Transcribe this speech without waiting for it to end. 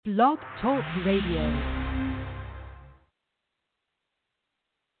Blog Talk Radio.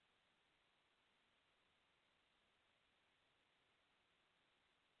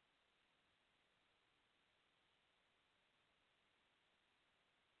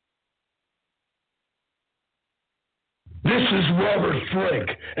 This is Robert Frank,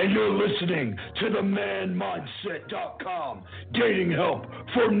 and you're listening to the ManMindset.com Dating Help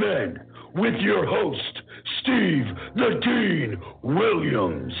for Men with your host, Steve the Dean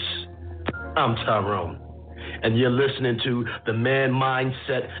Williams. I'm Tyrone, and you're listening to the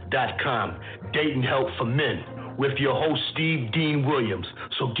ManMindset.com Dating Help for Men with your host, Steve Dean Williams.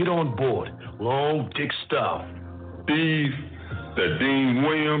 So get on board, long dick style. Steve the Dean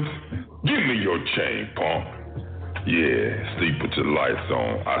Williams, give me your chain, punk. Yeah, sleep with your lights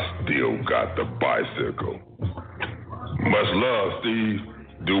on. I still got the bicycle. Much love, Steve.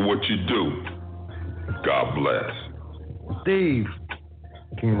 Do what you do. God bless. Steve,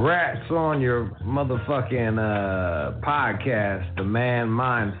 congrats on your motherfucking podcast, The Man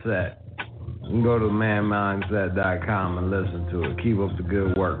Mindset. You can go to manmindset.com and listen to it. Keep up the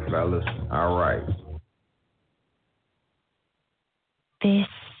good work, fellas. All right. This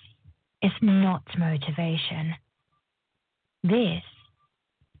is not motivation. This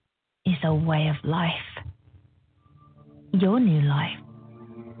is a way of life. Your new life.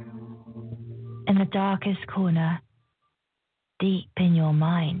 In the darkest corner, deep in your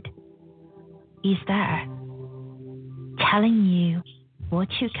mind, he's there, telling you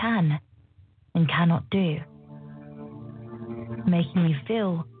what you can and cannot do, making you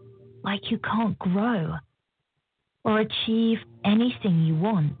feel like you can't grow or achieve anything you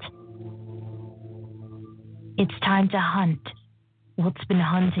want. It's time to hunt what's been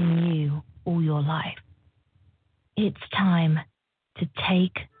hunting you all your life. It's time to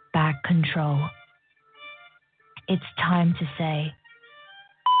take back control. It's time to say,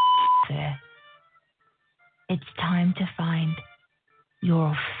 fear. It's time to find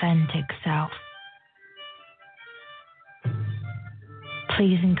your authentic self.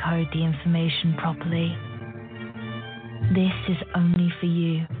 Please encode the information properly. This is only for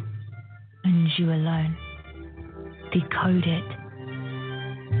you and you alone. Decode it,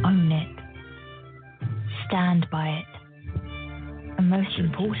 own it, stand by it, and most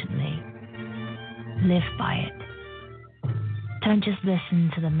importantly, live by it. Don't just listen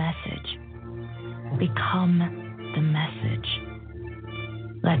to the message, become the message.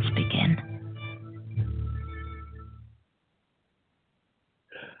 Let's begin.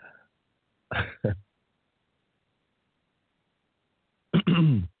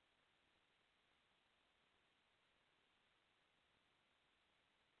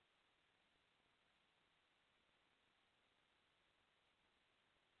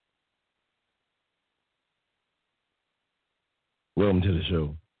 Welcome to the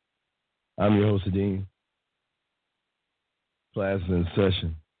show. I'm your host, Dean. Class is in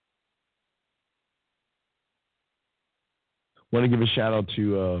session. Want to give a shout out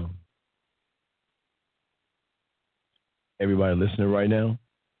to everybody listening right now.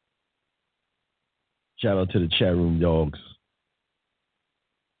 Shout out to the chat room dogs.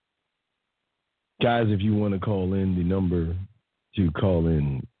 Guys, if you want to call in, the number to call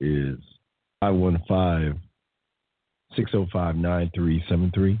in is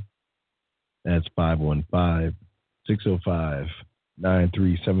 515-605-9373. That's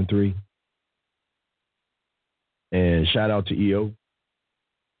 515-605-9373. And shout out to EO.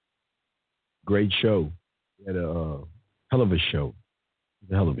 Great show. We had a hell of a show.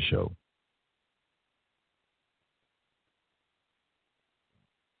 A hell of a show.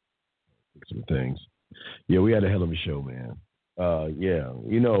 Some things. Yeah, we had a hell of a show, man. Yeah,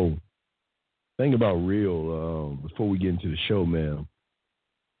 you know, thing about real, before we get into the show, man,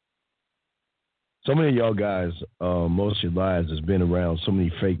 so many of y'all guys, most of your lives has been around so many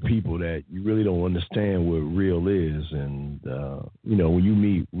fake people that you really don't understand what real is. And, you know, when you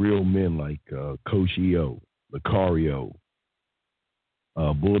meet real men like Coach EO, Lucario,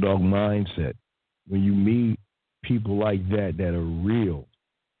 Bulldog Mindset, when you meet people like that that are real,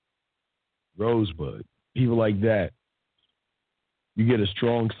 Rosebud, people like that, you get a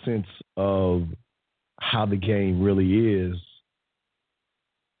strong sense of how the game really is.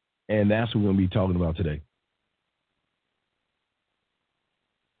 And that's what we're going to be talking about today.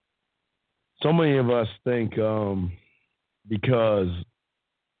 So many of us think because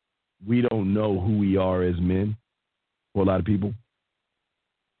we don't know who we are as men, for a lot of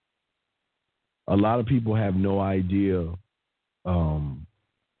people have no idea how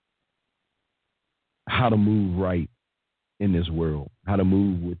to move right in this world, how to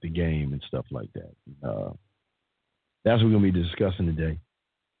move with the game and stuff like that. That's what we're going to be discussing today.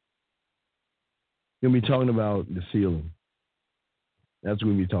 We're going to be talking about the ceiling. That's what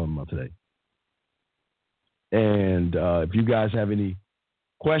we're going to be talking about today. And if you guys have any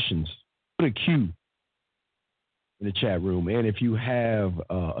questions, put a Q in the chat room. And if you have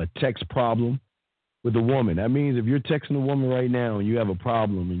a text problem with a woman, that means if you're texting a woman right now and you have a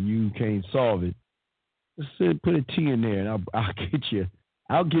problem and you can't solve it, just put a T in there and I'll get you.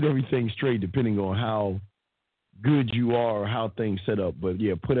 I'll get everything straight depending on how good you are or how things set up. But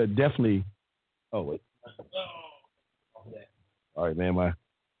yeah, put a definitely. Oh wait. All right, man. My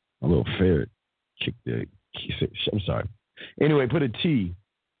little ferret kicked the. I'm sorry. Anyway, put a T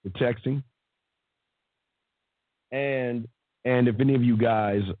for texting. And if any of you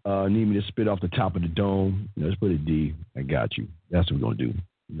guys need me to spit off the top of the dome, just put a D. I got you. That's what we're gonna do.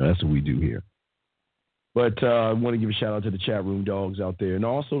 That's what we do here. But I want to give a shout out to the chat room dogs out there, and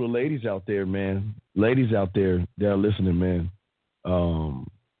also the ladies out there, man. Ladies out there that are listening, man.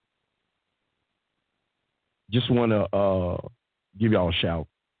 Just want to give y'all a shout.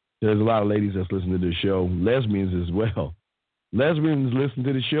 There's a lot of ladies that's listening to the show. Lesbians as well. Lesbians listen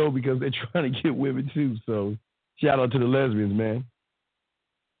to the show because they're trying to get women too. So shout out to the lesbians, man.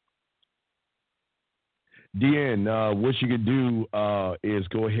 DN, what you could do is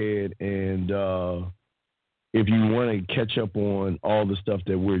go ahead and if you want to catch up on all the stuff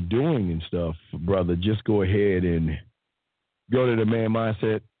that we're doing and stuff, brother, just go ahead and go to the Man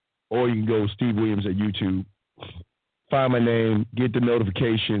Mindset, or you can go Steve Williams at YouTube. Find my name, get the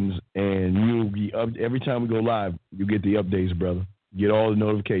notifications, and you'll be up every time we go live. You get the updates, brother. Get all the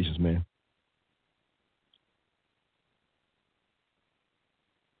notifications, man.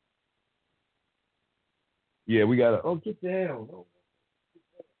 Yeah, we gotta. Oh, get down.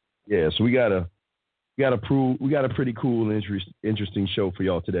 Yeah, so we got a pretty cool and interesting show for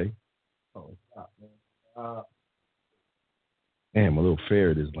y'all today. Oh, stop, man. Man, my little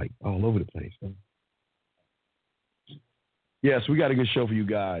ferret is like all over the place, man. Yes, we got a good show for you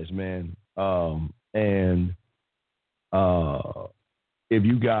guys, man. And if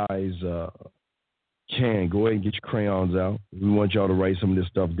you guys can, go ahead and get your crayons out. We want y'all to write some of this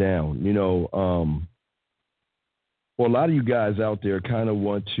stuff down. You know, for a lot of you guys out there kind of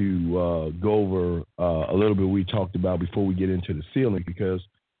want to go over a little bit we talked about before we get into the ceiling, because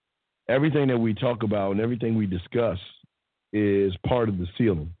everything that we talk about and everything we discuss is part of the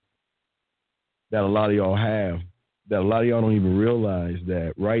ceiling that a lot of y'all have. That a lot of y'all don't even realize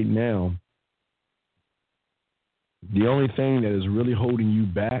that right now, the only thing that is really holding you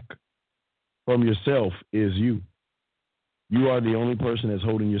back from yourself is you. You are the only person that's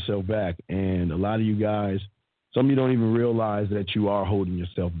holding yourself back. And a lot of you guys, some of you don't even realize that you are holding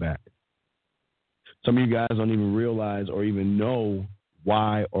yourself back. Some of you guys don't even realize or even know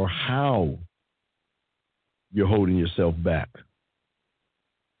why or how you're holding yourself back.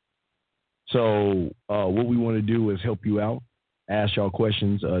 So what we want to do is help you out, ask y'all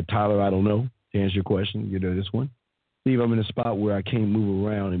questions. Tyler, I don't know, to answer your question, you know this one. Steve, I'm in a spot where I can't move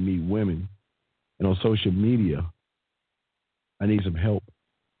around and meet women. And on social media, I need some help.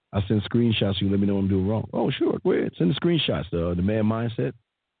 I send screenshots so you let me know I'm doing wrong. Oh, sure, go ahead. Send the screenshots. The Man Mindset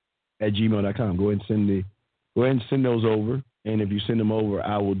at gmail.com. Go ahead and send those over. And if you send them over,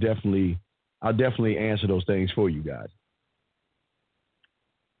 I'll definitely answer those things for you guys.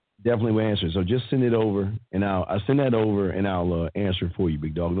 Definitely will answer. So just send it over, and I'll send that over, and I'll answer it for you,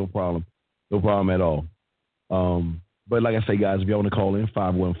 big dog. No problem at all. But like I say, guys, if y'all want to call in,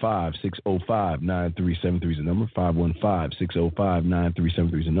 515-605-9373 is the number.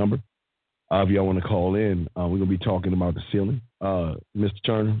 515-605-9373 is the number. If y'all want to call in, we're going to be talking about the ceiling. Mr.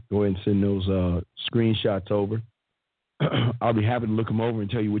 Turner, go ahead and send those screenshots over. I'll be happy to look them over and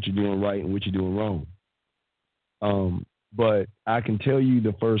tell you what you're doing right and what you're doing wrong. But I can tell you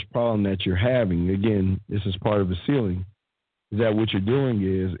the first problem that you're having, again, this is part of the ceiling, is that what you're doing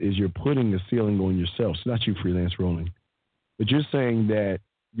is you're putting the ceiling on yourself. It's not you, Freelance Rolling. But you're saying that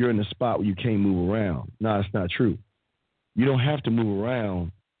you're in a spot where you can't move around. No, it's not true. You don't have to move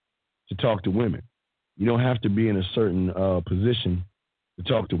around to talk to women. You don't have to be in a certain position to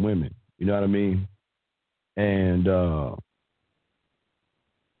talk to women. You know what I mean? And hold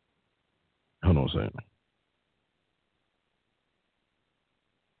on a second.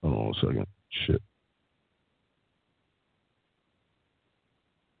 Hold on a second. Shit.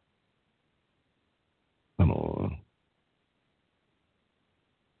 Hold on.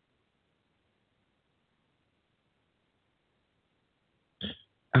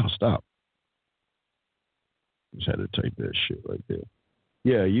 I'll stop. Just had to type that shit right there.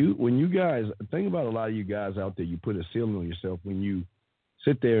 Yeah, when you guys, think about a lot of you guys out there, you put a ceiling on yourself when you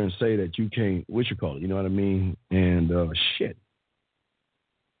sit there and say that you can't, you know what I mean? And shit.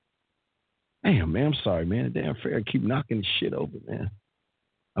 Damn, man, I'm sorry, man. Damn, fair keep knocking shit over, man.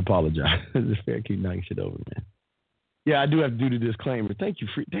 I apologize. It's fair keep knocking shit over, man. Yeah, I do have to do the disclaimer. Thank you,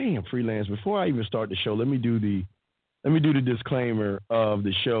 freelance. Before I even start the show, let me do the disclaimer of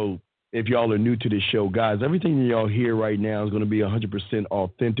the show. If y'all are new to this show, guys, everything that y'all hear right now is going to be 100%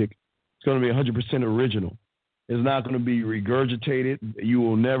 authentic. It's going to be 100% original. It's not going to be regurgitated. You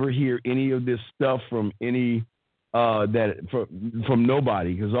will never hear any of this stuff from any from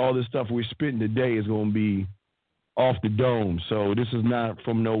nobody, because all this stuff we're spitting today is going to be off the dome. So this is not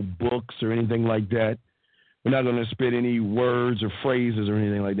from no books or anything like that. We're not going to spit any words or phrases or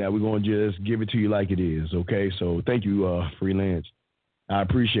anything like that. We're going to just give it to you like it is, okay? So thank you, Freelance. I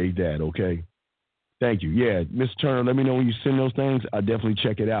appreciate that, okay? Thank you. Yeah, Mr. Turner, let me know when you send those things. I'll definitely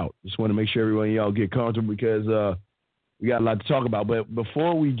check it out. Just want to make sure everyone y'all get comfortable because we got a lot to talk about. But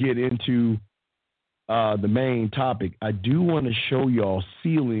before we get into the main topic, I do want to show y'all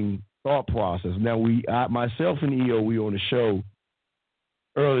sealing thought process. Now, myself and EO, we on the show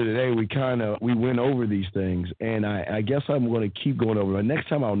earlier today, we went over these things, and I guess I'm going to keep going over them. Next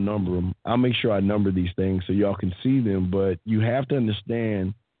time I'll number them. I'll make sure I number these things so y'all can see them. But you have to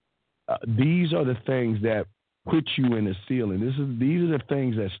understand these are the things that put you in the ceiling. These are the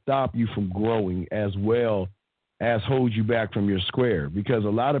things that stop you from growing as well as hold you back from your square. Because a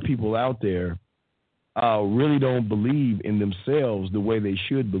lot of people out there really don't believe in themselves the way they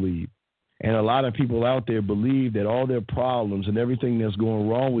should believe. And a lot of people out there believe that all their problems and everything that's going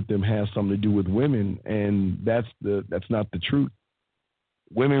wrong with them has something to do with women, and that's not the truth.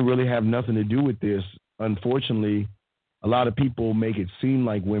 Women really have nothing to do with this. Unfortunately, a lot of people make it seem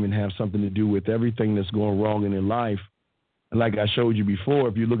like women have something to do with everything that's going wrong in their life. And like I showed you before,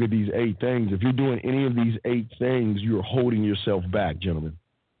 if you look at these 8 things, if you're doing any of these 8 things, you're holding yourself back, gentlemen.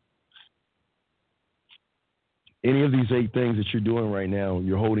 Any of these 8 things that you're doing right now,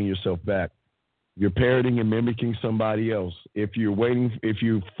 you're holding yourself back. You're parroting and mimicking somebody else. If you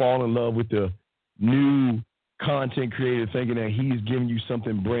fall in love with the new content creator thinking that he's giving you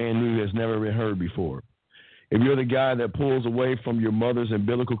something brand new that's never been heard before. If you're the guy that pulls away from your mother's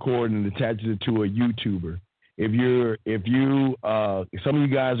umbilical cord and attaches it to a YouTuber. Some of you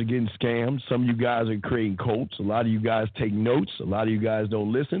guys are getting scammed. Some of you guys are creating cults. A lot of you guys take notes. A lot of you guys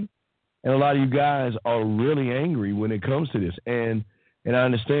don't listen. And a lot of you guys are really angry when it comes to this. And I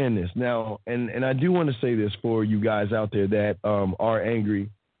understand this. Now, and I do want to say this for you guys out there that are angry,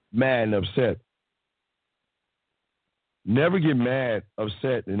 mad, and upset. Never get mad,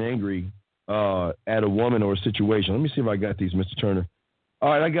 upset, and angry at a woman or a situation. Let me see if I got these, Mr. Turner. All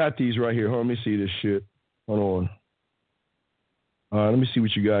right, I got these right here. Hold on, let me see this shit. Hold on. All right, let me see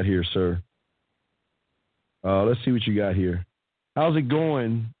what you got here, sir. Let's see what you got here. How's it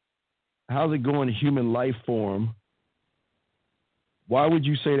going? How's it going, human life form? Why would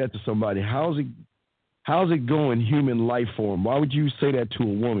you say that to somebody? How's it going, human life form? Why would you say that to a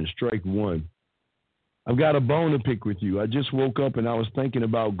woman? Strike 1. I've got a bone to pick with you. I just woke up and I was thinking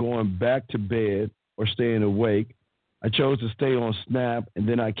about going back to bed or staying awake. I chose to stay on Snap, and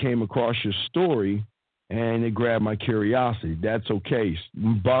then I came across your story, and it grabbed my curiosity. That's okay,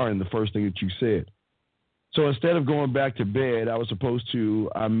 barring the first thing that you said. So instead of going back to bed, I'm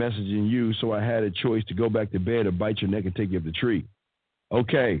messaging you, so I had a choice to go back to bed or bite your neck and take you up the tree.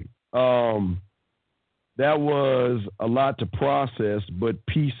 Okay. That was a lot to process, but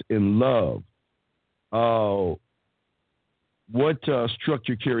peace and love. What struck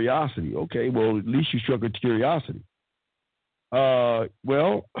your curiosity? Okay, well, at least you struck your curiosity.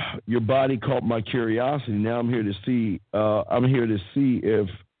 Well, your body caught my curiosity. Now I'm here to see if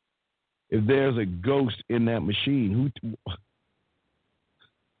there's a ghost in that machine.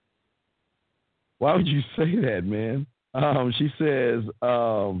 Why would you say that, man? She says,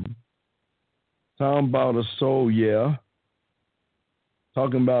 talking about a soul, yeah.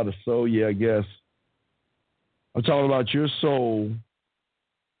 Talking about a soul, yeah, I guess. I'm talking about your soul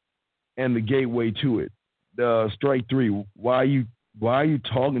and the gateway to it. Strike 3. Why are you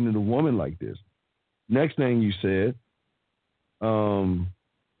talking to the woman like this? Next thing you said,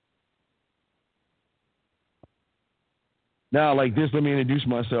 now, like this, let me introduce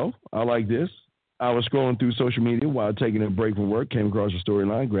myself. I like this. I was scrolling through social media while taking a break from work, came across your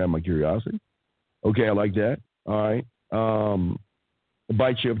storyline, grabbed my curiosity. Okay, I like that. All right.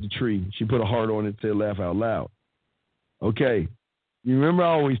 Bite you up the tree. She put a heart on it, said laugh out loud. Okay. You remember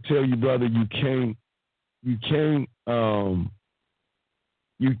I always tell you, brother, you can't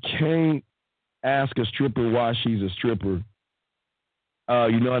ask a stripper why she's a stripper.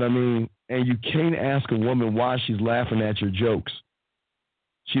 You know what I mean? And you can't ask a woman why she's laughing at your jokes.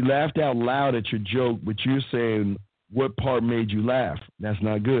 She laughed out loud at your joke, but you're saying what part made you laugh. That's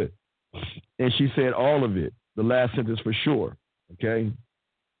not good. And she said all of it, the last sentence for sure. Okay?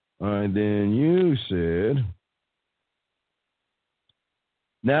 All right, then you said,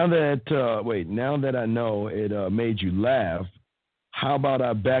 now that I know it made you laugh, how about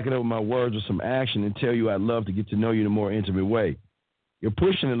I back it up with my words with some action and tell you I'd love to get to know you in a more intimate way? You're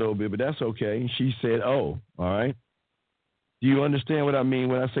pushing a little bit, but that's okay. She said, oh, all right. Do you understand what I mean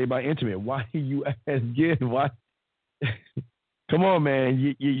when I say by intimate? Why you again? Why? Come on,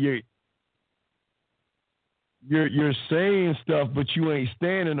 man. You're saying stuff, but you ain't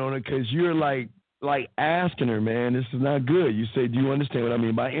standing on it because you're like asking her, man. This is not good. You say, do you understand what I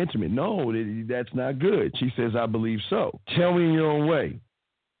mean by intimate? No, that's not good. She says, I believe so. Tell me in your own way.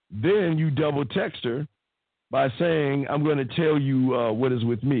 Then you double text her by saying, I'm going to tell you what is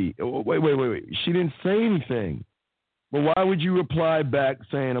with me. Wait. She didn't say anything. But why would you reply back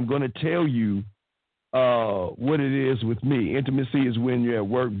saying, I'm going to tell you what it is with me? Intimacy is when you're at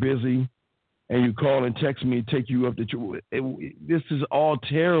work busy and you call and text me and take you up to this is all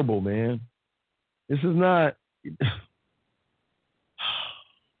terrible, man. This is not.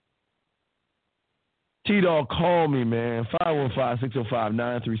 T-Dog, call me, man.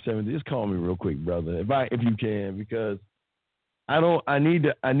 515-605-9370. Just call me real quick, brother, if you can, because I need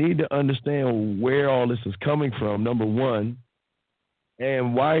to understand where all this is coming from, number one,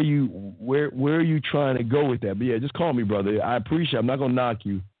 and where are you trying to go with that? But yeah, just call me, brother. I appreciate it. I'm not gonna knock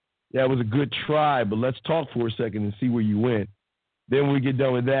you. Yeah, it was a good try, but let's talk for a second and see where you went. Then when we get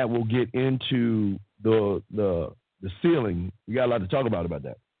done with that, we'll get into the ceiling. We got a lot to talk about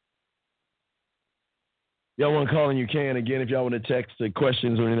that. Y'all want to call in, you can. Again, if y'all want to text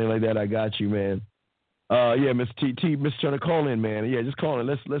questions or anything like that, I got you, man. Yeah, Mr. Mr. Turner, call in, man. Yeah, just call in.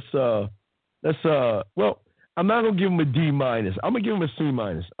 Well, I'm not gonna give him a D-. I'm gonna give him a C-.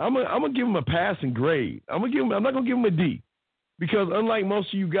 I'm gonna give him a passing grade. I'm not gonna give him a D. Because unlike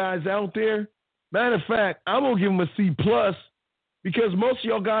most of you guys out there, matter of fact, I'm gonna give him a C+, because most of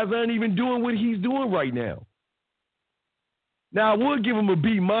y'all guys aren't even doing what he's doing right now. Now, I would give him a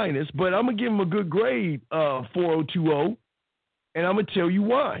B-, but I'm going to give him a good grade, 4020, and I'm going to tell you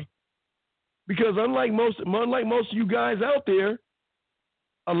why. Because unlike most of you guys out there,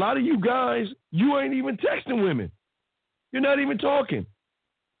 a lot of you guys, you ain't even texting women. You're not even talking.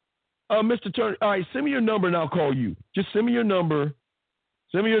 Mr. Turner, all right, send me your number and I'll call you. Just send me your number.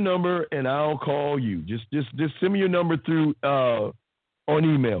 Send me your number and I'll call you. Just send me your number through on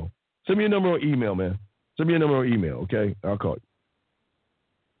email. Send me your number on email, man. Send me your number on email, okay? I'll call you.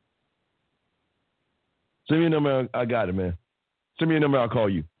 Send me your number. I got it, man. Send me your number. I'll call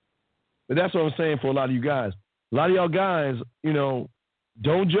you. But that's what I'm saying for a lot of you guys. A lot of y'all guys,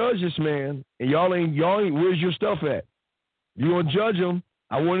 don't judge this man. And y'all ain't. Where's your stuff at? If you want to judge him,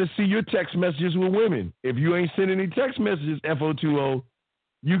 I want to see your text messages with women. If you ain't sending any text messages, FO20,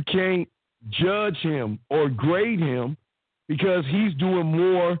 you can't judge him or grade him because he's doing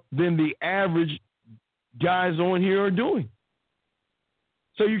more than the average guys on here are doing.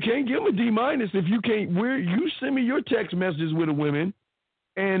 So you can't give him a D- if you can't. You send me your text messages with the women,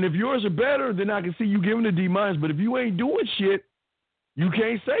 and if yours are better, then I can see you giving a D-. But if you ain't doing shit, you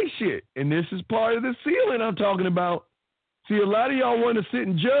can't say shit. And this is part of the ceiling I'm talking about. See, a lot of y'all want to sit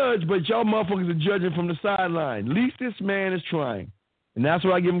and judge, but y'all motherfuckers are judging from the sideline. At least this man is trying. And that's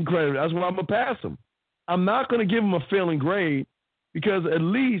why I give him credit. That's why I'm going to pass him. I'm not going to give him a failing grade because at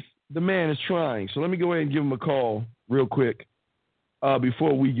least the man is trying. So let me go ahead and give him a call real quick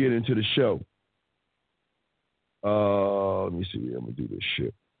before we get into the show. Let me see. I'm going to do this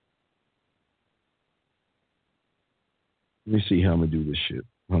shit. Let me see how I'm going to do this shit.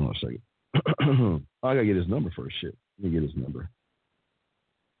 Hold on a second. I got to get his number first, shit. Let me get his number.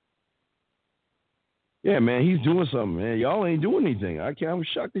 Yeah, man, he's doing something, man. Y'all ain't doing anything. I'm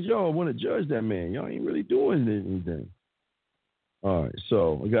shocked that y'all want to judge that man. Y'all ain't really doing anything. All right,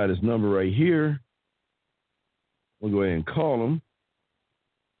 so I got his number right here. We'll go ahead and call him.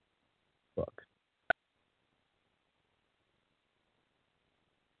 Fuck.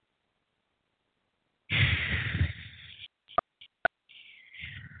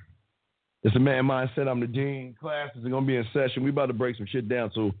 It's a man mindset. I'm the dean. Classes are going to be in session. We about to break some shit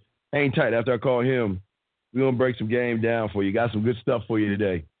down, so hang tight. After I call him, we're going to break some game down for you. Got some good stuff for you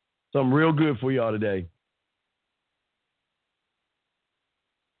today. Something real good for y'all today.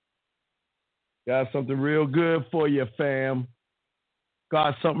 Got something real good for you, fam.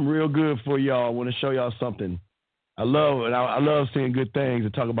 Got something real good for y'all. I want to show y'all something. I love seeing good things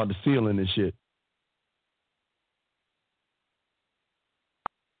and talk about the ceiling and shit.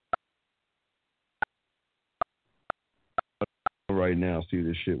 Right now, see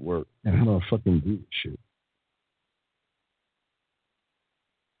this shit work. And how do I fucking do this shit?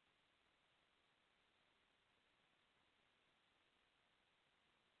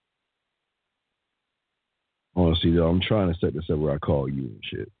 see, I'm trying to set this up where I call you and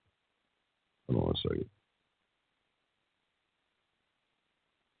shit. Hold on a second.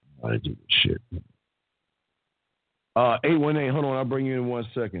 I do this shit. 818, hold on, I'll bring you in 1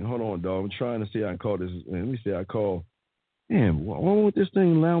 second. Hold on, dog. I'm trying to see how I can call this. Let me see how I call. Damn, why won't this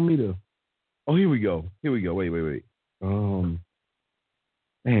thing allow me to? Oh, here we go. Wait.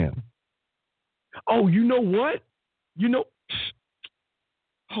 Damn. Oh, you know what?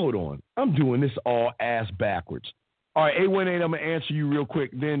 Hold on. I'm doing this all ass backwards. All right, 818, I'm going to answer you real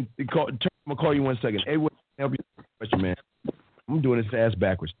quick. Then I'm going to call you 1 second. 818, help you question, man. I'm doing this ass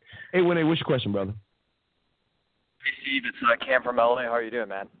backwards. 818, what's your question, brother? Hey, Steve, it's Cam from LA. How are you doing,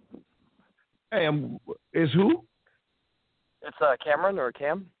 man? Hey, is who? It's Cameron or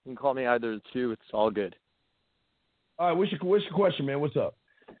Cam. You can call me either of the two. It's all good. All right, what's your question, man? What's up?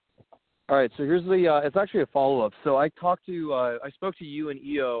 All right, so here's it's actually a follow-up. So I spoke to you and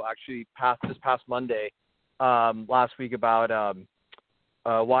EO actually this past Monday last week about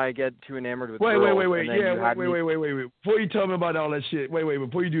why I get too enamored with girls. Wait. Yeah, wait. Before you tell me about all that shit, wait.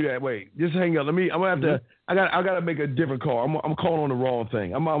 Before you do that, wait. Just hang up. I'm gonna have to. I gotta make a different call. I'm calling on the wrong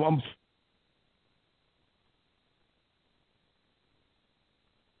thing. I'm.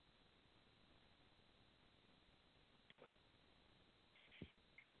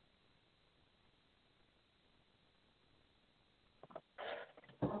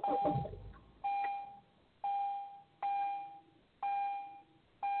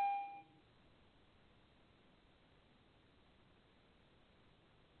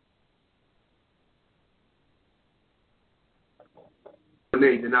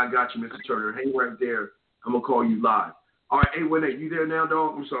 Then I got you, Mr. Turner. Hang right there. I'm going to call you live. All right, 818, you there now,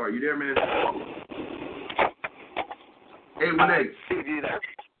 dog? I'm sorry. You there, man? 818. Steve, you there?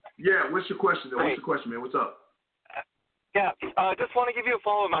 Yeah, what's your question, though? What's your question, man? What's up? Yeah, just want to give you a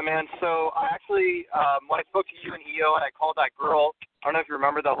follow-up, my man. So I actually, when I spoke to you and EO and I called that girl, I don't know if you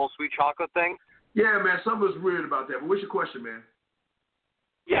remember that whole sweet chocolate thing. Yeah, man, something was weird about that. But what's your question, man?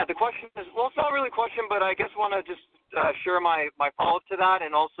 Yeah, the question is, well, it's not really a question, but I guess I want to just share my follow-up to that,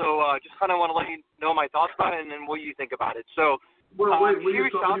 and also just kind of want to let you know my thoughts about it and then what you think about it. So, wait, what do you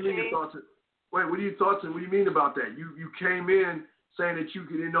mean about that? You came in saying that you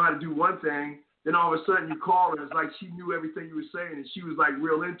didn't know how to do one thing, then all of a sudden you call her, it's like she knew everything you were saying, and she was like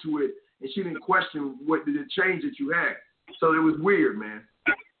real into it, and she didn't question what the change that you had. So it was weird, man.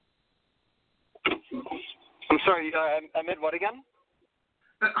 I'm sorry, I meant what again?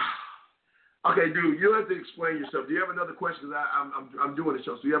 Okay, dude, you'll have to explain yourself. Do you have another question? Because I'm doing the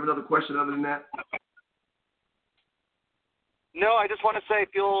show. So do you have another question other than that? No, I just want to say,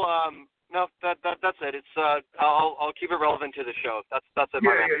 no, that's it. It's I'll keep it relevant to the show. That's it.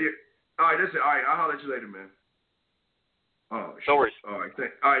 Yeah. All right, that's it. All right, I'll holler at you later, man. Oh, shit. No worries. All right,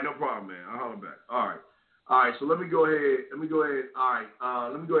 all right, no problem, man. I'll holler back. All right. So let me go ahead. All right,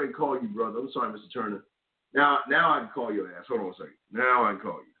 let me go ahead and call you, brother. I'm sorry, Mr. Turner. Now I can call your ass. Hold on a second. Now I can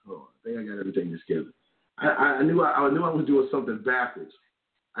call you. Hold on. I think I got everything together. I knew I was doing something backwards.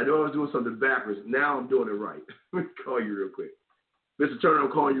 Now I'm doing it right. Let me call you real quick. Mr. Turner,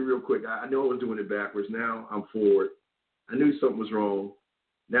 I'm calling you real quick. I know I was doing it backwards. Now I'm forward. I knew something was wrong.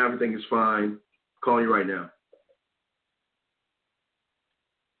 Now everything is fine. I'm calling you right now.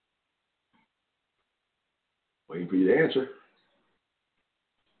 Waiting for you to answer.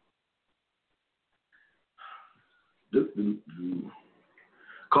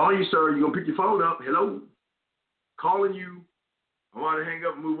 Calling you, sir. You gonna pick your phone up? Hello? Calling you. I want to hang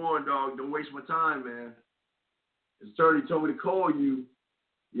up and move on, dog. Don't waste my time, man. His attorney told me to call you.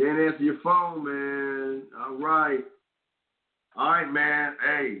 You ain't answer your phone, man. All right, man.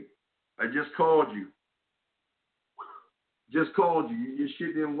 Hey, I just called you. Your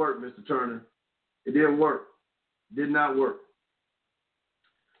shit didn't work, Mr. Turner. It didn't work. Did not work.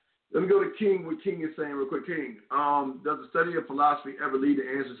 Let me go to King. What King is saying real quick. King, does the study of philosophy ever lead to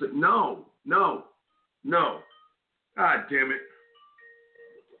answers? No. God damn it.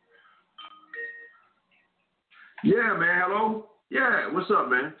 Yeah, man. Hello? Yeah, what's up,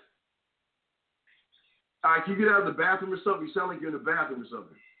 man? All right, can you get out of the bathroom or something? You sound like you're in the bathroom or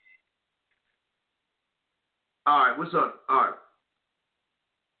something. All right, what's up? All right.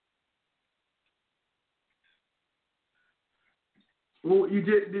 Well, you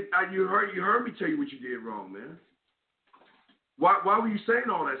heard me tell you what you did wrong, man. Why were you saying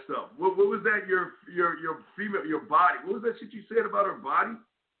all that stuff? What was that? Your female, your body. What was that shit you said about her body?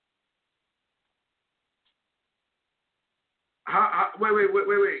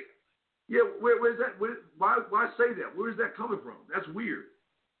 Wait. Yeah, where's that? Why say that? Where is that coming from? That's weird.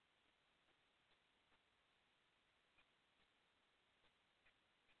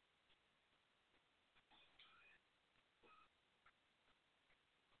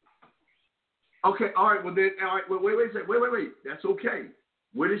 Okay, all right. Well then, all right. Wait. That's okay.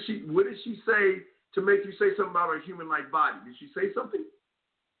 What did she say to make you say something about her human-like body? Did she say something?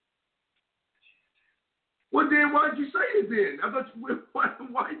 Well, then why did you say it then? I thought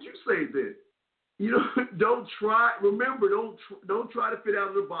why did you say it then? You know, don't try. Remember, don't try to fit out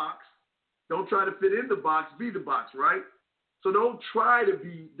of the box. Don't try to fit in the box. Be the box, right? So don't try to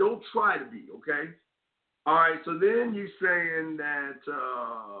be. Okay. All right. So then you saying that.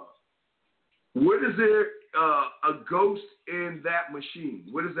 What is there a ghost in that machine?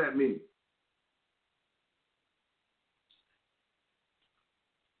 What does that mean?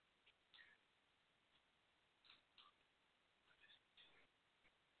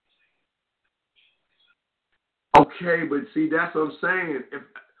 Okay, but see, that's what I'm saying.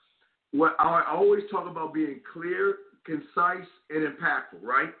 What I always talk about being clear, concise, and impactful,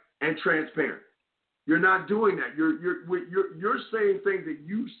 right? And transparent. You're not doing that. You're saying things that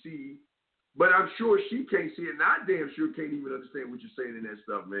you see, but I'm sure she can't see it, and I damn sure can't even understand what you're saying in that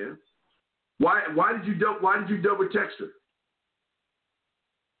stuff, man. Why did you double text her?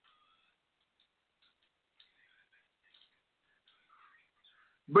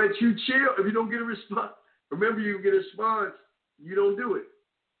 But you chill. If you don't get a response, remember you get a response, you don't do it.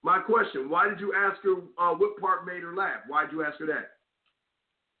 My question, why did you ask her what part made her laugh? Why did you ask her that?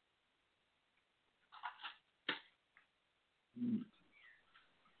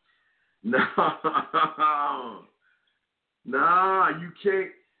 No, you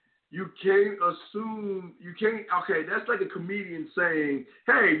can't assume, okay, that's like a comedian saying,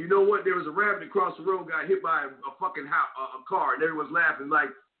 hey, you know what, there was a rabbit across the road, got hit by a fucking a car, and everyone's laughing like,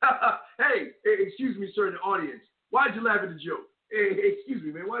 hey, excuse me, sir, in the audience, why'd you laugh at the joke? Hey, excuse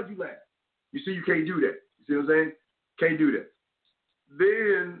me, man, why'd you laugh? You see, you can't do that. You see what I'm saying? Can't do that.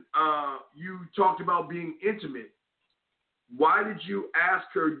 Then you talked about being intimate. Why did you ask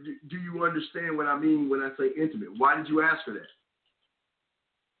her, do you understand what I mean when I say intimate? Why did you ask her that?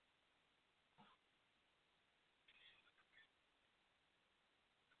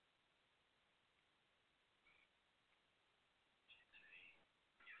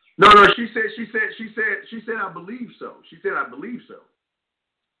 No, she said, I believe so. She said, I believe so.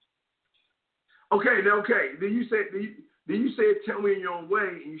 Okay. Then you said, tell me in your own way,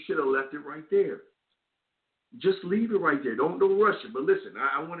 and you should have left it right there. Just leave it right there. Don't rush it. But listen,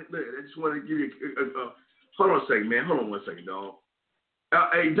 I just want to give you hold on a second, man. Hold on 1 second, dog.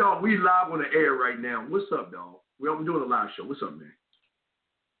 Hey, dog, we live on the air right now. What's up, dog? We're doing a live show. What's up, man?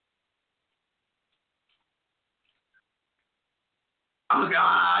 Okay,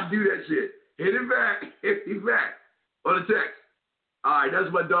 I do that shit. Hit it back on the text. All right,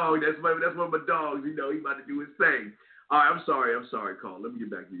 that's my dog. That's one of my dogs. You know, he about to do his thing. All right, I'm sorry, Carl. Let me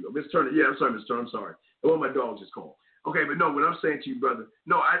get back to you. Miss Turner, yeah, I'm sorry, Miss Turner, I'm sorry. One of my dogs just called. Okay, but no, what I'm saying to you, brother,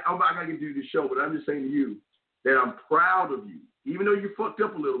 no, I'm not going to do this show, but I'm just saying to you that I'm proud of you. Even though you fucked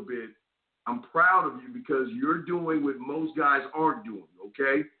up a little bit, I'm proud of you because you're doing what most guys aren't doing,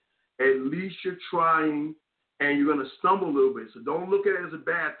 okay? At least you're trying, and you're going to stumble a little bit. So don't look at it as a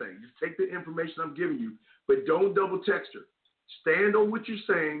bad thing. Just take the information I'm giving you, but don't double text her. Stand on what you're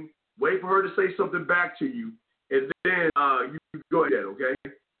saying. Wait for her to say something back to you, and then you go ahead, okay?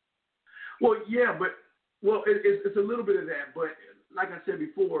 Well, yeah, but it's a little bit of that. But like I said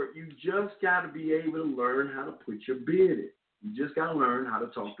before, you just got to be able to learn how to put your bid in. You just got to learn how to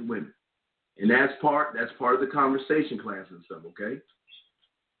talk to women, and that's part of the conversation class and stuff, okay?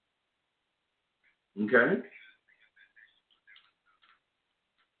 Okay.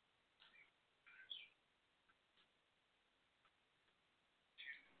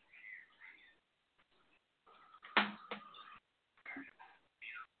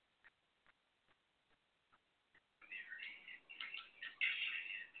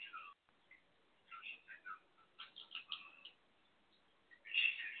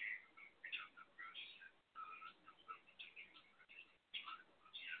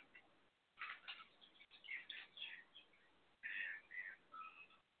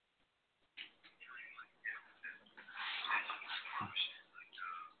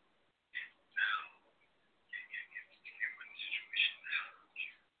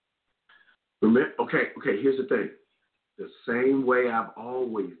 Okay, here's the thing. The same way I've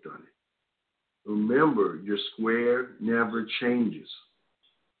always done it. Remember, your square never changes.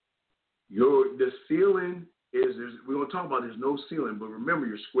 The ceiling we're going to talk about there's no ceiling, but remember,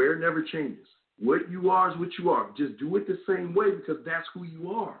 your square never changes. What you are is what you are. Just do it the same way because that's who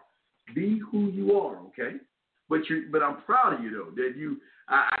you are. Be who you are, okay? But I'm proud of you, though, that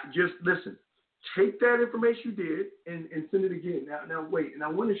I just, listen, take that information you did and send it again. Now, wait, and I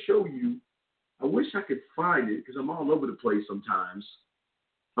want to show you. I wish I could find it because I'm all over the place sometimes.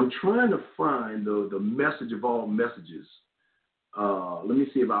 I'm trying to find the message of all messages. Let me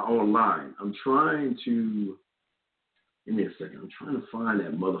see if I'm online. I'm trying to. Give me a second. I'm trying to find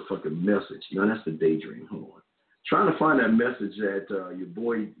that motherfucking message. No, that's the daydream. Hold on. Trying to find that message that your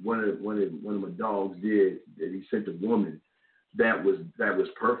boy, one of my dogs did that he sent a woman. That was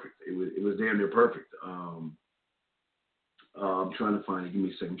perfect. It was damn near perfect. I'm trying to find it. Give me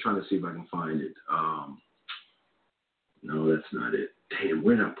a second. I'm trying to see if I can find it. No, that's not it. Damn,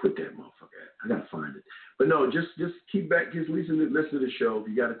 where did I put that motherfucker at? I gotta find it. But no, just keep back. Just listen to the show. If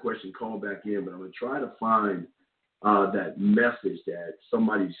you got a question, call back in. But I'm gonna try to find that message that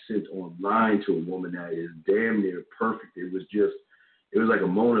somebody sent online to a woman that is damn near perfect. It was like a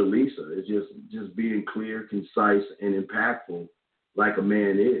Mona Lisa. It's just being clear, concise, and impactful, like a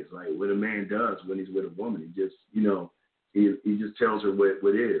man is. Like what a man does when he's with a woman. He just, he just tells her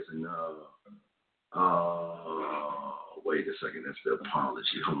what is. And wait a second, that's the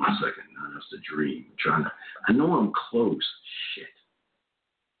apology. Hold on a second. No, that's the dream. I know I'm close. Shit.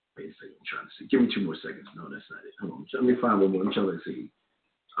 Wait a second, I'm trying to see. Give me 2 more seconds. No, that's not it. Hold on. Let me find one more. I'm trying to see.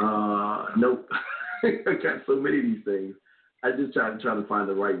 Nope. I got so many of these things. I just trying to find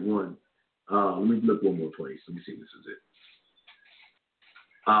the right one. Let me look one more place. Let me see if this is it.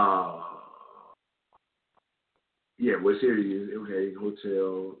 Yeah, well, here it is. Okay,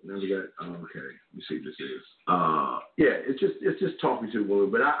 hotel. Now we got. Okay, let me see if this is. Yeah, it's just talking to a woman.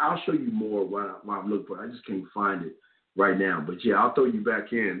 But I'll show you more while I'm looking for it. I just can't find it right now. But yeah, I'll throw you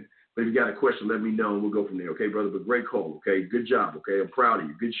back in. But if you got a question, let me know and we'll go from there. Okay, brother. But great call. Okay, good job. Okay, I'm proud of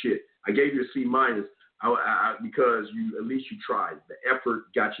you. Good shit. I gave you a C minus. Because at least you tried. The effort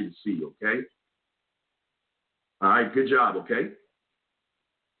got you to C, okay? All right, good job, okay?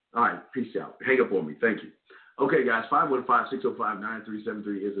 All right, peace out. Hang up on me. Thank you. Okay, guys,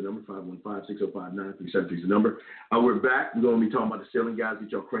 515-605-9373 is the number. 515-605-9373 is the number. We're back. We're going to be talking about the ceiling, guys.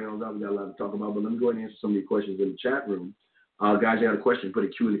 Get your crayons out. We got a lot to talk about, but let me go ahead and answer some of your questions in the chat room. Guys, you got a question, put a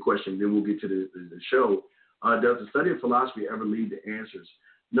Q in the question, then we'll get to the show. Does the study of philosophy ever lead to answers?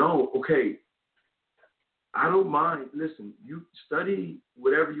 No, okay. I don't mind. Listen, you study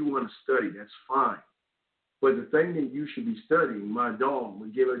whatever you want to study. That's fine. But the thing that you should be studying, my dog, we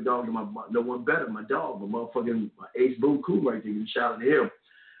give a dog to no one better, my dog, my motherfucking Ace Boom Cool right there. You shout out to him.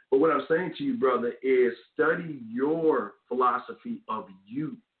 But what I'm saying to you, brother, is study your philosophy of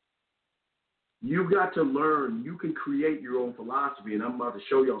you. You've got to learn. You can create your own philosophy, and I'm about to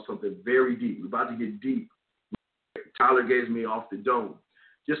show y'all something very deep. We're about to get deep. Tyler gave me off the dome.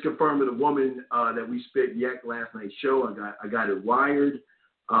 Just confirming the woman that we spit yak last night's show. I got it wired.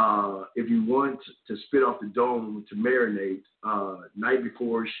 If you want to spit off the dome to marinate, night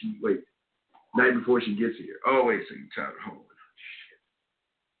before she gets here. Oh, wait a second, Tyler, hold on. Shit.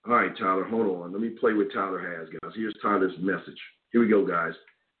 All right, Tyler, hold on. Let me play what Tyler has, guys. Here's Tyler's message. Here we go, guys.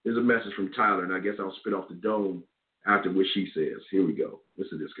 There's a message from Tyler, and I guess I'll spit off the dome after what she says. Here we go.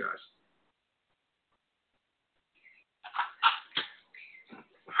 Listen to this, guys.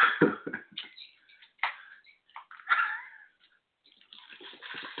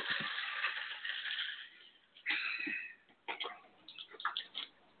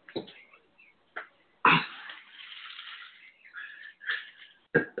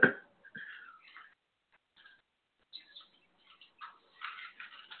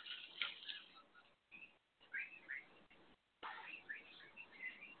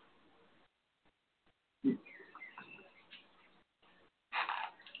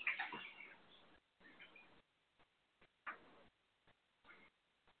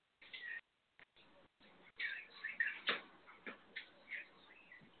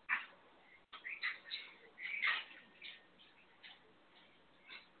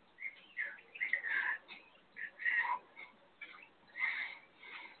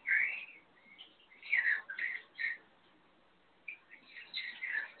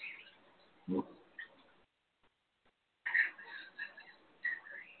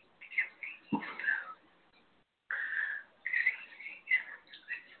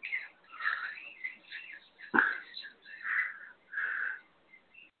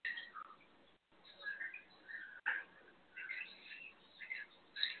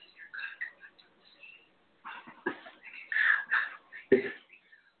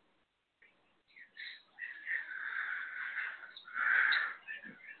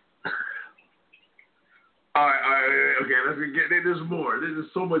 All right, okay, let's get there's more. There's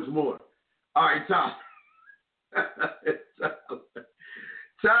so much more. All right, Tyler.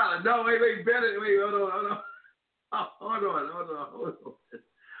 Tyler, no, wait, better,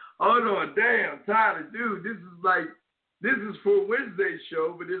 hold on, damn, Tyler, dude, this is for Wednesday's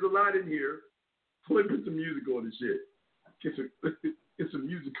show, but there's a lot in here. Put some music on this shit. Get some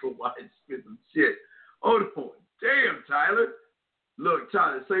musical while I spit some shit. Hold on. Damn, Tyler. Look,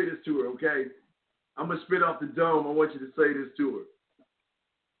 Tyler, say this to her, okay? I'm going to spit off the dome. I want you to say this to her.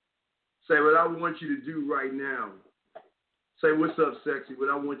 Say what I want you to do right now. Say, what's up, sexy? What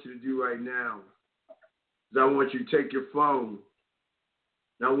I want you to do right now is I want you to take your phone,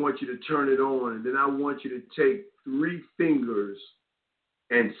 and I want you to turn it on, and then I want you to take 3 fingers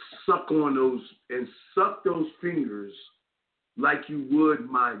and suck those fingers like you would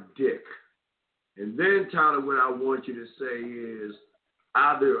my dick. And then, Tyler, what I want you to say is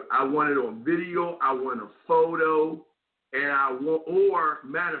either I want it on video, I want a photo, or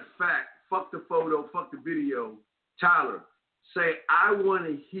matter of fact, fuck the photo, fuck the video. Tyler, say I want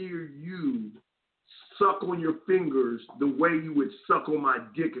to hear you suck on your fingers the way you would suck on my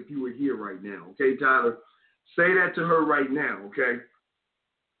dick if you were here right now. Okay, Tyler? Say that to her right now, okay?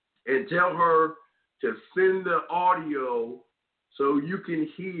 And tell her to send the audio so you can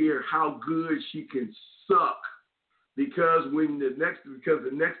hear how good she can suck. Because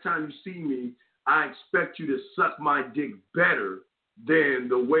the next time you see me, I expect you to suck my dick better than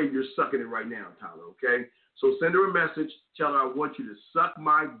the way you're sucking it right now, Tyler, okay? So send her a message. Tell her I want you to suck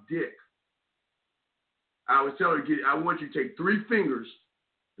my dick. I was telling her, I want you to take 3 fingers,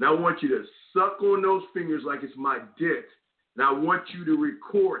 and I want you to suck on those fingers like it's my dick, and I want you to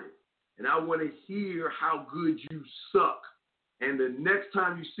record it, and I want to hear how good you suck. And the next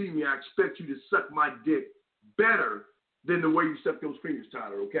time you see me, I expect you to suck my dick better than the way you suck those fingers,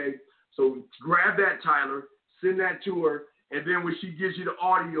 Tyler, okay? So grab that, Tyler, send that to her, and then when she gives you the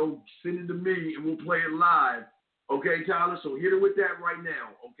audio, send it to me, and we'll play it live. Okay, Tyler? So hit her with that right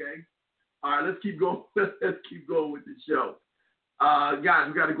now, okay? All right, let's keep going. Let's keep going with the show. Guys,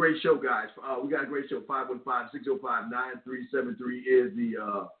 we got a great show, guys. We got a great show. 515-605-9373 is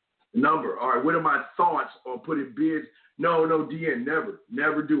the number. All right, what are my thoughts on putting bids? No, DN,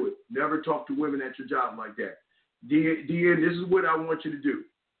 never do it. Never talk to women at your job like that. DN, this is what I want you to do.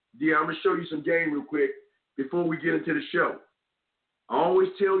 DN, I'm going to show you some game real quick before we get into the show. I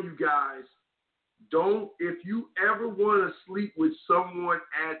always tell you guys, if you ever want to sleep with someone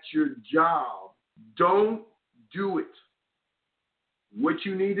at your job, don't do it. What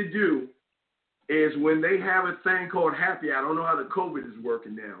you need to do is when they have a thing called happy hour, I don't know how the COVID is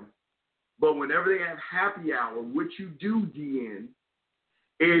working now, but whenever they have happy hour, what you do, DN,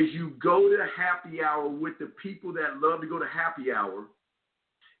 is you go to happy hour with the people that love to go to happy hour,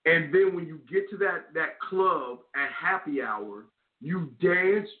 and then when you get to that club at happy hour, you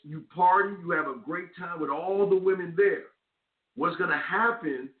dance, you party, you have a great time with all the women there. What's going to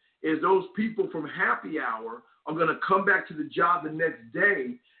happen is those people from happy hour are going to come back to the job the next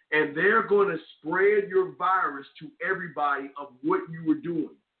day, and they're going to spread your virus to everybody of what you were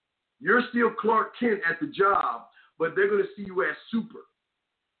doing. You're still Clark Kent at the job, but they're going to see you as super.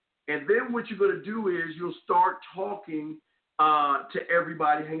 And then what you're going to do is you'll start talking to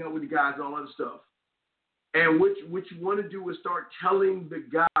everybody, hang out with the guys and all that stuff. And what you want to do is start telling the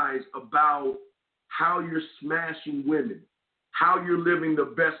guys about how you're smashing women, how you're living the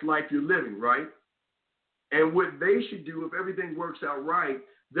best life you're living, right? And what they should do, if everything works out right,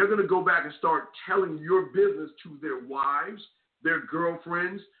 they're going to go back and start telling your business to their wives, their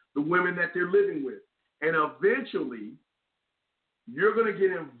girlfriends, the women that they're living with. And eventually, you're going to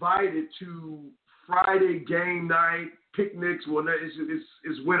get invited to Friday game night, picnics. Well,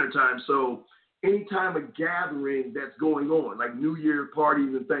 it's wintertime, so any time of gathering that's going on, like New Year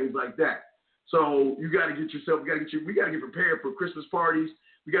parties and things like that. So you got to get yourself, we got to get prepared for Christmas parties.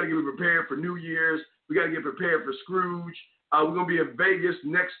 We got to get prepared for New Year's. We got to get prepared for Scrooge. We're going to be in Vegas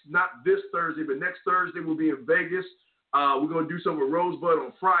not this Thursday, but next Thursday we'll be in Vegas. We're going to do something with Rosebud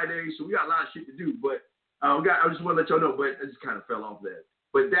on Friday. So we got a lot of shit to do, but I just want to let y'all know, but I just kind of fell off that.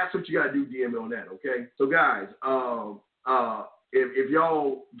 But that's what you got to do, DM on that, okay? So guys, if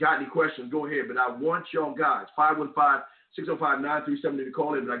y'all got any questions, go ahead. But I want y'all guys, 515-605-9370 to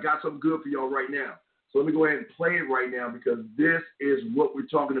call in. But I got something good for y'all right now. So let me go ahead and play it right now because this is what we're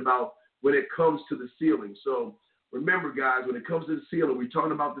talking about when it comes to the ceiling. So remember, guys, when it comes to the ceiling, we're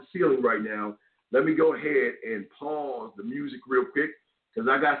talking about the ceiling right now. Let me go ahead and pause the music real quick because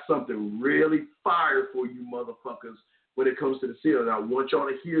I got something really fire for you motherfuckers when it comes to the ceiling. I want y'all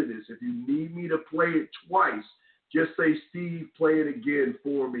to hear this. If you need me to play it twice, just say, Steve, play it again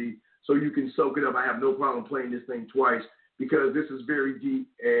for me so you can soak it up. I have no problem playing this thing twice because this is very deep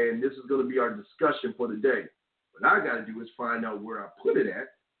and this is going to be our discussion for the day. What I got to do is find out where I put it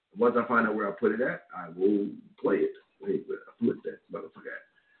at. Once I find out where I put it at, I will play it. Wait, where I put that motherfucker at?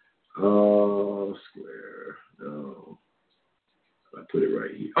 Oh, square. No. I put it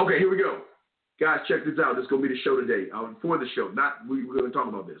right here. Okay, here we go. Guys, check this out. This is going to be the show today. For the show. We're going to talk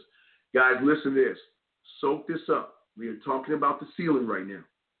about this. Guys, listen to this. Soak this up. We are talking about the ceiling right now.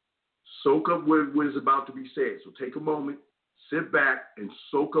 Soak up what is about to be said. So take a moment, sit back, and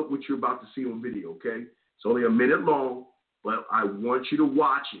soak up what you're about to see on video, okay? It's only a minute long, but I want you to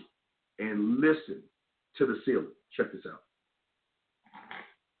watch it and listen to the ceiling. Check this out.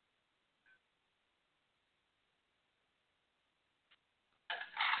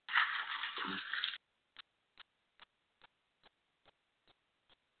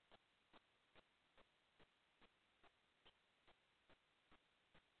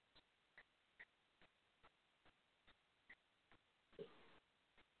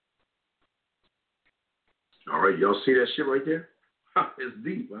 All right, y'all see that shit right there? It's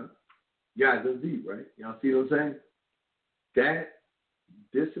deep, huh? Guys, that's deep, right? Y'all see what I'm saying?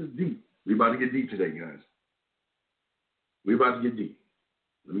 This is deep. We about to get deep today, guys. We about to get deep.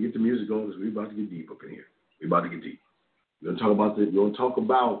 Let me get the music on because we about to get deep up in here. We about to get deep. We're gonna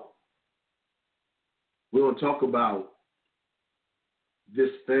talk about this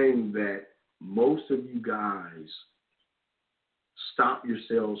thing that most of you guys stop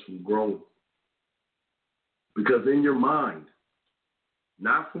yourselves from growing. Because in your mind,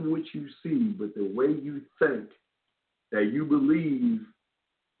 not from what you see, but the way you think, that you believe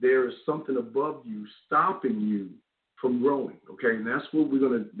there is something above you stopping you from growing. Okay, and that's what we're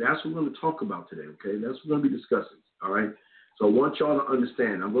gonna talk about today. Okay, that's what we're gonna be discussing. All right. So I want y'all to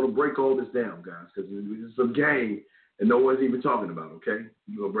understand. I'm gonna break all this down, guys, because this is a game and no one's even talking about. Okay,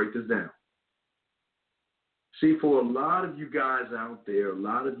 we're gonna break this down. See, for a lot of you guys out there, a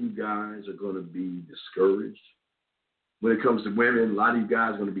lot of you guys are going to be discouraged. When it comes to women, a lot of you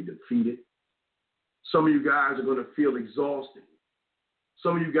guys are going to be defeated. Some of you guys are going to feel exhausted.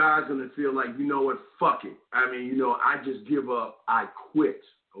 Some of you guys are going to feel like, you know what, fuck it. I mean, I just give up. I quit,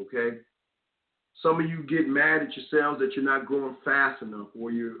 okay? Some of you get mad at yourselves that you're not growing fast enough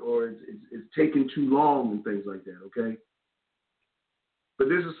or it's taking too long and things like that, okay? But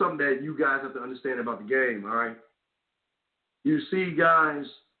this is something that you guys have to understand about the game, all right? You see, guys,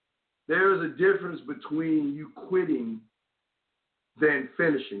 there is a difference between you quitting than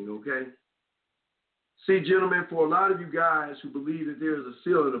finishing, okay? See, gentlemen, for a lot of you guys who believe that there is a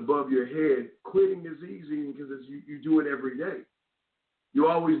ceiling above your head, quitting is easy because you do it every day. You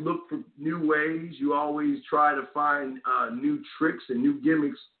always look for new ways. You always try to find new tricks and new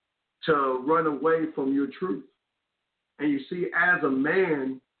gimmicks to run away from your truth. And you see, as a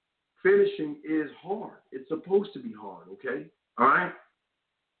man, finishing is hard. It's supposed to be hard, okay? All right?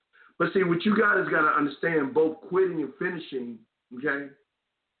 But see, what you guys got to understand, both quitting and finishing, okay,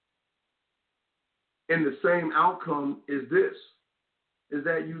 and the same outcome is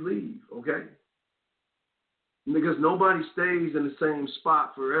that you leave, okay? Because nobody stays in the same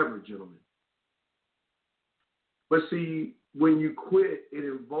spot forever, gentlemen. But see, when you quit, it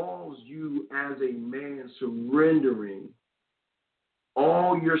involves you as a man surrendering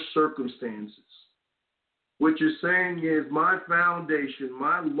all your circumstances. What you're saying is my foundation,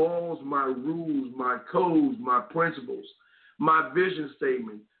 my laws, my rules, my codes, my principles, my vision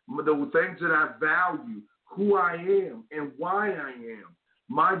statement, the things that I value, who I am and why I am,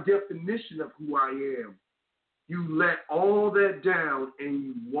 my definition of who I am. You let all that down and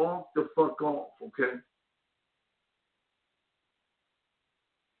you walk the fuck off, okay?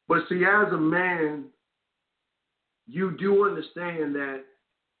 But see, as a man, you do understand that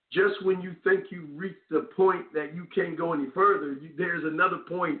just when you think you've reached the point that you can't go any further, there's another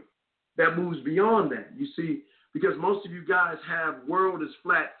point that moves beyond that. You see, because most of you guys have world is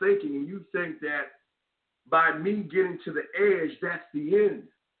flat thinking, and you think that by me getting to the edge, that's the end.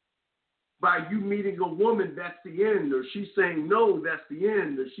 By you meeting a woman, that's the end. Or she's saying no, that's the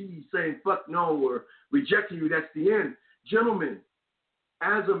end. Or she's saying fuck no, or rejecting you, that's the end. Gentlemen,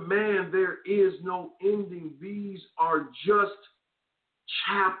 as a man, there is no ending. These are just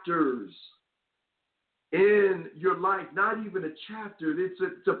chapters in your life. Not even a chapter. It's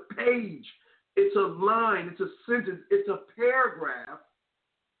a page. It's a line. It's a sentence. It's a paragraph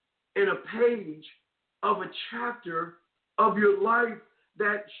in a page of a chapter of your life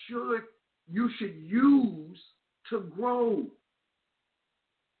that you should use to grow.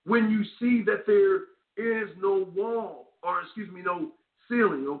 When you see that there is no wall, or no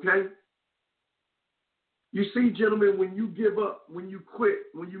ceiling, okay? You see, gentlemen, when you give up, when you quit,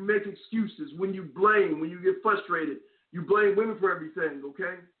 when you make excuses, when you blame, when you get frustrated, you blame women for everything,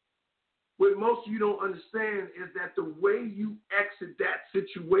 okay? What most of you don't understand is that the way you exit that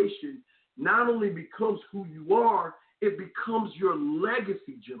situation not only becomes who you are, it becomes your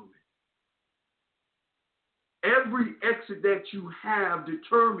legacy, gentlemen. Every exit that you have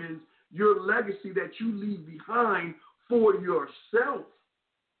determines your legacy that you leave behind for yourself.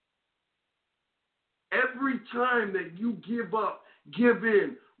 Every time that you give up, give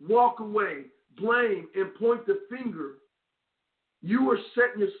in, walk away, blame, and point the finger, you are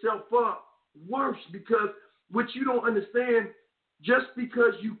setting yourself up worse, because what you don't understand, just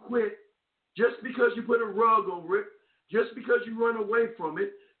because you quit, just because you put a rug over it, just because you run away from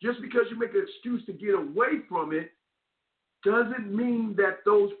it, just because you make an excuse to get away from it, doesn't mean that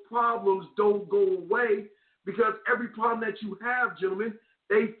those problems don't go away, because every problem that you have, gentlemen,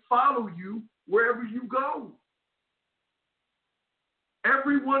 they follow you wherever you go.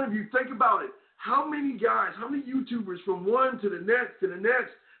 Every one of you, think about it. How many guys, how many YouTubers from one to the next, to the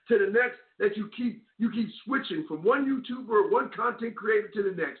next, to the next, that you keep switching from one YouTuber, one content creator to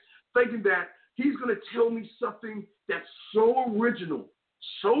the next, thinking that he's going to tell me something that's so original,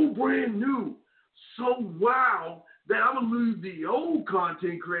 so brand new, so wow, that I'm going to lose the old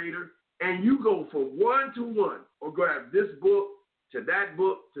content creator, and you go from one to one, or grab this book to that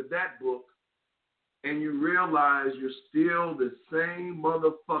book to that book, and you realize you're still the same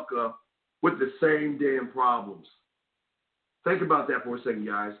motherfucker with the same damn problems. Think about that for a second,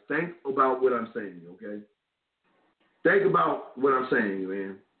 guys. Think about what I'm saying, okay? Think about what I'm saying,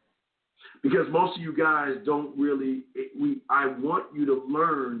 man. Because most of you guys don't really, I want you to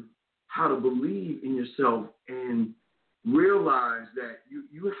learn how to believe in yourself and realize that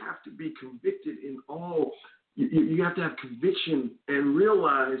you have to be convicted in all. You have to have conviction and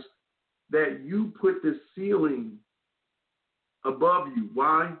realize that you put the ceiling above you.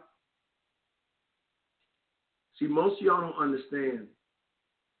 Why? See, most of y'all don't understand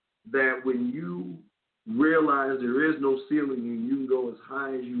that when you realize there is no ceiling and you can go as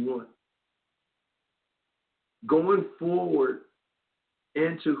high as you want, going forward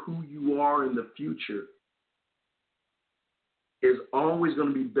into who you are in the future is always going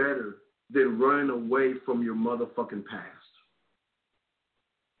to be better than running away from your motherfucking past.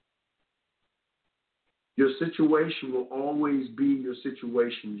 Your situation will always be your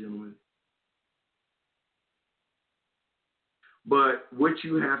situation, gentlemen. But what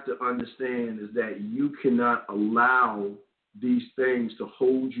you have to understand is that you cannot allow these things to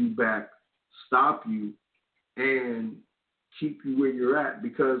hold you back, stop you, and keep you where you're at.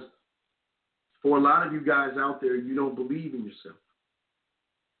 Because for a lot of you guys out there, you don't believe in yourself.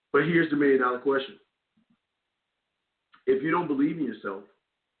 But here's the $1 million question. If you don't believe in yourself,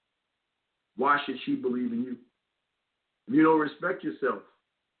 why should she believe in you? If you don't respect yourself,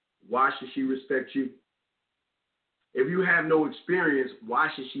 why should she respect you? If you have no experience, why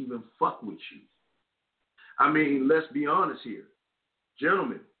should she even fuck with you? I mean, let's be honest here.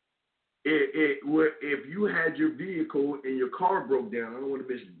 Gentlemen, if you had your vehicle and your car broke down, I don't want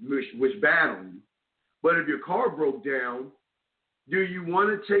to wish bad on you, but if your car broke down, do you want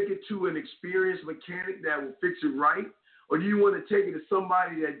to take it to an experienced mechanic that will fix it right? Or do you want to take it to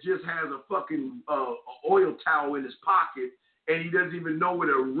somebody that just has a fucking oil towel in his pocket and he doesn't even know what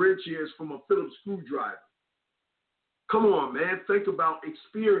a wrench is from a Phillips screwdriver? Come on, man. Think about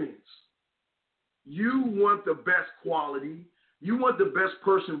experience. You want the best quality. You want the best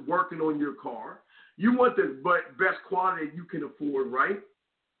person working on your car. You want the best quality that you can afford, right?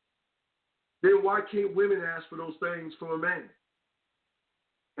 Then why can't women ask for those things from a man?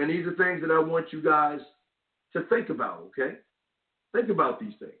 And these are things that I want you guys to think about, okay? Think about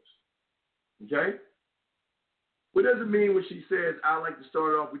these things, okay? What does it mean when she says, I like to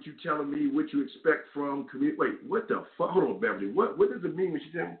start off with you telling me what you expect from community? Wait, what the fuck? Hold on, Beverly. What does it mean when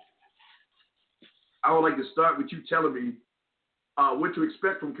she says, I would like to start with you telling me what to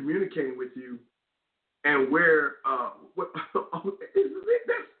expect from communicating with you and where,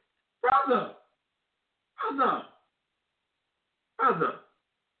 brother.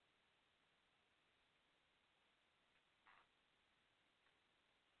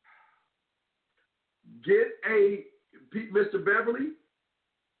 Mr. Beverly,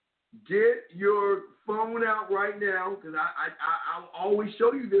 get your phone out right now, because I'll always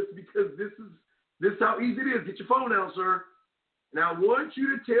show you this, because this is how easy it is. Get your phone out, sir. And I want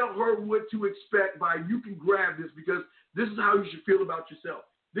you to tell her what to expect by, you can grab this, because this is how you should feel about yourself.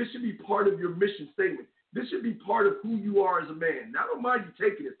 This should be part of your mission statement. This should be part of who you are as a man. Now, I don't mind you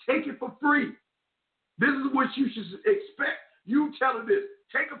taking it. Take it for free. This is what you should expect. You tell her this.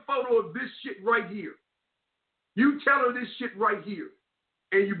 Take a photo of this shit right here. You tell her this shit right here.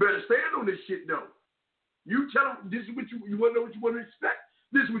 And you better stand on this shit, though. You tell her this is what you want to know what you want to expect.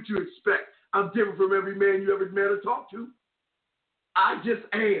 This is what you expect. I'm different from every man you ever met or talked to. I just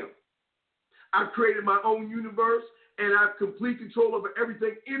am. I've created my own universe, and I have complete control over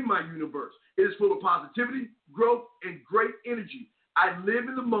everything in my universe. It is full of positivity, growth, and great energy. I live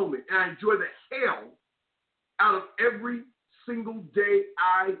in the moment, and I enjoy the hell out of every single day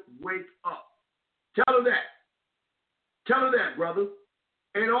I wake up. Tell her that. Tell her that, brother.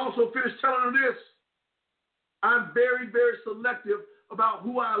 And also finish telling her this. I'm very, very selective about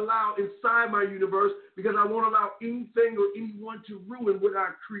who I allow inside my universe because I won't allow anything or anyone to ruin what I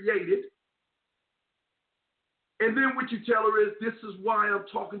created. And then what you tell her is, this is why I'm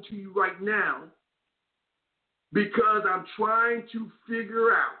talking to you right now, because I'm trying to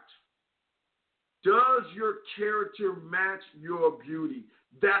figure out, does your character match your beauty?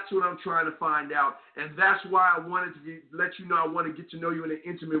 That's what I'm trying to find out. And that's why I wanted to let you know I want to get to know you in an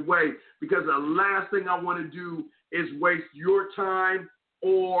intimate way, because the last thing I want to do is waste your time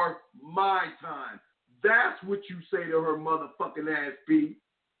or my time. That's what you say to her motherfucking ass, B.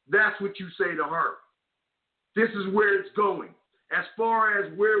 That's what you say to her. This is where it's going. As far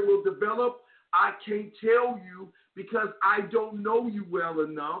as where it will develop, I can't tell you because I don't know you well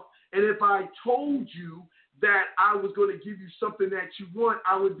enough. And if I told you that I was going to give you something that you want,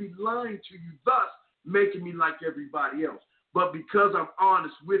 I would be lying to you, thus making me like everybody else. But because I'm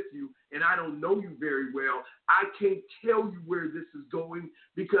honest with you and I don't know you very well, I can't tell you where this is going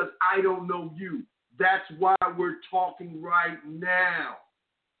because I don't know you. That's why we're talking right now.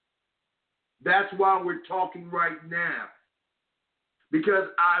 That's why we're talking right now. Because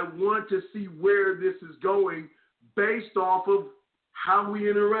I want to see where this is going based off of how we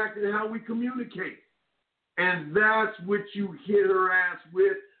interact and how we communicate. And that's what you hit her ass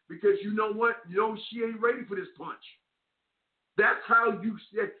with, because you know what? You know she ain't ready for this punch. That's how you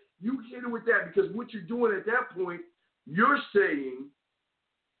hit her with that, because what you're doing at that point, you're saying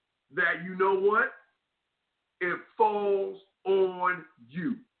that, you know what? It falls on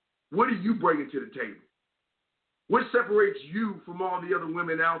you. What are you bringing to the table? What separates you from all the other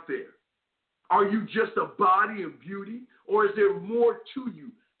women out there? Are you just a body of beauty, or is there more to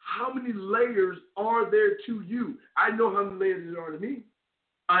you? How many layers are there to you? I know how many layers there are to me.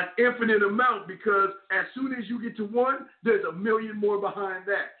 An infinite amount, because as soon as you get to one, there's a million more behind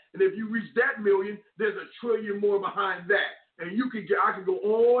that. And if you reach that million, there's a trillion more behind that. And I can go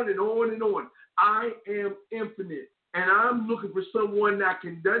on and on and on. I am infinite. And I'm looking for someone that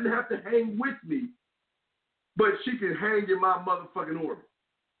doesn't have to hang with me, but she can hang in my motherfucking orbit.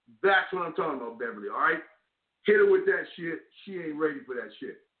 That's what I'm talking about, Beverly, all right? Hit her with that shit. She ain't ready for that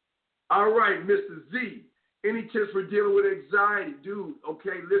shit. All right, Mr. Z, any tips for dealing with anxiety? Dude,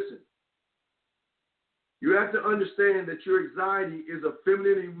 okay, listen. You have to understand that your anxiety is a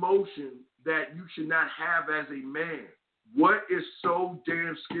feminine emotion that you should not have as a man. What is so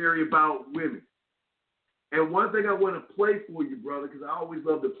damn scary about women? And one thing I want to play for you, brother, because I always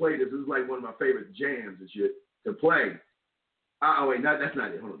love to play this. This is like one of my favorite jams and shit to play. Wait, that's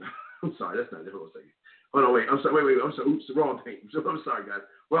not it. Hold on. I'm sorry, that's not it. Hold on a second. Hold on, wait. I'm sorry. Wait. I'm sorry. Oops, the wrong thing. I'm sorry, guys.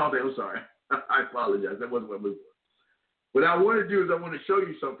 Wrong thing. I'm sorry. I apologize. That wasn't what I moved for. What I want to do is I want to show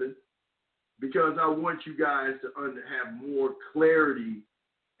you something, because I want you guys to have more clarity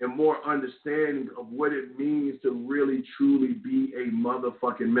and more understanding of what it means to really, truly be a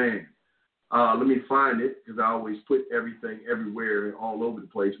motherfucking man. Let me find it, because I always put everything everywhere and all over the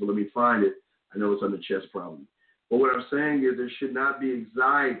place, but let me find it. I know it's on the chest probably. But what I'm saying is there should not be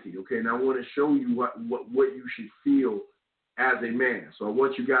anxiety, okay? And I want to show you what you should feel as a man. So I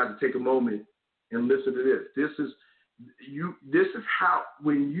want you guys to take a moment and listen to this. This is how,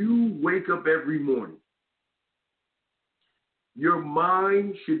 when you wake up every morning, your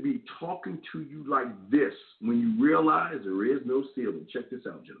mind should be talking to you like this when you realize there is no ceiling. Check this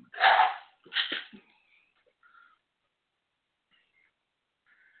out, gentlemen.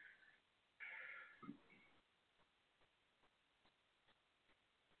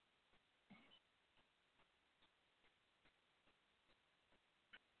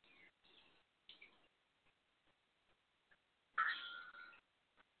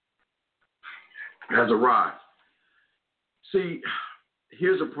 Has arrived. See,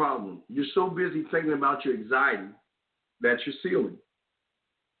 here's a problem. You're so busy thinking about your anxiety that you're ceiling,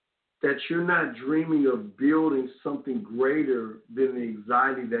 that you're not dreaming of building something greater than the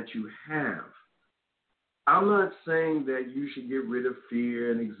anxiety that you have. I'm not saying that you should get rid of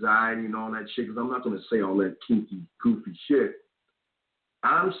fear and anxiety and all that shit, because I'm not going to say all that kinky, goofy shit.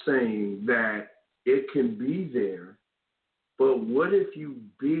 I'm saying that it can be there, but what if you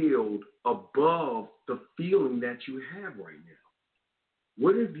build above the feeling that you have right now?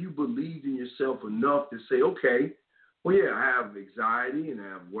 What if you believed in yourself enough to say, okay, well, yeah, I have anxiety and I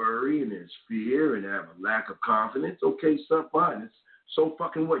have worry and there's fear and I have a lack of confidence. Okay, so fine. It's so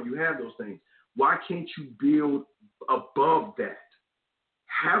fucking what? You have those things. Why can't you build above that?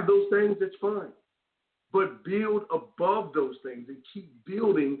 Have those things, that's fine. but build above those things and keep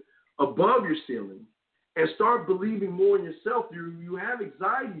building above your ceiling and start believing more in yourself. You have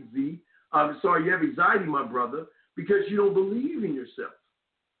anxiety, Z. You have anxiety, my brother, because you don't believe in yourself.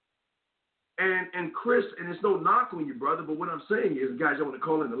 And Chris, and it's no knock on you, brother, but what I'm saying is, guys, I want to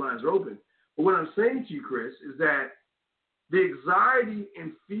call in, the lines are open. But what I'm saying to you, Chris, is that the anxiety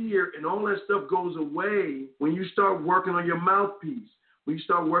and fear and all that stuff goes away when you start working on your mouthpiece, when you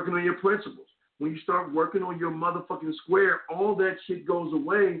start working on your principles, when you start working on your motherfucking square. All that shit goes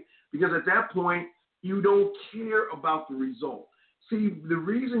away because at that point, you don't care about the result. See, the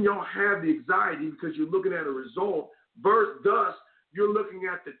reason y'all have the anxiety because you're looking at a result, thus you're looking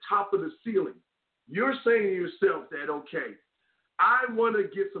at the top of the ceiling. You're saying to yourself that, okay, I want to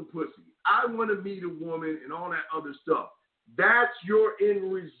get some pussy. I want to meet a woman and all that other stuff. That's your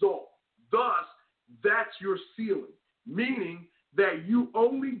end result. Thus, that's your ceiling, meaning that you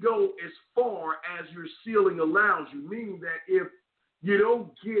only go as far as your ceiling allows you, meaning that if you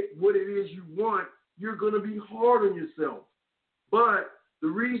don't get what it is you want, you're going to be hard on yourself. But the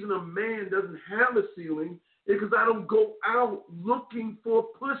reason a man doesn't have a ceiling is because I don't go out looking for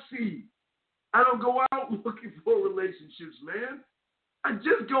pussy. I don't go out looking for relationships, man. I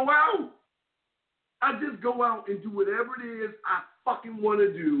just go out. I just go out and do whatever it is I fucking want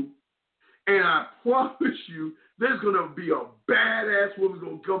to do. And I promise you, there's going to be a badass woman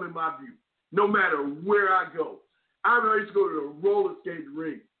going to come in my view, no matter where I go. I used to go to the roller skating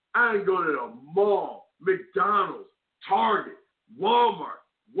rink. I didn't go to the mall, McDonald's, Target, Walmart,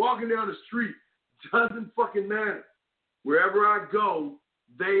 walking down the street. Doesn't fucking matter. Wherever I go,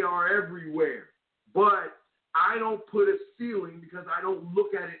 they are everywhere. But I don't put a ceiling because I don't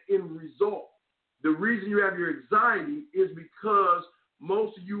look at it in result. The reason you have your anxiety is because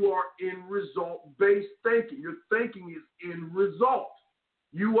most of you are in result-based thinking. Your thinking is in result.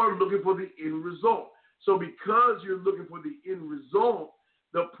 You are looking for the end result. So because you're looking for the end result,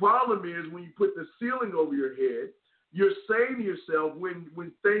 the problem is when you put the ceiling over your head, you're saying to yourself when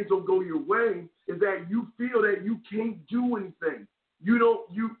things don't go your way is that you feel that you can't do anything.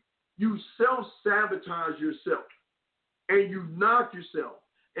 You self-sabotage yourself and you knock yourself.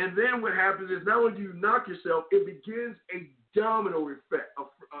 And then what happens is not only do you knock yourself, it begins a domino effect,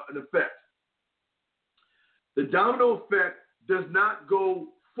 an effect. The domino effect does not go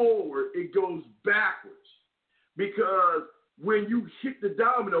forward, it goes backwards. Because when you hit the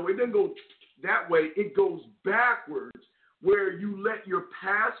domino, it doesn't go that way, it goes backwards, where you let your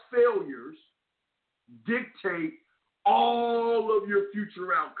past failures dictate all of your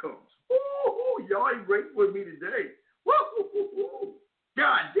future outcomes. Ooh, y'all ain't great with me today. Woo-hoo-hoo-hoo.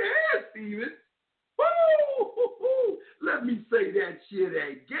 God damn, Steven. Woo-hoo-hoo. Let me say that shit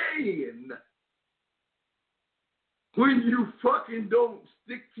again. When you fucking don't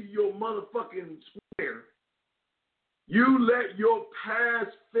stick to your motherfucking square, you let your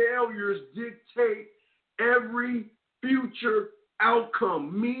past failures dictate every future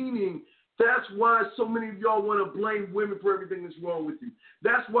outcome, meaning that's why so many of y'all want to blame women for everything that's wrong with you.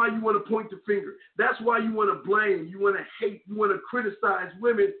 That's why you want to point the finger. That's why you want to blame, you want to hate, you want to criticize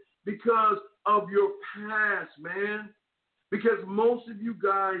women because of your past, man. Because most of you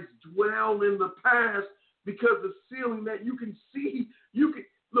guys dwell in the past because the ceiling that you can see, you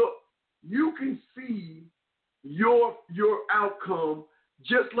can see your outcome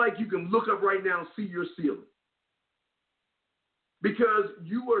just like you can look up right now and see your ceiling. Because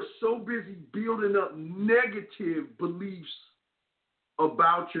you are so busy building up negative beliefs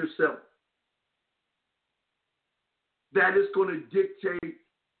about yourself that is going to dictate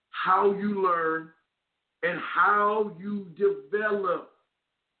how you learn and how you develop.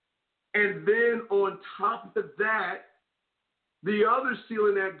 And then on top of that, the other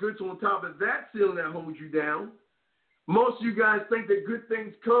ceiling that goes on top of that ceiling that holds you down, most of you guys think that good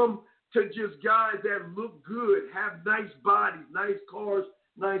things come to just guys that look good, have nice bodies, nice cars,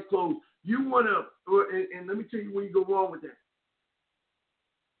 nice clothes. You want to, and let me tell you where you go wrong with that.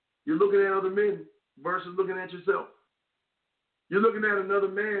 You're looking at other men versus looking at yourself. You're looking at another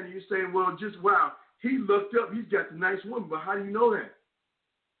man and you're saying, well, just wow, he looked up, he's got the nice woman, but how do you know that?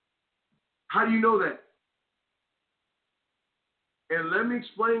 How do you know that? And let me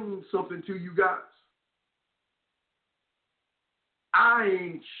explain something to you guys. I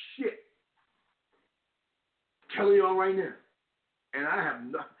ain't shit. Telling y'all right now.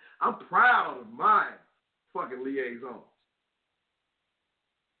 And I'm proud of my fucking liaisons.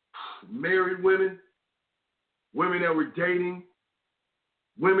 Married women, women that were dating,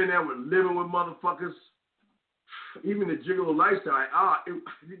 women that were living with motherfuckers, even the gigolo lifestyle.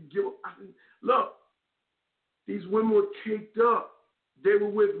 Look, these women were caked up. They were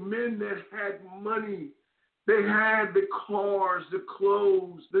with men that had money. They had the cars, the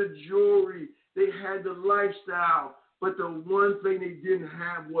clothes, the jewelry. They had the lifestyle. But the one thing they didn't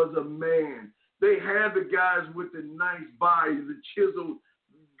have was a man. They had the guys with the nice bodies, the chiseled,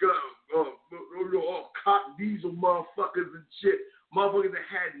 cock diesel motherfuckers and shit. Motherfuckers that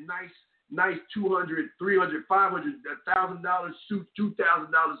had nice $200, $300, $500, $1,000 suits,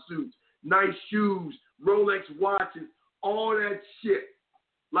 $2,000 suits, nice shoes, Rolex watches, all that shit.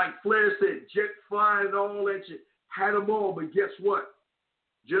 Like Flair said, jet flying and all that shit. Had them all, but guess what?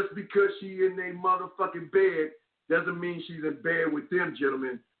 Just because she in their motherfucking bed doesn't mean she's in bed with them,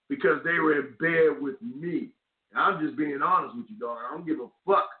 gentlemen, because they were in bed with me. And I'm just being honest with you, dog. I don't give a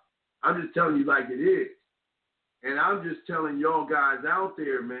fuck. I'm just telling you like it is. And I'm just telling y'all guys out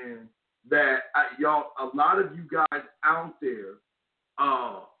there, man, that a lot of you guys out there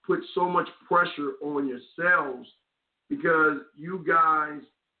put so much pressure on yourselves because you guys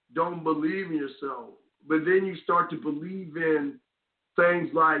don't believe in yourself. But then you start to believe in things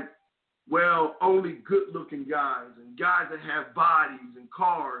like, well, only good-looking guys and guys that have bodies and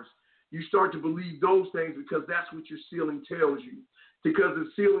cars. You start to believe those things because that's what your ceiling tells you. Because the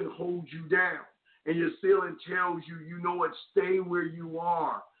ceiling holds you down. And your ceiling tells you, you know what, stay where you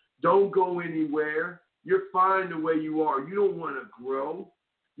are. Don't go anywhere. You're fine the way you are. You don't want to grow.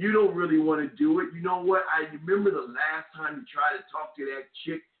 You don't really want to do it. You know what? I remember the last time you tried to talk to that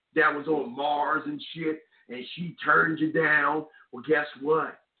chick that was on Mars and shit, and she turned you down. Well, guess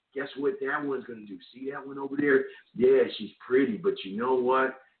what? Guess what that one's going to do? See that one over there? Yeah, she's pretty, but you know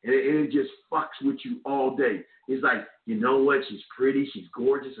what? And it just fucks with you all day. It's like, you know what? She's pretty, she's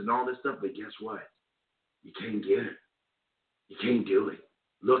gorgeous, and all this stuff, but guess what? You can't get her. You can't do it.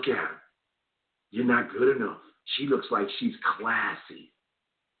 Look at her. You're not good enough. She looks like she's classy.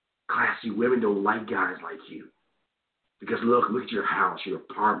 Classy women don't like guys like you. Because look at your house, your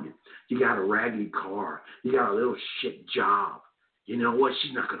apartment. You got a raggedy car. You got a little shit job. You know what?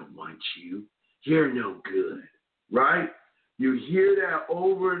 She's not going to want you. You're no good. Right? You hear that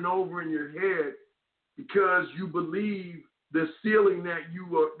over and over in your head because you believe the ceiling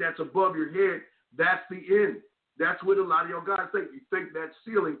that's above your head, that's the end. That's what a lot of y'all guys think. You think that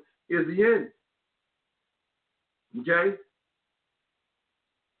ceiling is the end. Okay?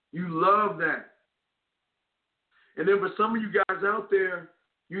 You love that. And then for some of you guys out there,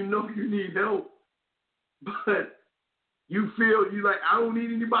 you know you need help. But you feel you like, I don't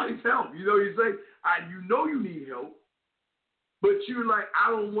need anybody's help. You know, you say, you know you need help. But you're like, I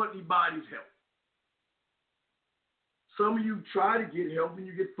don't want anybody's help. Some of you try to get help and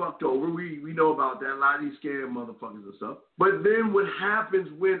you get fucked over. We know about that. A lot of these scam motherfuckers and stuff. But then what happens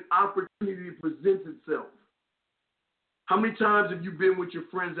when opportunity presents itself? How many times have you been with your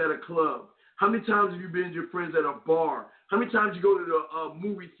friends at a club? How many times have you been with your friends at a bar? How many times you go to the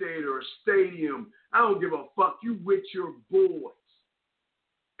movie theater or stadium? I don't give a fuck. You with your boys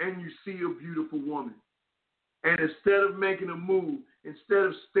and you see a beautiful woman. And instead of making a move, instead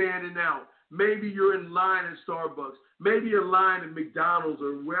of standing out, maybe you're in line at Starbucks. Maybe you're in line at McDonald's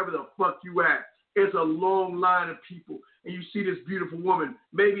or wherever the fuck you at. It's a long line of people. And you see this beautiful woman.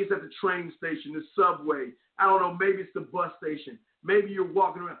 Maybe it's at the train station, the subway. I don't know. Maybe it's the bus station. Maybe you're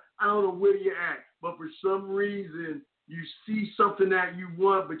walking around. I don't know where you're at. But for some reason, you see something that you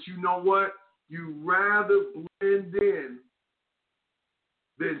want, but you know what? You rather blend in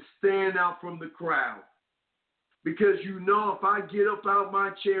than stand out from the crowd. Because you know if I get up out my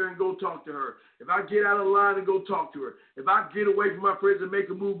chair and go talk to her, if I get out of line and go talk to her, if I get away from my friends and make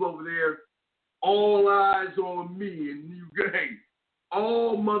a move over there, all eyes on me. And you, hey,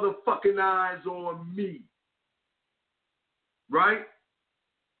 all motherfucking eyes on me. Right?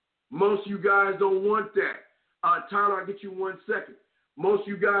 Most of you guys don't want that. Tyler, I'll get you 1 second. Most of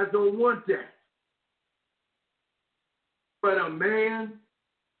you guys don't want that. But a man,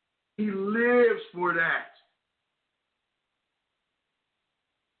 he lives for that.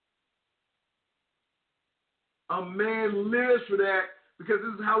 A man lives for that because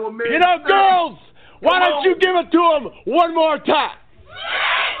this is how a man... Get up, girls! Why don't you give it to him one more time?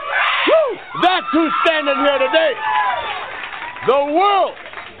 Woo! That's who's standing here today. The world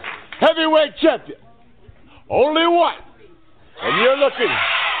heavyweight champion. Only one. And you're looking...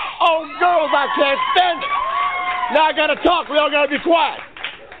 Oh, girls, I can't stand it. Now I got to talk. We all got to be quiet.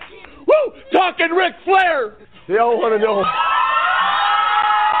 Woo! Talking Ric Flair. They all want to know.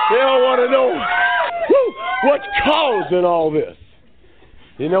 They all want to know. Woo! What's causing all this?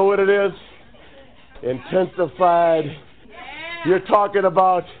 You know what it is? Intensified. You're talking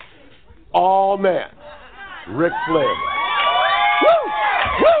about all man. Ric Flair. Woo!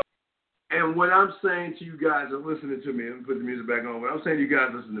 Woo! And what I'm saying to you guys are listening to me. Let me put the music back on. What I'm saying to you guys,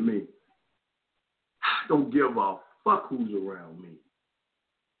 listen to me. don't give a fuck who's around me.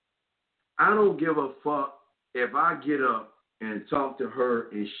 I don't give a fuck if I get up and talk to her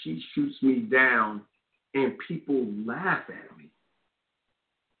and she shoots me down and people laugh at me.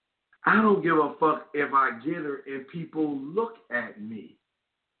 I don't give a fuck if I get her and people look at me.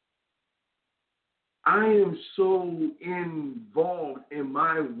 I am so involved in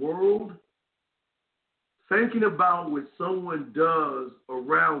my world, thinking about what someone does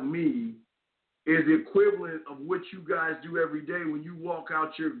around me is the equivalent of what you guys do every day when you walk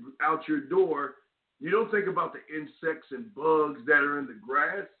out your door. You don't think about the insects and bugs that are in the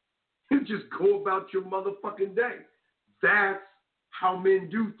grass. You just go about your motherfucking day. That's how men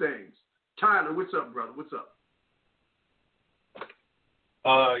do things. Tyler, what's up, brother? What's up?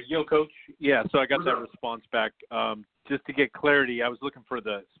 Yo, Coach. Yeah, so I got What's that up? response back. Just to get clarity, I was looking for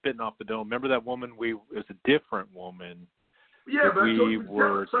the spitting off the dome. Remember that woman? It was a different woman. Yeah, but I told we you to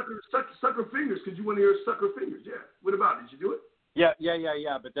were sucker fingers because you want to hear sucker fingers. Yeah. What about it? Did you do it? Yeah.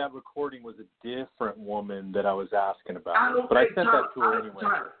 But that recording was a different woman that I was asking about. I don't. But I Hey, sent Tyler, that to her anyway.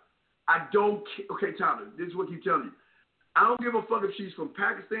 Tyler, I don't. Okay, Tyler. This is what I keep telling you. I don't give a fuck if she's from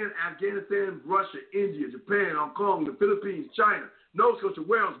Pakistan, Afghanistan, Russia, India, Japan, Hong Kong, the Philippines, China, Nova Scotia,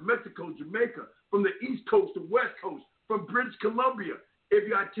 Wales, Mexico, Jamaica, from the East Coast to West Coast, from British Columbia.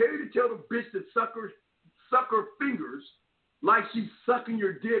 If I tell you to tell the bitch that suck her fingers like she's sucking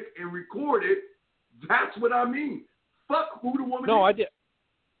your dick and record it, that's what I mean. Fuck who the woman is. No, I did.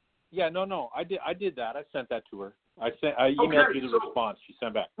 Yeah, no, I did that. I sent that to her. I emailed you the response. She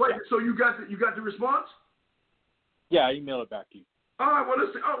sent back. Wait, Yeah. so you got the response? Yeah, I emailed it back to you. All right, well,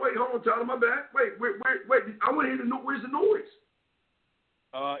 let's see. Oh, wait, hold on, Tyler, my bad. Wait. I want to hear the noise. Where's the noise?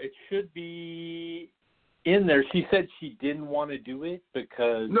 It should be in there. She said she didn't want to do it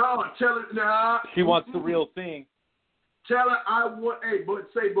because she wants the real thing. Tell her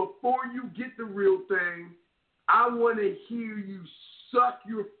but before you get the real thing, I want to hear you suck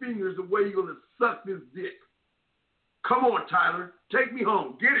your fingers the way you're going to suck this dick. Come on, Tyler. Take me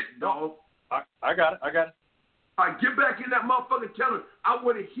home. Get it, dog. I got it. All right, get back in that motherfucker. Tell her, I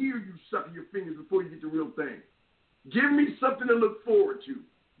want to hear you sucking your fingers before you get the real thing. Give me something to look forward to.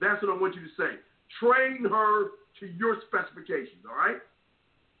 That's what I want you to say. Train her to your specifications, all right?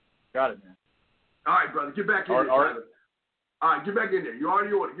 Got it, man. All right, brother. Get back in there, all right. Tyler. All right, get back in there. You're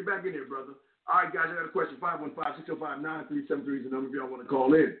already ordered. Get back in there, brother. All right, guys, I got a question. 515-605-9373 is the number if y'all want to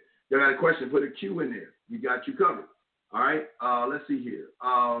call in. Y'all got a question, put a Q in there. We got you covered. All right, let's see here.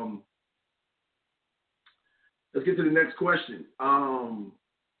 Let's get to the next question.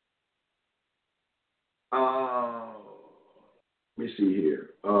 Let me see here.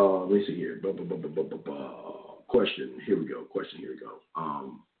 Question. Here we go.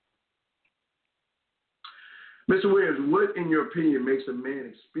 Mr. Williams, what, in your opinion, makes a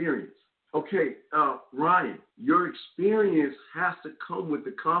man experience? Okay, Ryan, your experience has to come with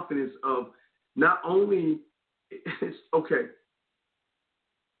the confidence of not only,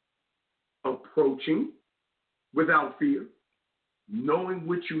 approaching without fear, knowing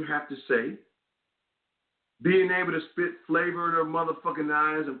what you have to say, being able to spit flavor in their motherfucking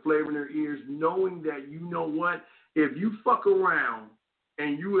eyes and flavor in their ears, knowing that you know what, if you fuck around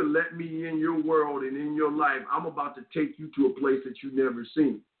and you would let me in your world and in your life, I'm about to take you to a place that you've never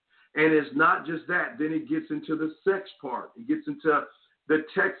seen. And it's not just that. Then it gets into the sex part. It gets into the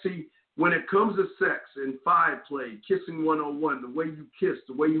texty. When it comes to sex and five play, kissing 101, the way you kiss,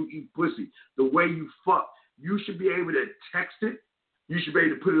 the way you eat pussy, the way you fuck, you should be able to text it. You should be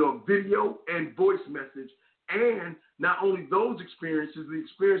able to put it on video and voice message. And not only those experiences, the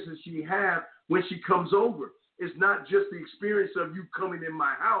experiences she has when she comes over. It's not just the experience of you coming in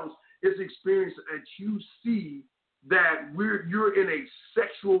my house. It's the experience that you see that you're in a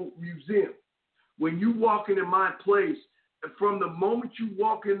sexual museum. When you walk into my place, from the moment you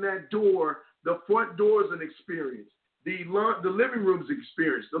walk in that door, the front door is an experience. The living room is an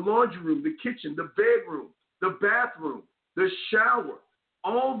experience. The laundry room, the kitchen, the bedroom, the bathroom, the shower.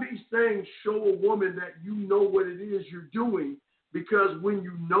 All these things show a woman that you know what it is you're doing, because when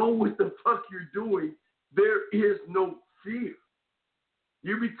you know what the fuck you're doing, there is no fear.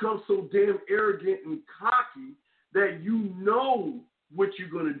 You become so damn arrogant and cocky that you know what you're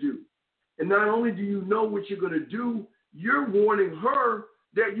going to do. And not only do you know what you're going to do, you're warning her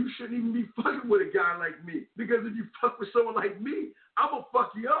that you shouldn't even be fucking with a guy like me. Because if you fuck with someone like me, I'm going to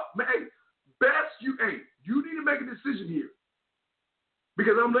fuck you up. Man, you need to make a decision here.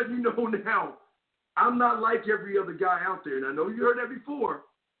 Because I'm letting you know now, I'm not like every other guy out there. And I know you heard that before,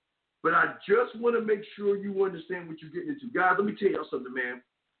 but I just want to make sure you understand what you're getting into. Guys, let me tell y'all something, man.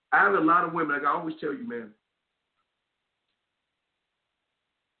 I have a lot of women, like I always tell you, man.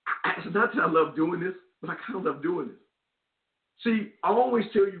 It's not that I love doing this. but I kind of love doing this. See, I always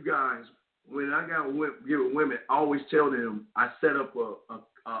tell you guys, when I got giving women, I always tell them I set up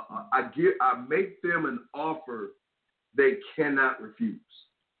I make them an offer they cannot refuse.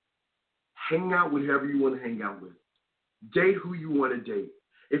 Hang out with whoever you want to hang out with. Date who you want to date.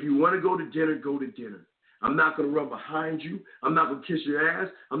 If you want to go to dinner, go to dinner. I'm not going to run behind you. I'm not going to kiss your ass.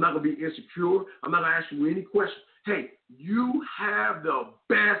 I'm not going to be insecure. I'm not going to ask you any questions. Hey, you have the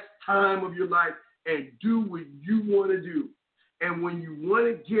best time of your life and do what you want to do. And when you want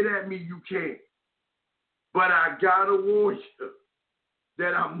to get at me, you can. But I got to warn you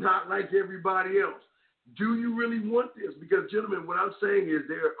that I'm not like everybody else. Do you really want this? Because, gentlemen, what I'm saying is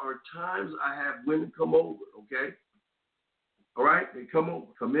there are times I have women come over, okay? All right? They come over,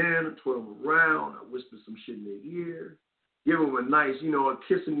 come in, I twirl them around, I whisper some shit in their ear, give them a nice, a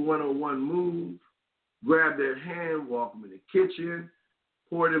kissing 101 move, grab their hand, walk them in the kitchen,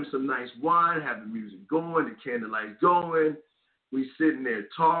 pour them some nice wine, have the music going, the candlelight going. We sitting there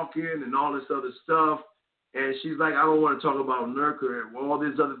talking and all this other stuff. And she's like, I don't want to talk about Nurka and all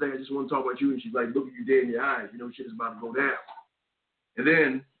this other thing. I just want to talk about you. And she's like, look at you dead in your eyes. Shit is about to go down. And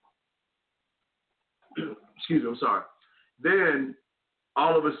then, excuse me, I'm sorry. Then,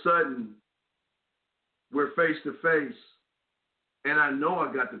 all of a sudden, we're face to face. And I know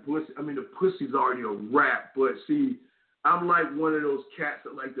I got the pussy. I mean, the pussy's already a wrap. But see, I'm like one of those cats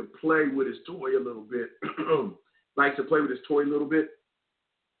that like to play with his toy a little bit. Likes to play with his toy a little bit.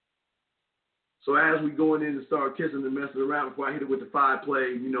 So as we going in to start kissing and messing around before I hit it with the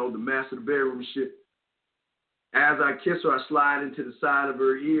 5-play, the master of the bedroom shit. As I kiss her, I slide into the side of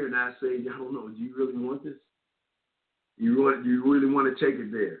her ear and I say, I don't know, do you really want this? Do you really want to take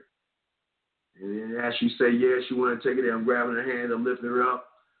it there? And then as she say, yeah, she want to take it there, I'm grabbing her hand, I'm lifting her up,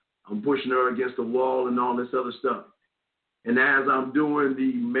 I'm pushing her against the wall and all this other stuff. And as I'm doing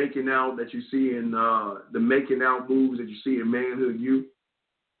the making out that you see in the making out moves that you see in Manhood U,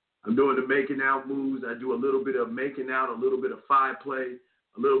 I'm doing the making out moves. I do a little bit of making out, a little bit of 5-play,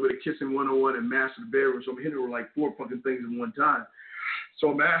 a little bit of kissing 101 and master the bedroom. So I'm hitting her with like 4 fucking things at one time.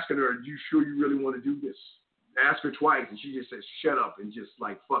 So I'm asking her, are you sure you really want to do this? I ask her twice, and she just says, shut up and just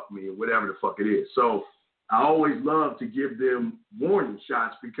like fuck me or whatever the fuck it is. So I always love to give them warning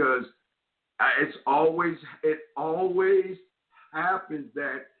shots because it always happens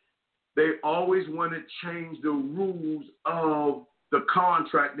that they always want to change the rules of the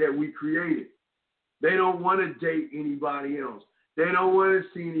contract that we created. They don't want to date anybody else. They don't want to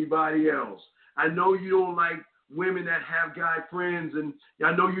see anybody else. I know you don't like women that have guy friends, and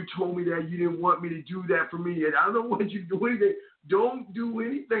I know you told me that you didn't want me to do that for me, and I don't want you to do anything. Don't do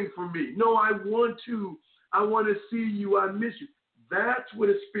anything for me. No, I want to. I want to see you. I miss you. That's what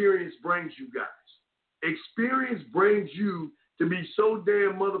experience brings you guys. Experience brings you to be so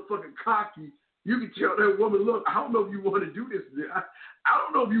damn motherfucking cocky. You can tell that woman, look, I don't know if you want to do this. I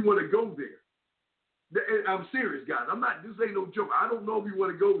don't know if you want to go there. I'm serious, guys. This ain't no joke. I don't know if you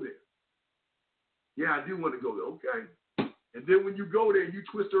want to go there. Yeah, I do want to go there. Okay. And then when you go there and you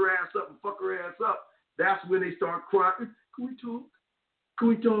twist her ass up and fuck her ass up, that's when they start crying. Can we talk? Can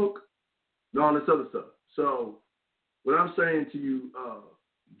we talk? And all this other stuff. So what I'm saying to you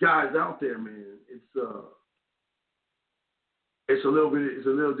guys out there, man, it's a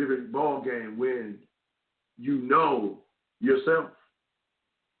little different ball game when you know yourself.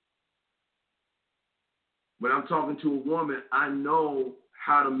 When I'm talking to a woman, I know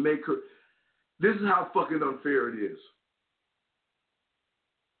how to make her. This is how fucking unfair it is.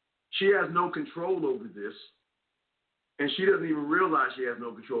 She has no control over this, and she doesn't even realize she has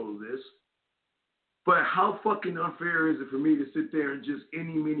no control over this. But how fucking unfair is it for me to sit there and just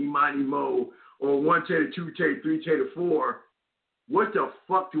any, mini, miny, mo, or 1 tater, 2 tater, 3 tater, 4? What the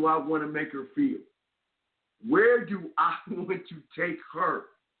fuck do I want to make her feel? Where do I want to take her?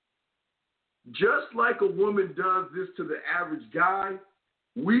 Just like a woman does this to the average guy,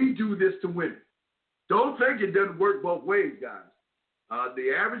 we do this to women. Don't think it doesn't work both ways, guys.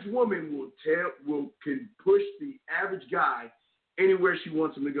 The average woman can push the average guy anywhere she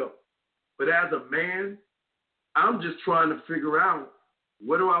wants him to go. But as a man, I'm just trying to figure out,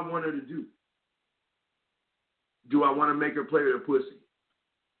 what do I want her to do? Do I want to make her play with her pussy?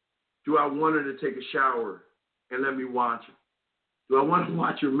 Do I want her to take a shower and let me watch her? Do I want to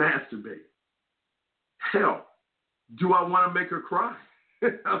watch her masturbate? Hell, do I want to make her cry?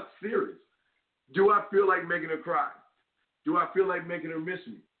 I'm serious. Do I feel like making her cry? Do I feel like making her miss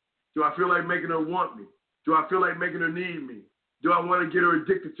me? Do I feel like making her want me? Do I feel like making her need me? Do I want to get her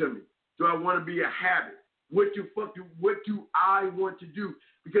addicted to me? Do I want to be a habit? What do I want to do?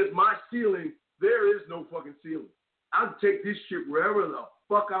 Because my ceiling, there is no fucking ceiling. I'll take this shit wherever the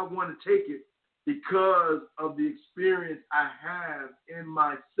fuck I want to take it because of the experience I have in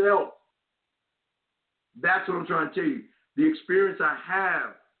myself. That's what I'm trying to tell you. The experience I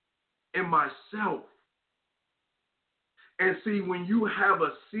have in myself. And see, when you have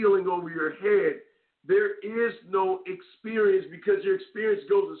a ceiling over your head, there is no experience because your experience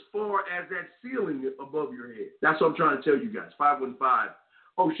goes as far as that ceiling above your head. That's what I'm trying to tell you guys. 515.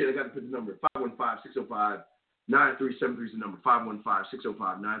 Oh, shit, I got to put the number. 515-605-9373 is the number.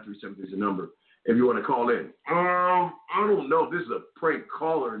 515-605-9373 is the number if you want to call in. I don't know if this is a prank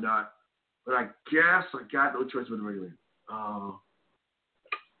call or not, but I guess I got no choice but to ring in.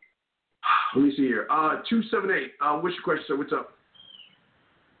 Let me see here. 278. What's your question, sir? What's up?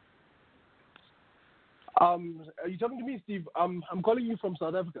 Are you talking to me, Steve? I'm calling you from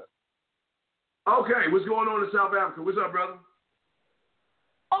South Africa. Okay, what's going on in South Africa? What's up, brother?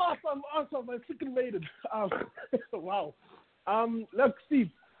 Awesome. I freaking made it. Wow. Look, Steve,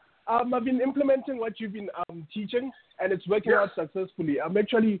 I've been implementing what you've been teaching, and it's working out successfully. I'm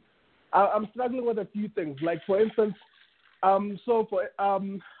struggling with a few things. Like, for instance, I'm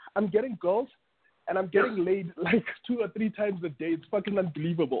getting girls, and I'm getting laid like 2 or 3 times a day. It's fucking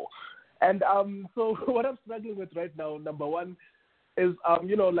unbelievable. And so what I'm struggling with right now, number one, is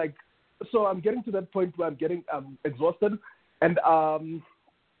so I'm getting to that point where I'm getting exhausted, and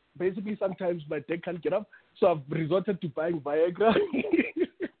basically sometimes my dick can't get up, so I've resorted to buying Viagra.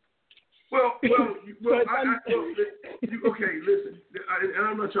 Okay, listen, and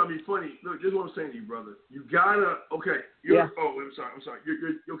I'm not trying to be funny. Look, this is what I'm saying to you, brother. You gotta, I'm sorry. You're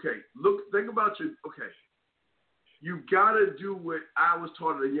okay. Look, think about you gotta do what I was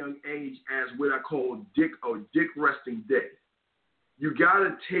taught at a young age as what I call dick resting day. You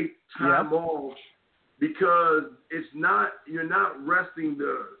gotta take time off because you're not resting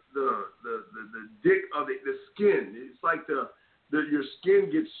the dick of the skin. It's like your skin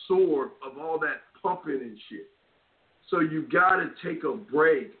gets sore of all that pumping and shit. So you gotta take a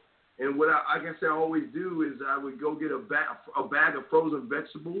break. And what I always do is I would go get a bag of frozen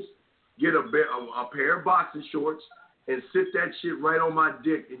vegetables, get a pair of boxing shorts, and sit that shit right on my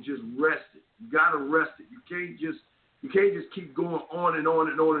dick and just rest it. You gotta rest it. You can't just keep going on and on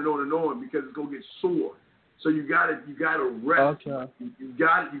and on and on and on because it's gonna get sore. So you gotta rest. Okay. You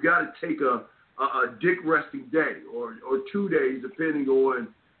gotta take a dick resting day or 2 days depending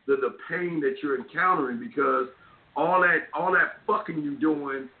on the pain that you're encountering, because all that fucking you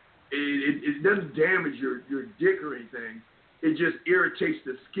doing, it doesn't damage your dick or anything. It just irritates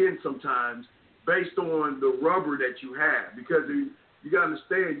the skin sometimes based on the rubber that you have, because you got to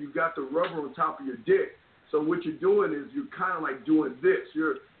understand, you got the rubber on top of your dick. So what you're doing is you're kind of like doing this.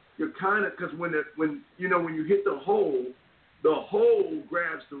 You're kind of, because when you hit the hole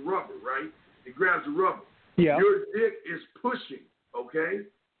grabs the rubber, right? It grabs the rubber. Yeah. Your dick is pushing, okay?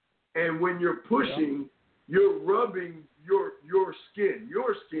 And when you're pushing, you're rubbing your skin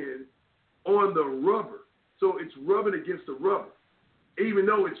on the rubber. So it's rubbing against the rubber. Even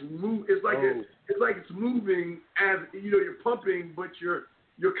though it's like it's moving as you're pumping, but you're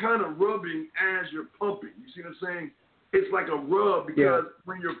kind of rubbing as you're pumping. You see what I'm saying? It's like a rub because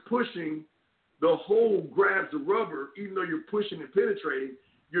when you're pushing, the hole grabs the rubber. Even though you're pushing and penetrating,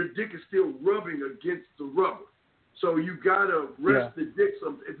 your dick is still rubbing against the rubber. So you gotta rest the dick.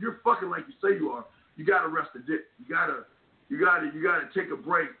 If you're fucking like you say you are, you gotta rest the dick. You gotta take a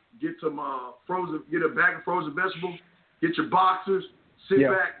break. Get some get a bag of frozen vegetables. Get your boxers. Sit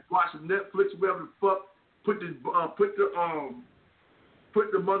back, watch some Netflix, whatever the fuck. Put the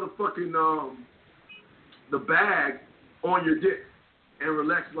motherfucking the bag on your dick and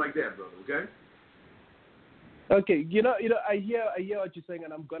relax like that, brother. Okay. Okay, I hear what you're saying,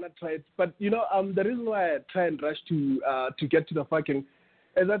 and I'm gonna try it. But the reason why I try and rush to get to the fucking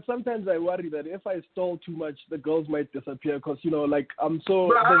is that sometimes I worry that if I stall too much, the girls might disappear. Because so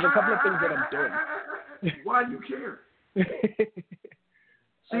there's a couple of things that I'm doing. Why do you care?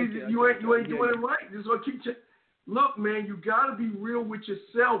 See, you ain't doing it right. This is what look, man, you gotta be real with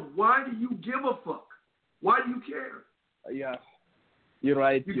yourself. Why do you give a fuck? Why do you care? Yeah. You're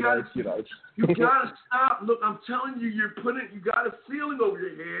right. You gotta stop. Look, I'm telling you, you got a ceiling over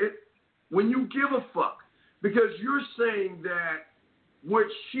your head when you give a fuck. Because you're saying that what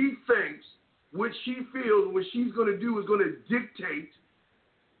she thinks, what she feels, what she's going to do is going to dictate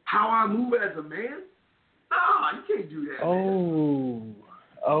how I move as a man? No, you can't do that, man.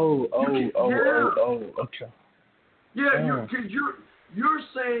 Okay. Yeah, you're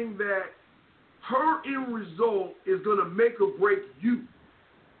saying that her end result is going to make or break you.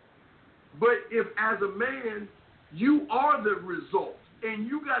 But if as a man, you are the result, and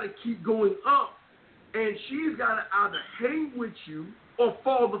you got to keep going up, and she's got to either hang with you or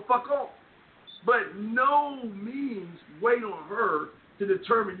fall the fuck off. but no means wait on her to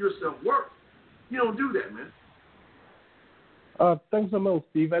determine your self-worth. You don't do that, man. Thanks so much,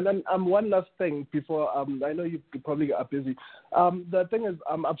 Steve. And then one last thing before I know you probably are busy. The thing is,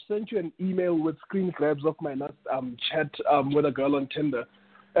 I've sent you an email with screen grabs of my last chat with a girl on Tinder.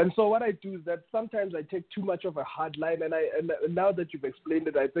 And so what I do is that sometimes I take too much of a hard line, and now that you've explained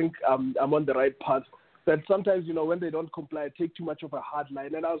it, I think I'm on the right path. That sometimes, when they don't comply, I take too much of a hard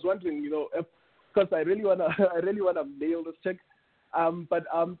line. And I was wondering, because I really wanna nail this chick. But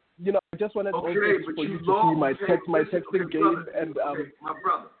I just wanted for you to see my texting game and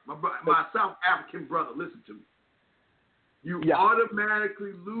my South African brother. Listen to me. You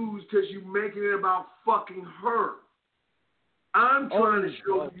automatically lose because you're making it about fucking her. I'm trying to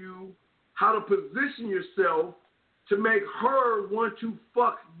show you how to position yourself to make her want to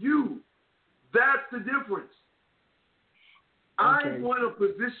fuck you. That's the difference. I want to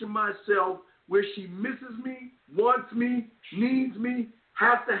position myself where she misses me, wants me, needs me,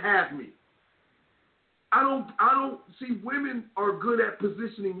 has to have me. I don't see women are good at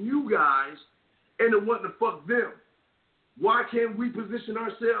positioning you guys and then wanting to fuck them. Why can't we position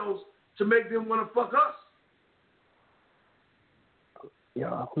ourselves to make them want to fuck us?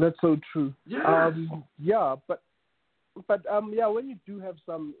 Yeah, that's so true. Yes. But when you do have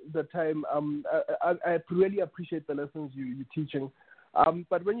the time, I really appreciate the lessons you're teaching.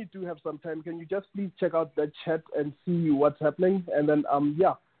 But when you do have some time, can you just please check out that chat and see what's happening? And then I'll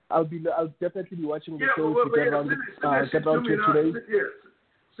definitely be watching the show to get around to it today.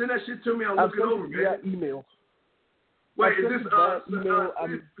 Send that shit to me. I'll look it over, man. Via email. Wait, is this email?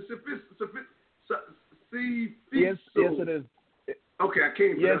 Yes, it is. Okay, I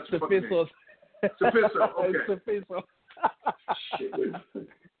can't. Yes, Sophisto. Okay. Shit.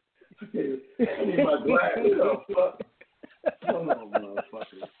 I need my glasses. Oh, fuck. Hold on,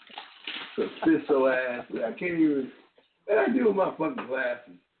 motherfucker. Sophisto ass. I can't even. What I do with my fucking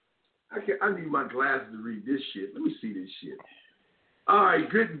glasses? I need my glasses to read this shit. Let me see this shit. All right,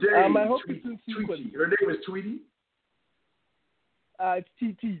 good day. I hope it's in sequence. Tweety. Her name is Tweety. It's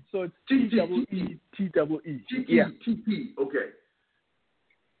TT, so it's TEE. Yeah. TT. Okay.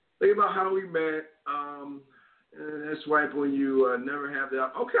 Think about how we met. That's right when you never have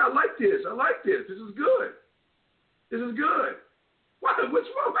that. Okay, I like this. This is good. What? What's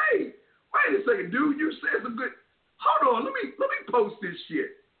wrong? Hey, wait a second, dude. You said some good. Hold on. Let me post this shit.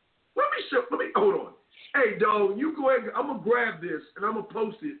 Hold on. Hey, dog, you go ahead. I'm gonna grab this and I'm gonna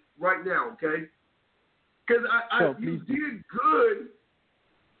post it right now, okay? Because you did good.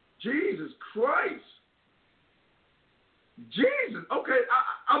 Jesus Christ. Jesus. Okay,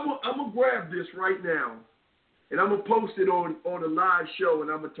 I'm gonna grab this right now, and I'm gonna post it on a live show,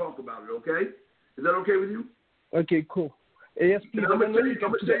 and I'm gonna talk about it. Okay? Is that okay with you? Okay, cool. Yes, please.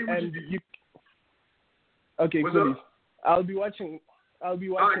 Okay, cool. I'll be watching. Do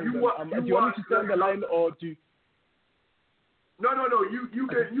you want me to stand the line or do? No. You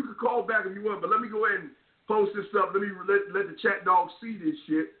can call back if you want, but let me go ahead and post this stuff. Let me let the chat dog see this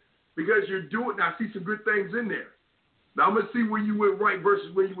shit because you're doing. I see some good things in there. Now I'm gonna see where you went right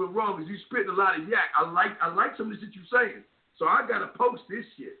versus where you went wrong because you spitting a lot of yak. I like some of the shit you're saying, so I gotta post this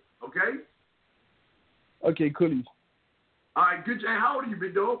shit. Okay. Okay, cool. All right, good. Hey, how old are you,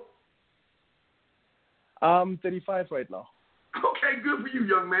 big dog? I'm 35 right now. Okay, good for you,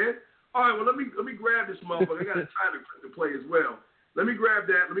 young man. All right, well, let me grab this motherfucker. I got a Tyler clip to play as well. Let me grab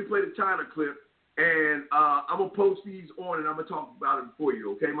that. Let me play the Tyler clip, and I'm going to post these on, and I'm going to talk about it for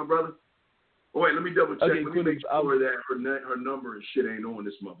you, okay, my brother? Oh, wait, let me double check. Okay, let me make sure that her number and shit ain't on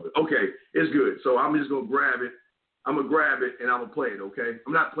this motherfucker. Okay, it's good. So I'm just going to grab it. I'm going to grab it, and I'm going to play it, okay?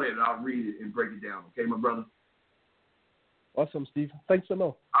 I'm not playing it. I'll read it and break it down, okay, my brother? Awesome, Steve. Thanks a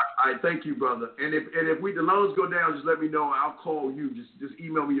lot. All right, thank you, brother. And if the loans go down, just let me know. I'll call you. Just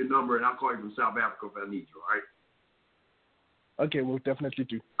email me your number, and I'll call you from South Africa if I need you. All right. Okay, we'll definitely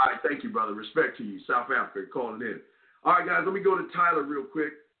do. All right, thank you, brother. Respect to you, South Africa, calling in. All right, guys, let me go to Tyler real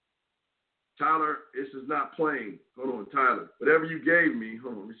quick. Tyler, this is not playing. Hold on, Tyler. Whatever you gave me.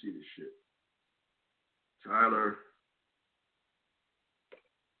 Hold on, let me see this shit. Tyler's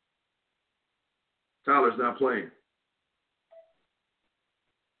not playing.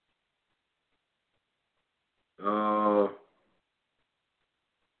 Hold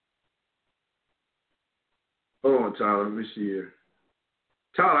on, Tyler. Let me see here.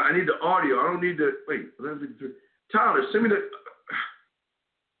 Tyler, I need the audio. I don't need the. Wait, 11:53. Tyler, send me the.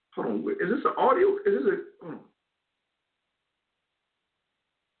 Hold on. Is this an audio? Is this a. Hold on.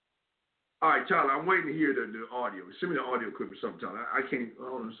 All right, Tyler, I'm waiting to hear the audio. Send me the audio clip or something, Tyler. I can't.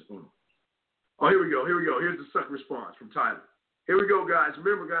 Hold on. Oh, here we go. Here's the second response from Tyler. Here we go, guys.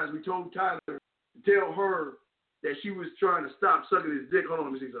 Remember, guys, we told Tyler tell her that she was trying to stop sucking his dick. Hold on,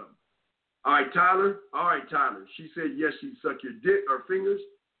 let me see something. All right, Tyler. She said yes, she'd suck your dick or fingers.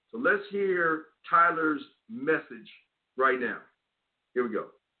 So let's hear Tyler's message right now. Here we go.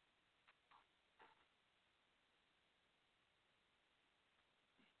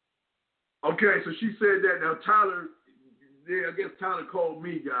 Okay, so she said that. Now, Tyler, I guess Tyler called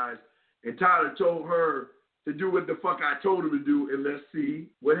me, guys, and Tyler told her to do what the fuck I told him to do, and let's see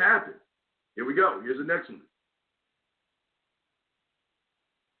what happened. Here we go. Here's the next one.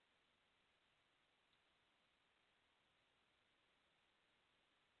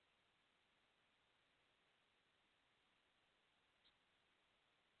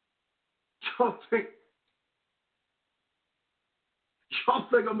 Y'all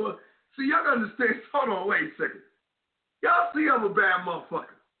think I'm a... See, y'all gotta understand. Hold on, wait a second. Y'all see I'm a bad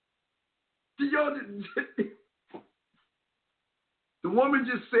motherfucker. Y'all the woman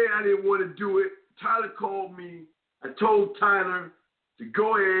just said I didn't want to do it. Tyler called me. I told Tyler to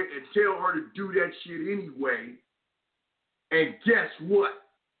go ahead and tell her to do that shit anyway. And guess what?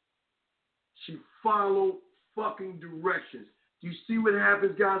 She followed fucking directions. You see what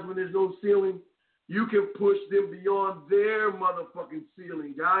happens, guys, when there's no ceiling? You can push them beyond their motherfucking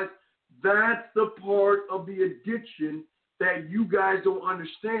ceiling, guys. That's the part of the addiction that you guys don't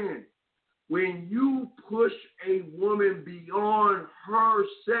understand. When you push a woman beyond her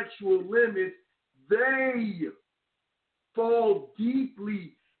sexual limits, they fall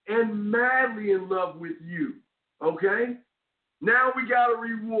deeply and madly in love with you. Okay? Now we got to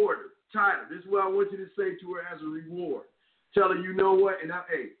reward her. Tyler, this is what I want you to say to her as a reward. Tell her, you know what? And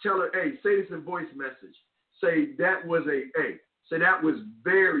tell her, say this in voice message. Say that was that was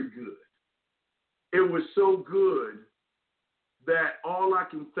very good. It was so good that all I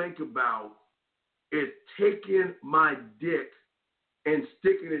can think about is taking my dick and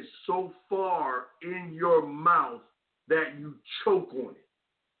sticking it so far in your mouth that you choke on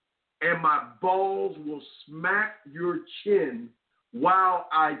it. And my balls will smack your chin while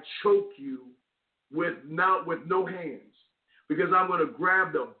I choke you with no hands. Because I'm going to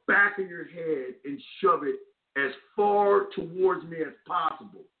grab the back of your head and shove it as far towards me as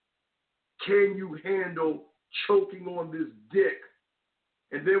possible. Can you handle choking on this dick?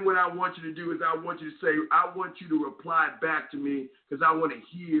 And then what I want you to do is I want you to say, I want you to reply back to me because I want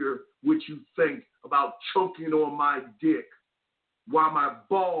to hear what you think about choking on my dick while my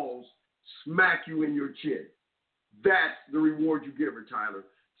balls smack you in your chin. That's the reward you give her, Tyler.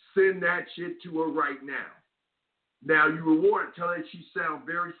 Send that shit to her right now. Now, you reward her. Tell her she sounds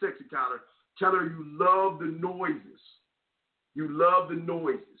very sexy, Tyler. Tell her you love the noises. You love the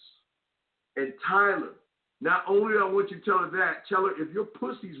noises. And Tyler, not only do I want you to tell her that, tell her if your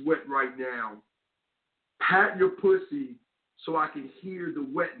pussy's wet right now, pat your pussy so I can hear the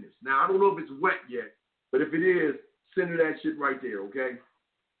wetness. Now, I don't know if it's wet yet, but if it is, send her that shit right there, okay?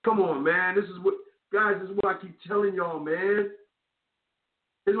 Come on, man. This is what I keep telling y'all, man.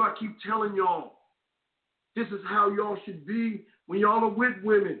 This is what I keep telling y'all. This is how y'all should be when y'all are with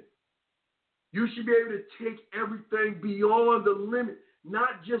women. You should be able to take everything beyond the limit,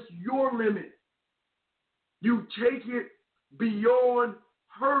 not just your limit. You take it beyond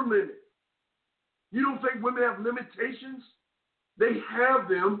her limit. You don't think women have limitations? They have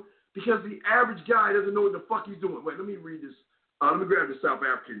them because the average guy doesn't know what the fuck he's doing. Wait, let me read this. Let me grab the South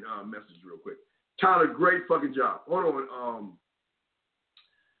African message real quick. Tyler, great fucking job. Hold on.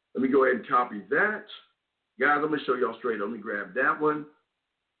 Let me go ahead and copy that. Guys, I'm going to show y'all straight. Let me grab that one.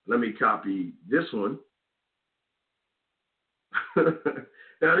 Let me copy this one.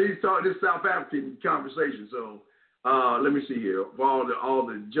 Now, he's talking this South African conversation, so let me see here. For all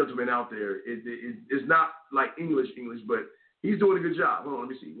the gentlemen out there, it's not like English, but he's doing a good job. Hold on, let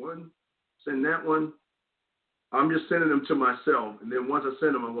me see. One, send that one. I'm just sending them to myself, and then once I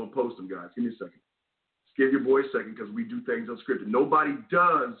send them, I'm going to post them, guys. Give me a second. Just give your boy a second because we do things unscripted. Nobody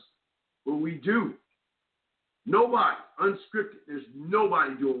does what we do. Nobody. Unscripted. There's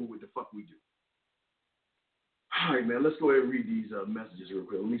nobody doing what the fuck we do. All right, man. Let's go ahead and read these messages real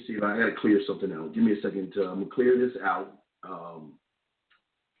quick. Let me see if I had to clear something out. Give me a second. I'm going to clear this out.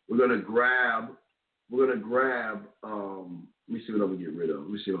 We're going to grab, let me see what I'm going to get rid of. Let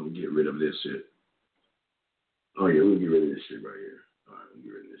me see if I can get rid of this shit. Oh, yeah, we'll get rid of this shit right here. All right, we'll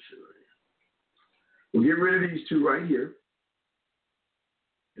get rid of this shit right here. We'll get rid of these two right here.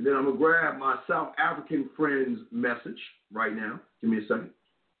 And then I'm going to grab my South African friend's message right now. Give me a second.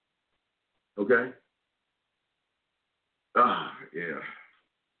 Okay? Yeah.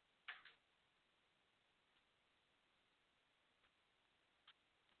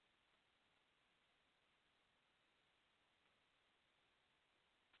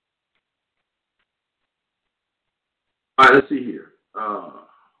 right, let's see here.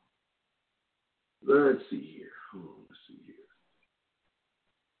 Let's see here.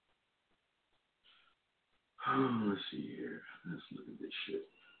 Let's see here. Let's look at this shit.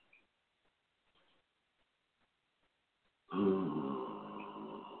 Let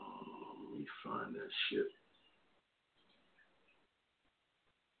me find that shit.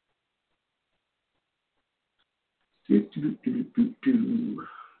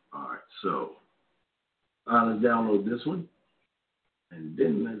 All right, so let's download this one. And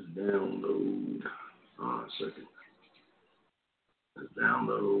then let's download, a second. Let's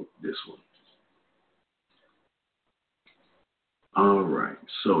download this one. All right,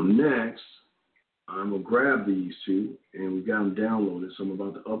 so next, I'm going to grab these two, and we got them downloaded, so I'm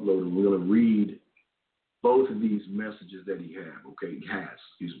about to upload them. We're going to read both of these messages that he has,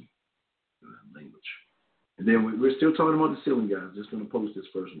 language. And then we're still talking about the ceiling, guys. Just going to post this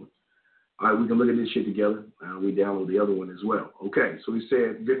first one. All right, we can look at this shit together. We download the other one as well. Okay, so he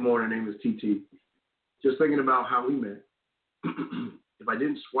said, good morning, name is TT. Just thinking about how we met. If I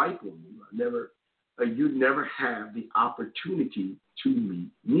didn't swipe on you, you'd never have the opportunity to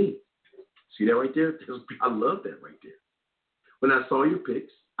meet me. See that right there? I love that right there. When I saw your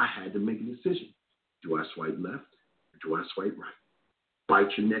pics, I had to make a decision. Do I swipe left or do I swipe right?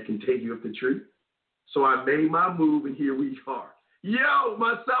 Bite your neck and take you up the tree? So I made my move, and here we are. Yo,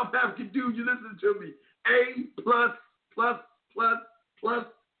 my South African dude, you listen to me. A++++++.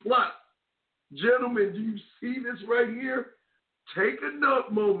 Gentlemen, do you see this right here? Take a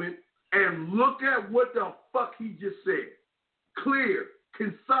moment and look at what the fuck he just said. Clear,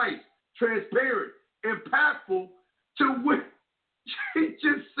 concise, transparent, impactful to what he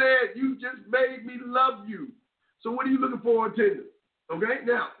just said. You just made me love you. So what are you looking for on Tinder? Okay,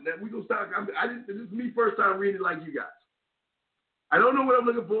 now we're going to start. This is me first time reading it like you guys. I don't know what I'm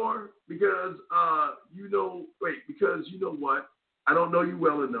looking for because you know what? I don't know you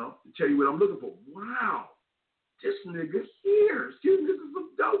well enough to tell you what I'm looking for. Wow, this nigga here. Excuse me, this is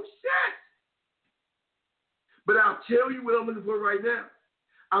some dope shit. But I'll tell you what I'm looking for right now.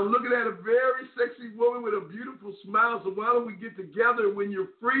 I'm looking at a very sexy woman with a beautiful smile, so why don't we get together when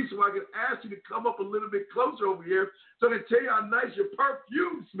you're free so I can ask you to come up a little bit closer over here so I can tell you how nice your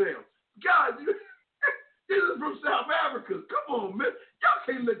perfume smells. God, this is from South Africa. Come on, man. Y'all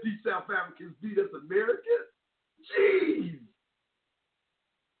can't let these South Africans beat us Americans. Jeez.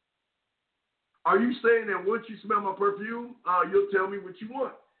 Are you saying that once you smell my perfume, you'll tell me what you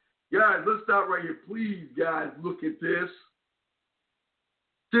want? Guys, let's stop right here. Please, guys, look at this.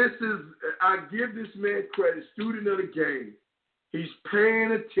 I give this man credit, student of the game. He's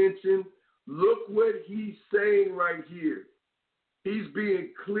paying attention. Look what he's saying right here. He's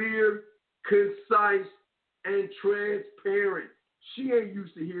being clear, concise, and transparent. She ain't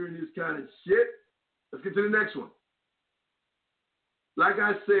used to hearing this kind of shit. Let's get to the next one. Like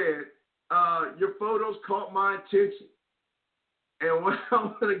I said, your photos caught my attention. And what I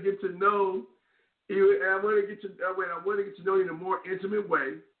want to get to know I want to get to know you in a more intimate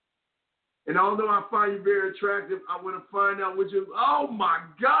way. And although I find you very attractive, I want to find out what you. Oh my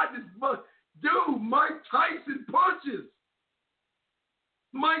God, dude, Mike Tyson punches.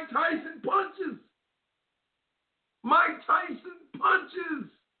 Mike Tyson punches. Mike Tyson punches.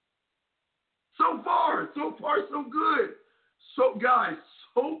 So far, so good. So guys,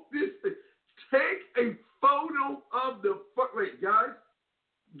 take a photo of the. Wait, guys.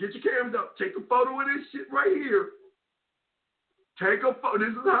 Get your cameras up. Take a photo of this shit right here. Take a photo.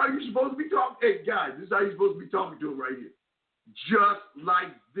 This is how you're supposed to be talking. Hey, guys, this is how you're supposed to be talking to him right here. Just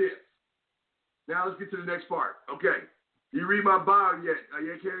like this. Now let's get to the next part. Okay. You read my bio yet?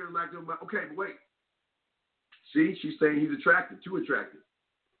 Okay, but wait. See, she's saying he's attractive, too attractive.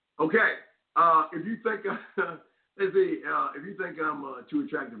 Okay. If you think if you think I'm too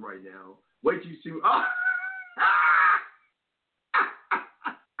attractive right now, wait till you see.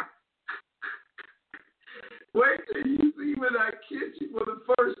 Wait till you see when I kiss you for the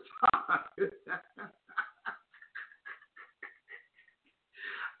first time.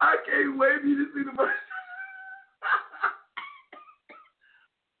 I can't wait for you to see the first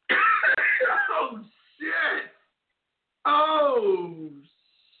time. Oh,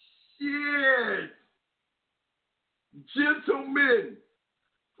 shit. Gentlemen,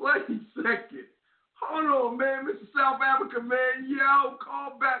 wait a second. Hold on, man. Mr. South Africa, man. Yo,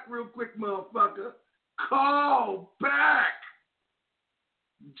 call back real quick, motherfucker. Call back.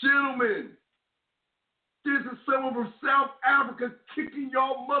 Gentlemen, this is someone from South Africa kicking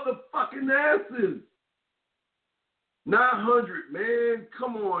y'all motherfucking asses. 900, man.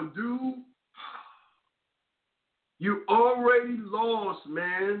 Come on, dude. You already lost,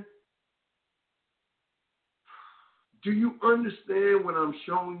 man. Do you understand what I'm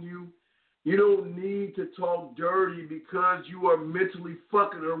showing you? You don't need to talk dirty because you are mentally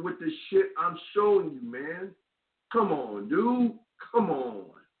fucking her with the shit I'm showing you, man. Come on, dude. Come on.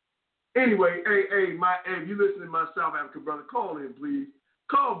 Anyway, hey, if you listen to my South African brother, call in, please.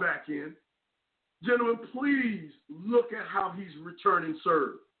 Call back in. Gentlemen, please look at how he's returning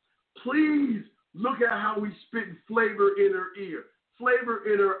serve. Please look at how he's spitting flavor in her ear, flavor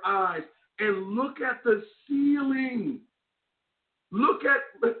in her eyes, and look at the ceiling.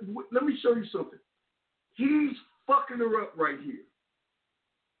 Let me show you something. He's fucking her up right here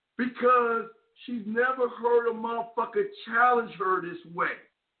because she's never heard a motherfucker challenge her this way.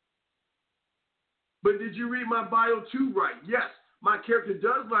 But did you read my bio too right? Yes, my character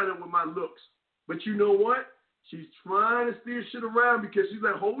does line up with my looks. But you know what? She's trying to steer shit around because she's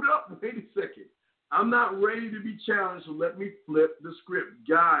like, hold up, wait a second. I'm not ready to be challenged, so let me flip the script.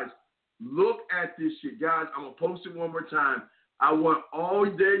 Guys, look at this shit. Guys, I'm going to post it one more time. I want all,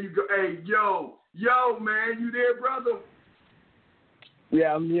 there you go. Hey, yo, man, you there, brother?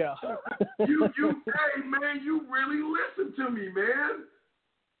 Yeah, I'm here. Hey, man, you really listen to me, man.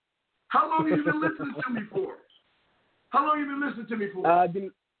 How long have you been listening to me for?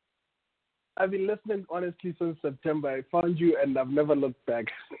 I've been listening, honestly, since September. I found you, and I've never looked back.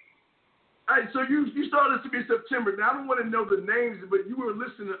 All right, so you started to be in September. Now, I don't want to know the names, but you were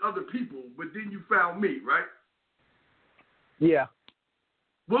listening to other people, but then you found me, right? Yeah.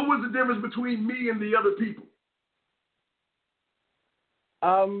 What was the difference between me and the other people?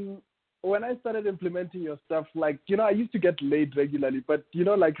 When I started implementing your stuff, like, I used to get laid regularly, but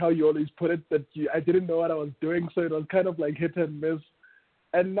like how you always put it, that I didn't know what I was doing, so it was kind of like hit and miss.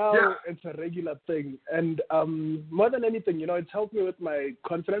 And now it's a regular thing. And more than anything, it's helped me with my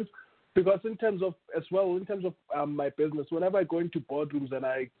confidence, because in terms of my business, whenever I go into boardrooms and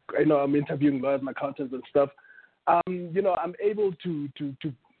I'm interviewing lawyers and accountants and stuff, I'm able to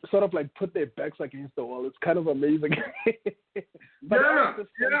sort of like put their backs against the wall. It's kind of amazing. But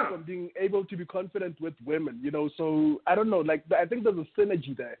from being able to be confident with women, so I don't know, like I think there's a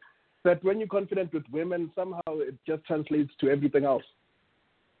synergy there, that when you're confident with women, somehow it just translates to everything else.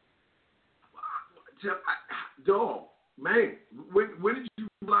 Dog, man, when did you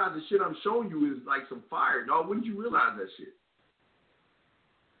realize the shit I'm showing you is like some fire, dog? When did you realize that shit?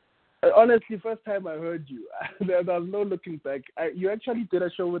 Honestly, first time I heard you, there was no looking back. You actually did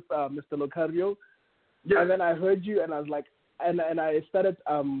a show with Mr. Locario, and then I heard you, and I was like, and I started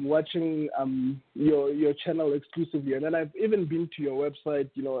watching your channel exclusively, and then I've even been to your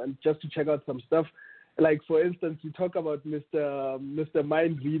website, and just to check out some stuff. Like, for instance, you talk about Mr.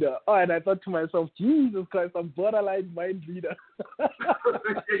 Mind Reader. Oh, and I thought to myself, Jesus Christ, I'm borderline mind reader. You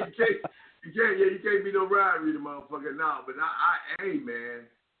can't be no ride reader, motherfucker. No, but hey, man.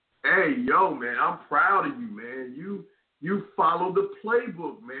 Hey, yo, man, I'm proud of you, man. You follow the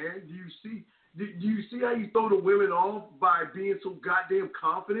playbook, man. Do you see how you throw the women off by being so goddamn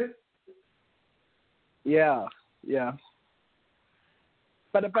confident? Yeah.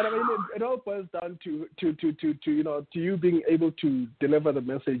 But I mean, it all boils down to you being able to deliver the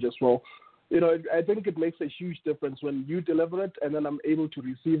message as well. I think it makes a huge difference when you deliver it and then I'm able to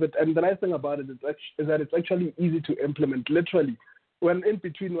receive it. And the nice thing about it is that it's actually easy to implement. Literally, when in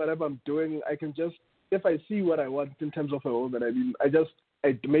between whatever I'm doing, I can just, if I see what I want in terms of a woman, I mean, I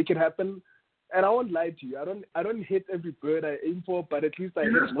make it happen. And I won't lie to you. I don't hit every bird I aim for, but at least I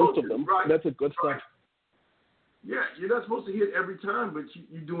hit most of them. Right. That's a good start. Yeah, you're not supposed to hit every time, but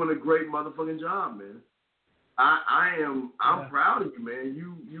you're doing a great motherfucking job, man. I'm proud of you, man.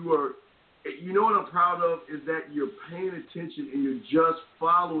 You are, what I'm proud of is that you're paying attention and you're just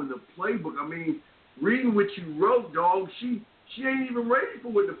following the playbook. I mean, reading what you wrote, dog, she ain't even ready for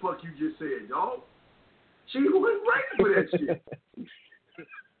what the fuck you just said, dog. She wasn't ready for that shit.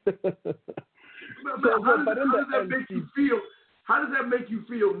 How does that make you feel? How does that make you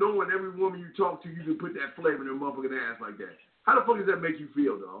feel knowing every woman you talk to, you can put that flavor in her motherfucking ass like that? How the fuck does that make you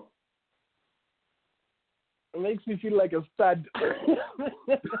feel, dog? It makes me feel like a stud.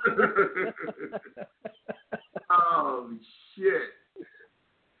 Oh, shit.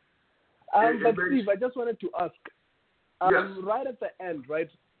 But Steve, I just wanted to ask, right at the end, right?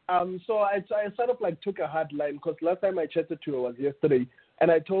 So I sort of like took a hard line because last time I chatted to her was yesterday. And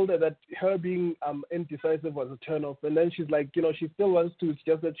I told her that her being indecisive was a turn-off. And then she's like, she still wants to. It's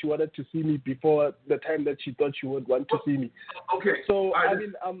just that she wanted to see me before the time that she thought she would want to see me. Okay. So,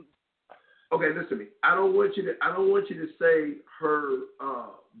 Okay, listen to me. I don't want you to say her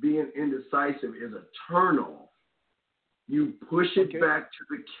being indecisive is a turn-off. You push it back to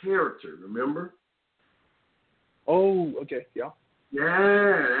the character, remember? Oh, okay, yeah.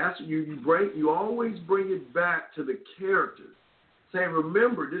 Yeah, that's you always bring it back to the character. Say,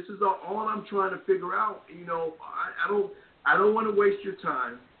 remember, this is all I'm trying to figure out. You know, I don't want to waste your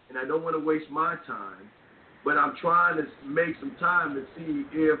time, and I don't want to waste my time, but I'm trying to make some time to see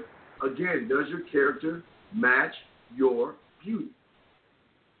if, again, does your character match your beauty?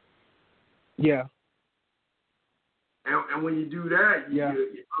 Yeah. And when you do that,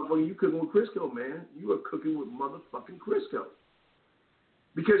 when you cooking with Crisco, man, you are cooking with motherfucking Crisco.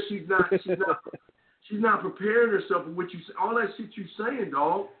 Because she's not preparing herself for what all that shit you saying,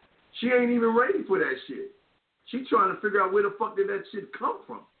 dog. She ain't even ready for that shit. She trying to figure out where the fuck did that shit come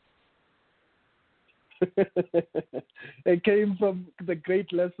from. It came from the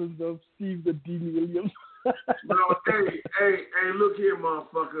great lessons of Steve the Dean Williams. Well, hey, look here,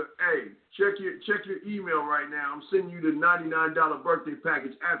 motherfucker. Hey, check your email right now. I'm sending you the $99 birthday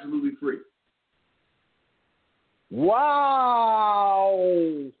package absolutely free. Wow.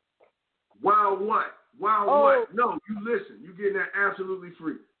 Wow what? What? No, you listen. You getting that absolutely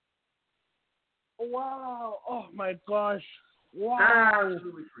free. Wow. Oh, my gosh. Wow.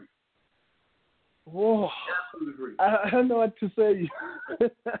 Absolutely free. Whoa. Absolutely free. I don't know what to say.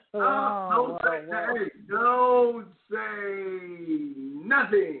 Don't say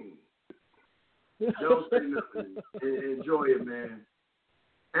nothing. Don't say nothing. Enjoy it, man.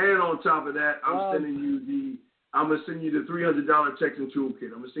 And on top of that, I'm gonna send you the $300 texting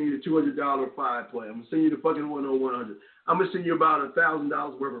toolkit. I'm gonna send you the $200 5 play. I'm gonna send you the fucking 10100. I'm gonna send you about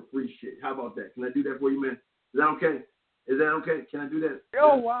 $1,000 worth of free shit. How about that? Can I do that for you, man? Is that okay? Can I do that?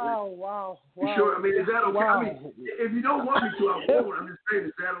 Oh, wow. You sure? I mean, is that okay? Wow. I mean, if you don't want me to, I won't. I'm just saying,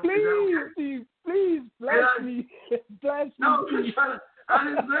 is that okay? Steve, please, bless me. Bless me. No, I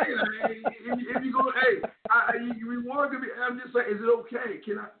didn't say that. If you go, you reward me. I'm just saying, is it okay?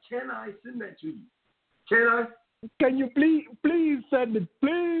 Can I send that to you? Can I? Can you please send it,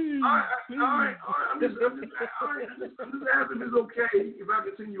 please? All right. I'm just asking if it's okay if I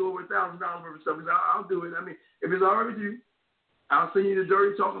can send you over $1,000 worth of stuff. I'll do it. I mean, if it's all right with you, I'll send you the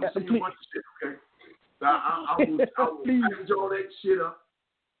dirty talk. I'm send you a bunch of shit. Okay. So I'll package all that shit up,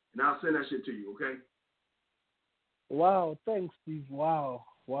 and I'll send that shit to you. Okay. Wow. Thanks, Steve. Wow.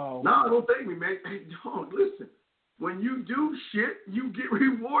 No, don't thank me, man. Hey, dog, listen. When you do shit, you get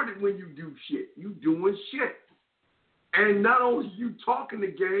rewarded when you do shit. You doing shit. And not only you talking the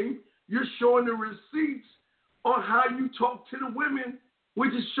game, you're showing the receipts on how you talk to the women,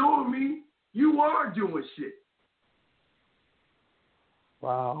 which is showing me you are doing shit.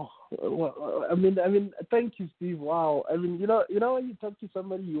 Wow. Well, I mean, thank you, Steve. Wow. I mean, you know, when you talk to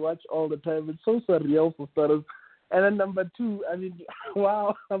somebody you watch all the time, it's so surreal for starters. And then number two, I mean,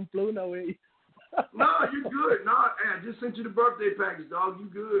 wow, I'm blown away. No, you good. No, I just sent you the birthday package, dog. You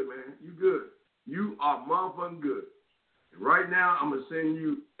good, man. You good. You are motherfucking good. And right now, I'm gonna send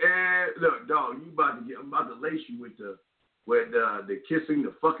you. Look, dog, I'm about to lace you with the kissing,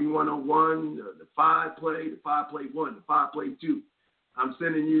 the fucking 101, the 5 play, the 5 play 1, the 5 play 2. I'm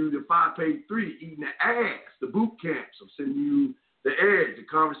sending you the 5 play 3, eating the ass, the boot camps. I'm sending you the edge, the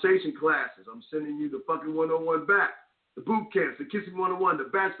conversation classes. I'm sending you the fucking 101 back, the boot camps, the kissing 101, the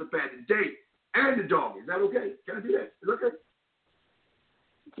bachelor pad, the date. And the dog. Is that okay? Can I do that? Is that okay?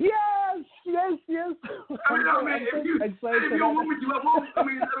 Yes. I mean, if you don't want me to, I won't. I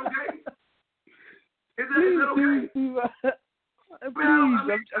mean, is that okay? Is that okay? Please,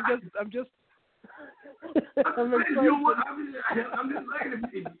 I'm just I'm just saying,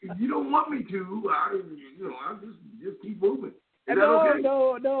 if you don't want me to, I'll just keep moving. Is that okay?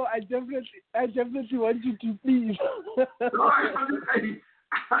 No, I definitely want you to, please. All right,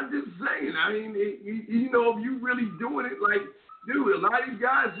 I'm just saying. I mean, if you really doing it, like, dude, a lot of these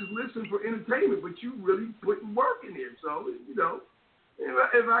guys just listen for entertainment, but you really putting work in here. So,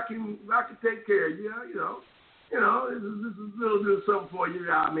 if I can take care of you, this is a little bit of something for you. You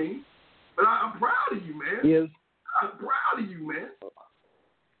know what I mean? But I'm proud of you, man. Yes. I'm proud of you, man.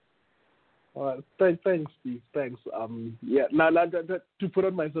 Thanks, Steve. Thanks. Now to put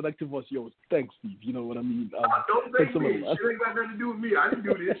on my seductive voice, thanks, Steve. You know what I mean? Don't thank me. Shit ain't got nothing to do with me. I didn't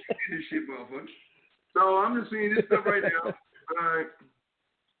do this. You did this shit, motherfucker. So I'm just seeing this stuff right now. All right.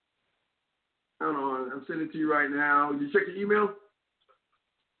 Hold on. I'm sending it to you right now. You check your email?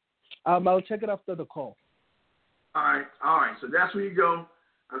 I'll check it after the call. All right. So that's where you go.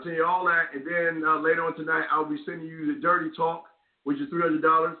 I'll send you all that, and then later on tonight, I'll be sending you the Dirty Talk, which is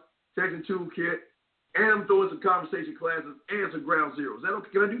 $300, Texting Toolkit, and I'm throwing some conversation classes and some Ground Zero. Is that okay?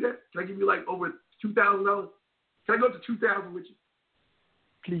 Can I do that? Can I give you like over $2,000? Can I go up to $2,000 with you?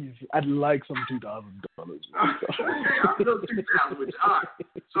 Please, I'd like some $2,000. Okay, I'll go $2,000 with you. All right.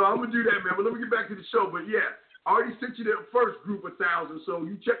 So I'm gonna do that, man. But let me get back to the show. But yeah, I already sent you the first group of 1,000, so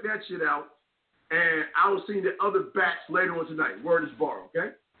you check that shit out. And I will see the other batch later on tonight. Word is bar,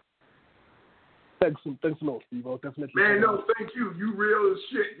 okay? Thanks a lot, Steve. I'll definitely. Man, no, thank you. You real as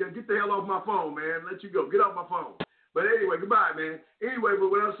shit. Yeah, get the hell off my phone, man. Let you go. Get off my phone. But anyway, goodbye, man. Anyway, but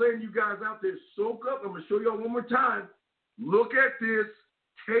what I'm saying to you guys out there, soak up. I'm going to show y'all one more time. Look at this.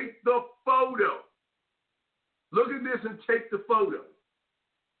 Take the photo. Look at this and take the photo.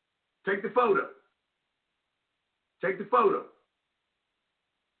 Take the photo. Take the photo.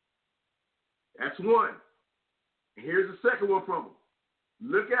 That's one. And here's the second one from him.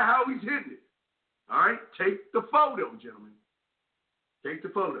 Look at how he's hitting it. All right? Take the photo, gentlemen. Take the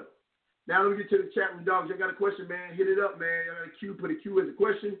photo. Now let me get to the chat room, dogs. Y'all got a question, man? Hit it up, man. Y'all got a Q. Put a Q as a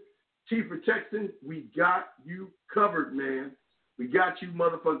question. T for texting. We got you covered, man. We got you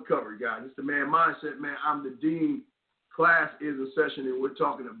motherfucking covered, guys. It's the Man Mindset, man. I'm the Dean. Class is a session, and we're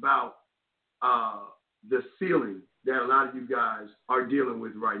talking about the ceiling that a lot of you guys are dealing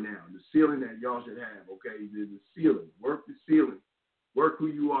with right now. The ceiling that y'all should have, okay? The ceiling. Work the ceiling. Work who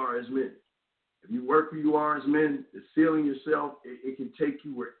you are as men. If you work who you are as men, the ceiling yourself, it can take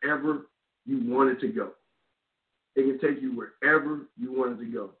you wherever you want it to go. It can take you wherever you want it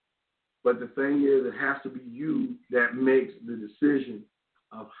to go. But the thing is, it has to be you that makes the decision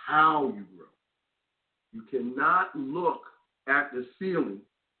of how you grow. You cannot look at the ceiling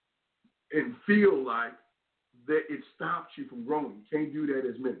and feel like that it stops you from growing. You can't do that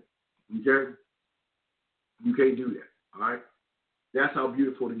as men. Okay? You can't do that. All right? That's how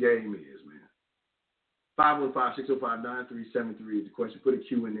beautiful the game is, man. 515-605-9373 is the question. Put a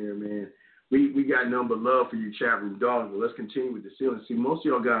Q in there, man. We got nothing but love for you, chat room dogs, but let's continue with the ceiling. See, most of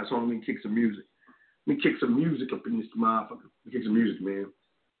y'all guys want me to kick some music. Let me kick some music up in this motherfucker. Let me kick some music, man.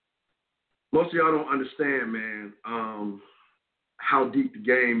 Most of y'all don't understand, man, how deep the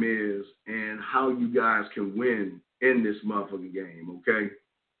game is and how you guys can win in this motherfucking game, okay?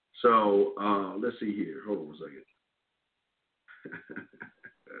 So, let's see here. Hold on a second.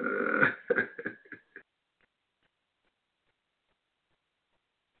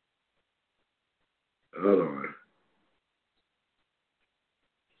 Hold on.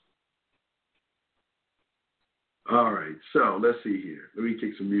 All right, so let's see here. Let me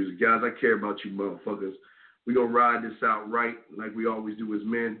kick some music. Guys, I care about you motherfuckers. We're going to ride this out right like we always do as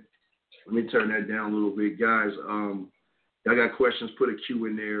men. Let me turn that down a little bit. Guys, y'all got questions, put a Q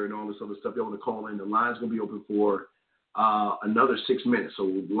in there and all this other stuff. Y'all want to call in. The line's going to be open for another 6 minutes.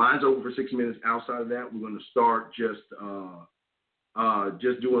 So the line's open for 6 minutes. Outside of that, we're going to start just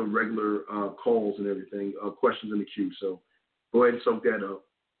doing regular calls and everything, questions in the queue. So go ahead and soak that up.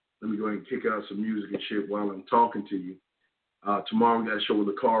 Let me go ahead and kick out some music and shit while I'm talking to you. Tomorrow we got a show with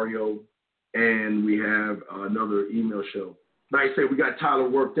Lucario, and we have another email show. Like I said, we got Tyler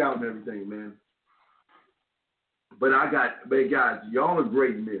worked out and everything, man. But guys, y'all are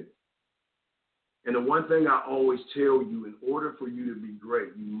great men. And the one thing I always tell you, in order for you to be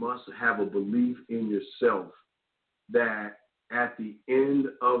great, you must have a belief in yourself that at the end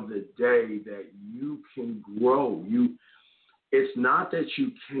of the day that you can grow. It's not that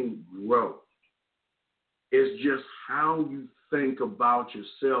you can't grow. It's just how you think about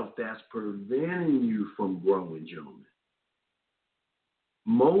yourself that's preventing you from growing, gentlemen.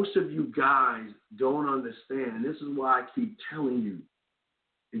 Most of you guys don't understand, and this is why I keep telling you,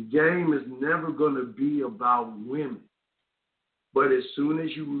 the game is never going to be about women. But as soon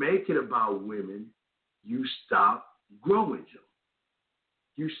as you make it about women, you stop growing, gentlemen.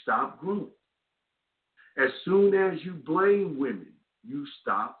 You stop growing. As soon as you blame women, you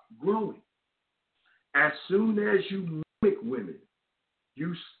stop growing. As soon as you mimic women,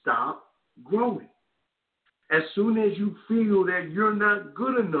 you stop growing. As soon as you feel that you're not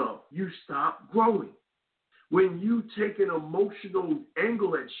good enough, you stop growing. When you take an emotional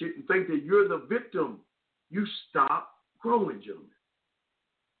angle at shit and think that you're the victim, you stop growing, gentlemen.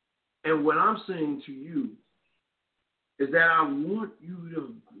 And what I'm saying to you is that I want you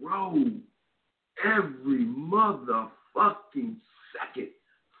to grow every motherfucking second.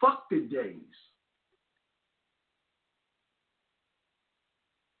 Fuck the days.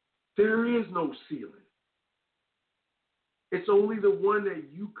 There is no ceiling. It's only the one that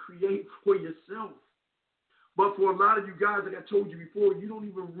you create for yourself. But for a lot of you guys, like I told you before, you don't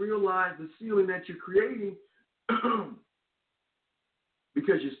even realize the ceiling that you're creating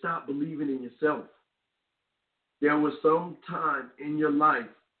because you stop believing in yourself. There was some time in your life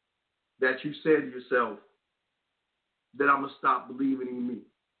that you said to yourself that I'm going to stop believing in me.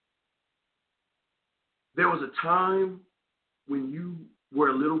 There was a time when you were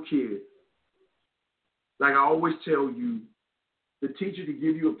a little kid. Like I always tell you, the teacher could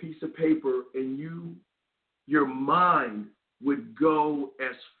give you a piece of paper and you your mind would go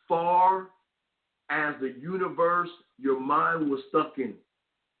as far as the universe your mind was stuck in.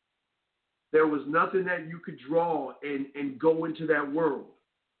 There was nothing that you could draw and go into that world.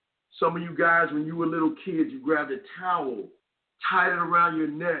 Some of you guys, when you were little kids, you grabbed a towel, tied it around your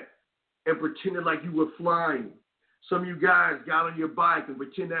neck, and pretended like you were flying. Some of you guys got on your bike and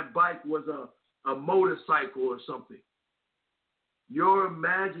pretend that bike was a motorcycle or something. Your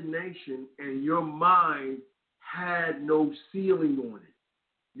imagination and your mind had no ceiling on it.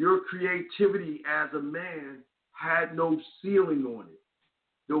 Your creativity as a man had no ceiling on it.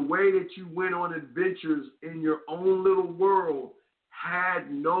 The way that you went on adventures in your own little world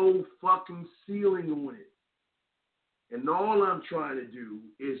had no fucking ceiling on it. And all I'm trying to do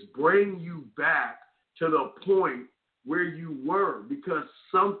is bring you back to the point where you were, because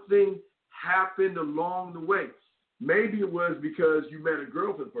something happened along the way. Maybe it was because you met a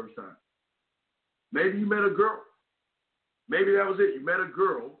girl for the first time. Maybe you met a girl. Maybe that was it. You met a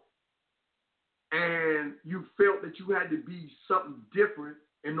girl and you felt that you had to be something different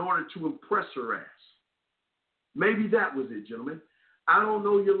in order to impress her ass. Maybe that was it, gentlemen. I don't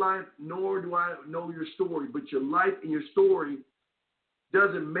know your life, nor do I know your story, but your life and your story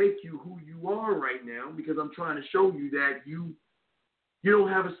doesn't make you who you are right now, because I'm trying to show you that you don't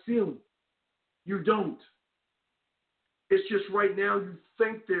have a ceiling. You don't. It's just right now you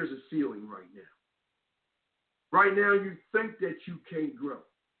think there's a ceiling right now. Right now you think that you can't grow.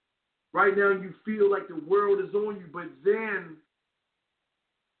 Right now you feel like the world is on you, but then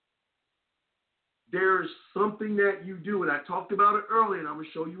there's something that you do, and I talked about it earlier, and I'm going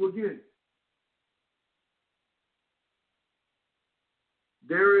to show you again.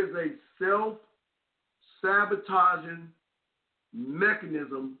 There is a self-sabotaging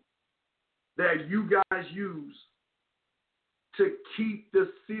mechanism that you guys use to keep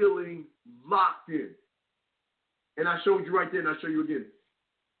the ceiling locked in. And I showed you right there, and I'll show you again.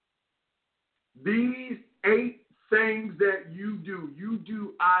 These 8 things that you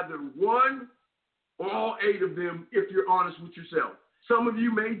do either one or all 8 of them if you're honest with yourself. Some of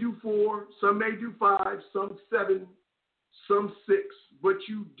you may do 4, some may do 5, some 7, some 6, but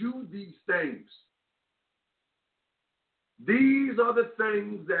you do these things. These are the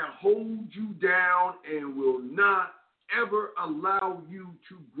things that hold you down and will not ever allow you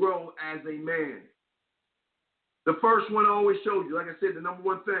to grow as a man. The first one I always showed you, like I said, the number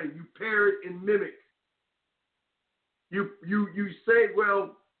one thing, you parrot and mimic. You say,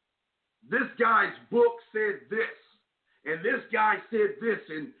 well, this guy's book said this, and this guy said this,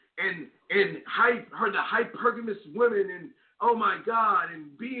 and the hypergamous women, and oh my God,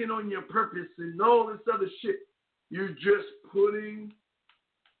 and being on your purpose, and all this other shit. You're just putting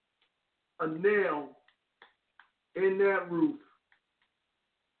a nail in that roof.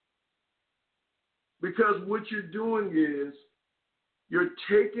 Because what you're doing is you're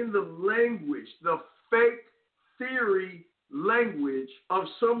taking the language, the fake theory language of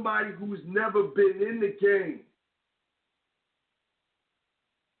somebody who's never been in the game.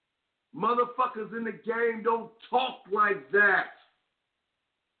 Motherfuckers in the game don't talk like that.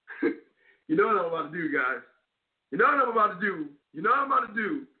 You know what I'm about to do, guys? You know what I'm about to do? You know what I'm about to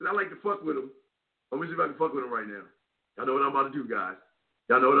do? Because I like to fuck with them. I'm going to see if I can fuck with them right now. Y'all know what I'm about to do, guys.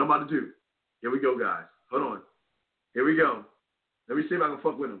 Y'all know what I'm about to do. Here we go, guys. Hold on. Here we go. Let me see if I can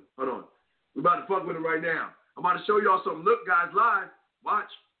fuck with them. Hold on. We're about to fuck with them right now. I'm about to show y'all something. Look, guys, live.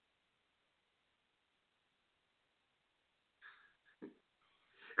 Watch.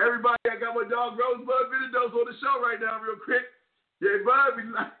 Everybody, I got my dog Rosebud Benados on the show right now real quick. Yeah, Bud, we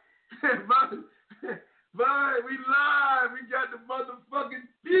live. Bud, we live. We got the motherfucking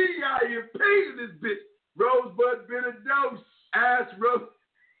P out here painting this bitch. Rosebud Benados. Ass Rose.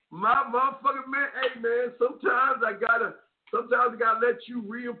 My motherfucking man, hey man, sometimes I gotta let you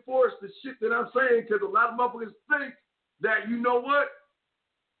reinforce the shit that I'm saying, because a lot of motherfuckers think that, you know what,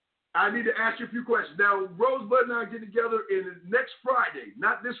 I need to ask you a few questions. Now, Rosebud and I get together next Friday,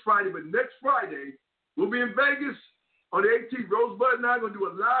 not this Friday, but next Friday. We'll be in Vegas on the 18th. Rosebud and I are going to do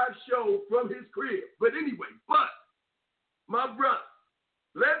a live show from his crib. But anyway, my brother,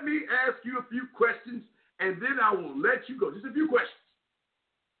 let me ask you a few questions, and then I will let you go. Just a few questions.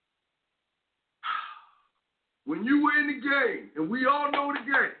 When you were in the game, and we all know the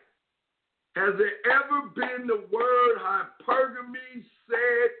game, has there ever been the word hypergamy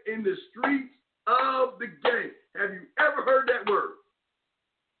said in the streets of the game? Have you ever heard that word?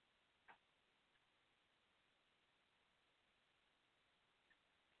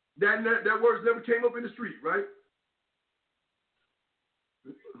 That word never came up in the street, right?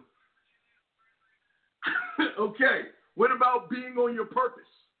 Okay. What about being on your purpose?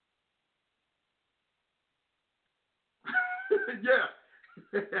 Yeah.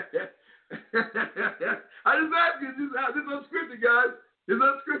 I just asked you. This is unscripted, guys. It's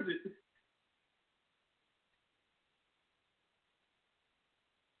unscripted.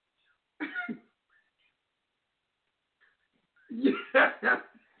 Yeah.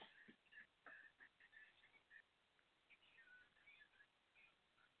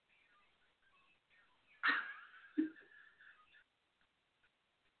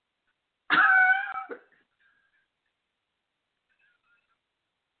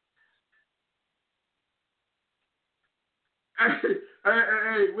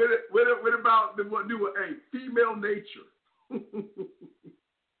 Hey, what about the what new one? Hey, female nature.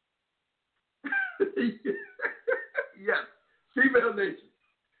 Yes, female nature.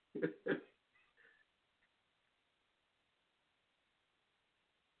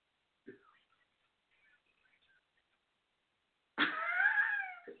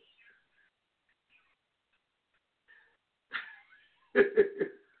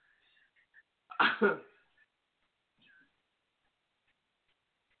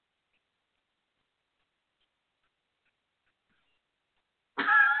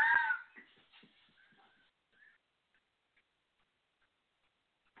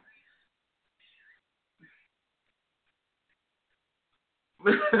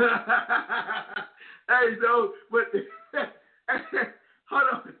 Hey, so, but hold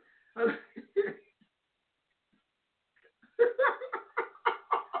on.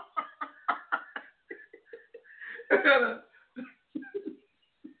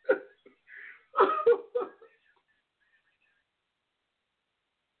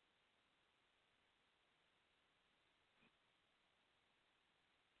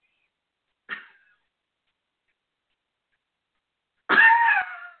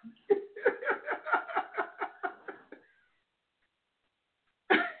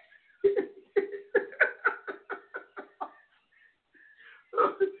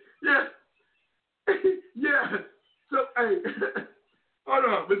 Yeah, yeah. So, hey, hold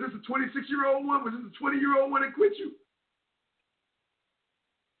on. Was this a 26-year-old one? Was this a 20-year-old one that quit you?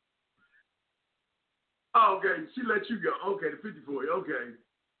 Oh, okay. She let you go. Okay, the 54. Okay.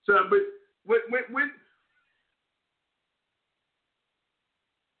 So, but when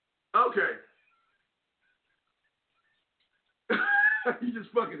okay. You just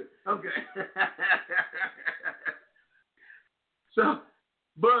fucking it. Okay. So,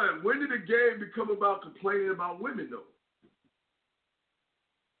 but when did the game become about complaining about women, though?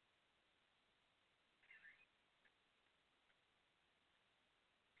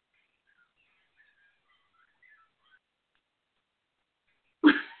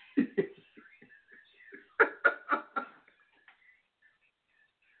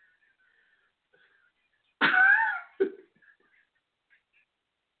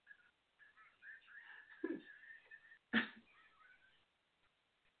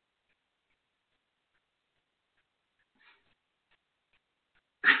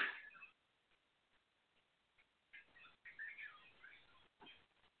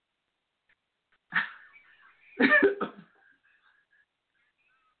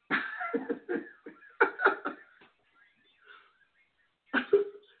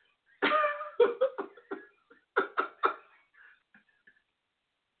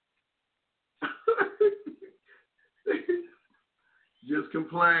 Just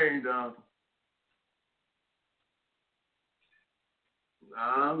complained.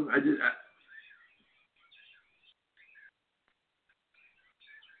 I just.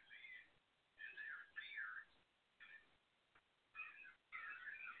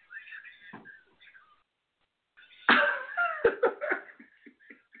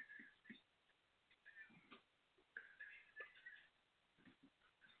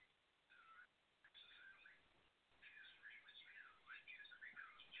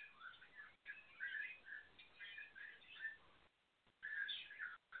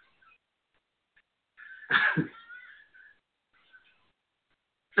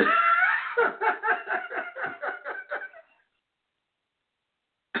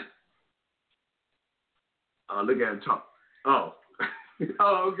 Look at him talk. Oh.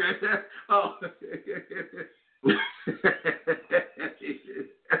 Oh, okay. Oh.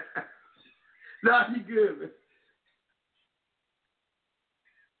 Nah, he good, man.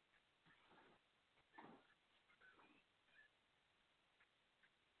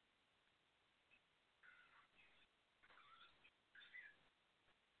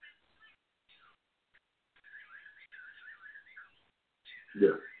 Yeah.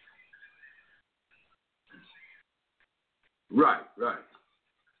 Right, right.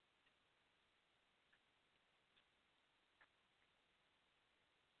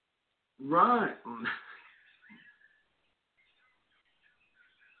 Right.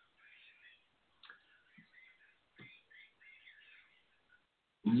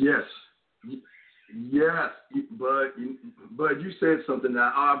 Yes. Yes, but you said something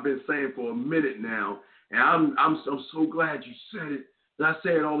that I've been saying for a minute now, and I'm so glad you said it. And I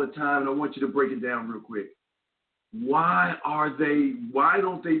say it all the time, and I want you to break it down real quick. Why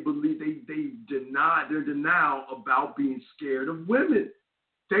don't they believe they deny their denial about being scared of women?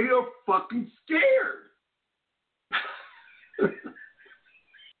 They are fucking scared.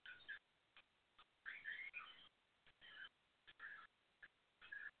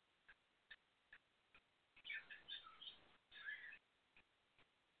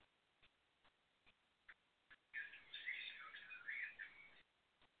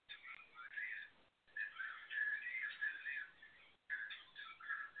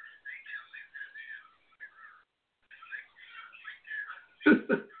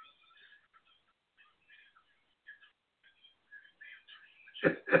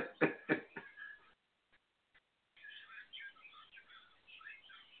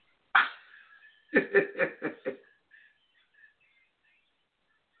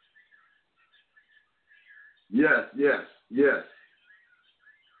 Yes.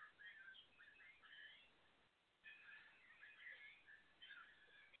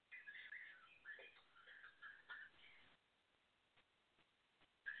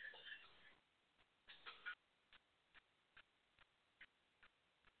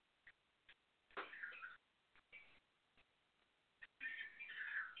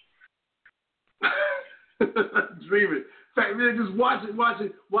 Dreaming. Fact, man, just watching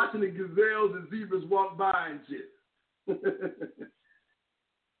the gazelles and zebras walk by and shit.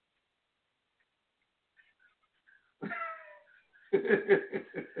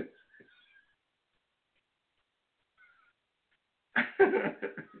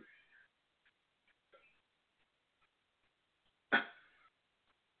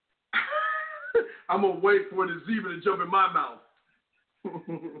 I'm gonna wait for the zebra to jump in my mouth.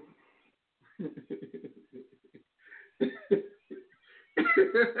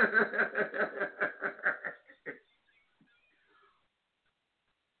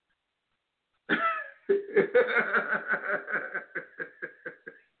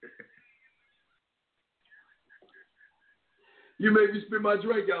 You made me spit my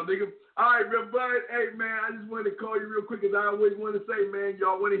drink out, nigga. All right, real bud. Hey, man, I just wanted to call you real quick, as I always want to say, man,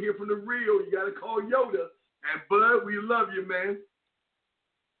 y'all want to hear from the real, you got to call Yoda. And, bud, we love you, man.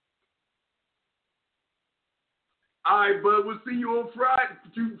 All right, bud, we'll see you on Friday.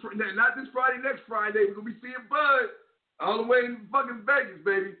 Not this Friday, next Friday. We're going to be seeing Bud all the way in fucking Vegas,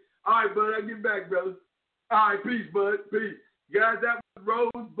 baby. All right, bud, I get back, brother. All right, peace, bud. Peace. Guys, that was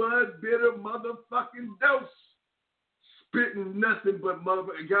Rosebud Bitter motherfucking Dose. Spitting nothing but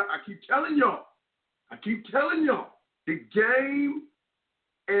motherfucking God. I keep telling y'all, the game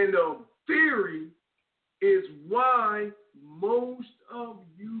and the theory is why most of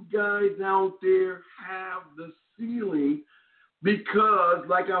you guys out there have the ceiling, because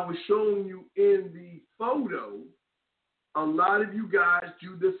like I was showing you in the photo, a lot of you guys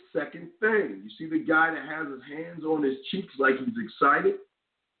do the second thing. You see the guy that has his hands on his cheeks like he's excited?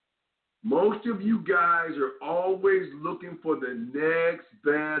 Most of you guys are always looking for the next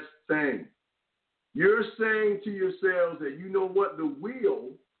best thing. You're saying to yourselves that, you know what, the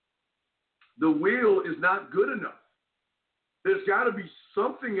wheel is not good enough. There's got to be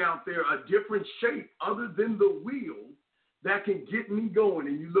something out there, a different shape other than the wheel, that can get me going.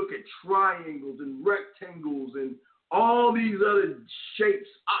 And you look at triangles and rectangles and all these other shapes,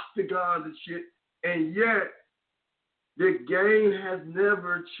 octagons and shit, and yet the game has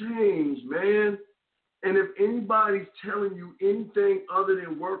never changed, man. And if anybody's telling you anything other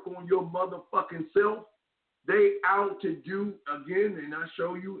than work on your motherfucking self, they out to do, again, and I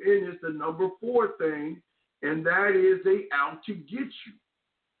show you in this, the number 4 thing, and that is they out to get you.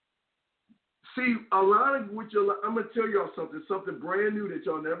 See, a lot of what I'm going to tell y'all something brand new that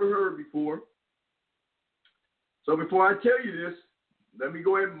y'all never heard before. So before I tell you this, let me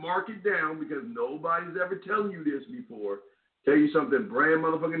go ahead and mark it down, because nobody's ever telling you this before. Tell you something brand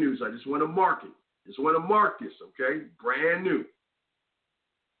motherfucking new. So I just want to mark it. Just want to mark this, okay? Brand new.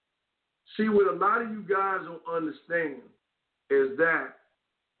 See, what a lot of you guys don't understand is that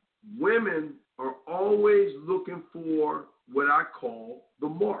women are always looking for what I call the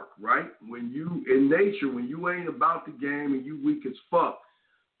mark, right? When you, in nature, when you ain't about the game and you weak as fuck,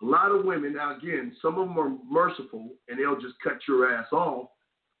 a lot of women, now again, some of them are merciful and they'll just cut your ass off.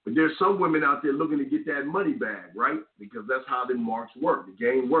 But there's some women out there looking to get that money bag, right? Because that's how the marks work. The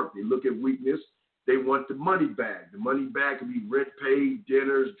game works. They look at weakness. They want the money bag. The money bag can be rent paid,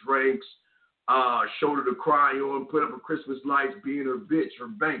 dinners, drinks, shoulder to cry on, put up a Christmas lights, being her bitch, her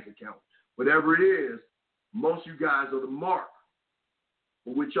bank account. Whatever it is, most of you guys are the mark.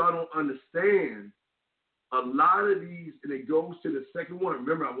 But what y'all don't understand, a lot of these, and it goes to the second one.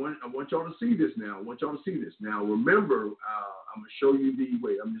 Remember, I want y'all to see this now. Now, remember, I'm going to show you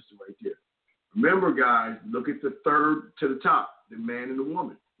I'm just right there. Remember, guys, look at the third to the top, the man and the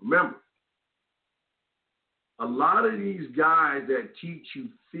woman. Remember, a lot of these guys that teach you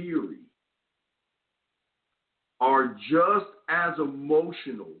theory are just as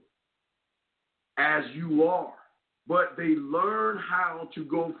emotional as you are, but they learn how to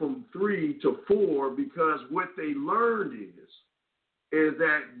go from 3 to 4 because what they learned is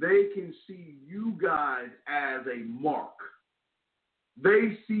that they can see you guys as a mark.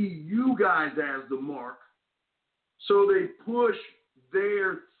 They see you guys as the mark, so they push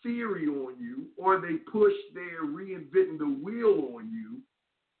their theory on you, or they push their reinventing the wheel on you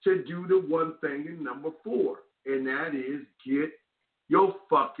to do the one thing in number 4, and that is get your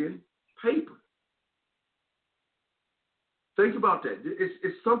fucking paper. Think about that.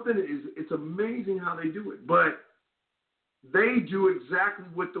 It's something. It's amazing how they do it, but they do exactly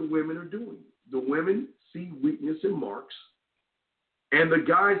what the women are doing. The women see weakness in marks, and the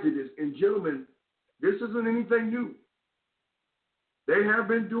guys do this. And gentlemen, this isn't anything new. They have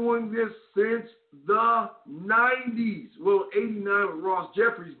been doing this since the 90s. Well, 89 with Ross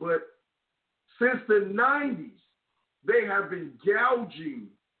Jeffries, but since the 90s, they have been gouging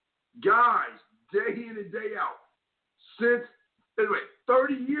guys day in and day out. Since, anyway,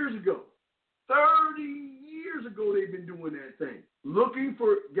 30 years ago. 30 years ago, they've been doing that thing. Looking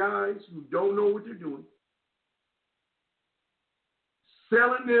for guys who don't know what they're doing,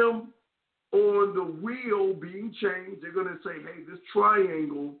 selling them on the wheel being changed. They're going to say, hey, this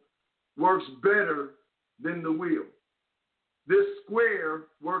triangle works better than the wheel. This square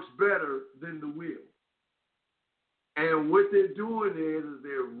works better than the wheel. And what they're doing is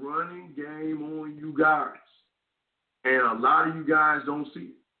they're running game on you guys. And a lot of you guys don't see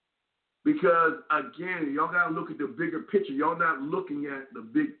it. Because, again, y'all got to look at the bigger picture. Y'all not looking at the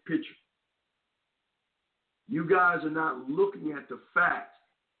big picture. You guys are not looking at the fact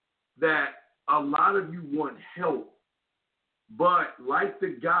that a lot of you want help. But like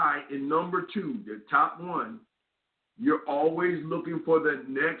the guy in number 2, the top one, you're always looking for the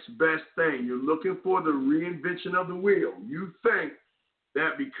next best thing. You're looking for the reinvention of the wheel. You think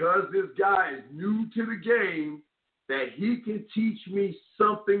that because this guy is new to the game, that he can teach me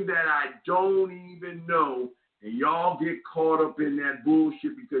something that I don't even know, and y'all get caught up in that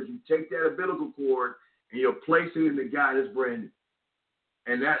bullshit because you take that umbilical cord and you place it in the guy that's brand new.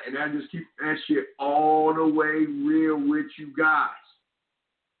 And that just keeps that shit all the way real with you guys.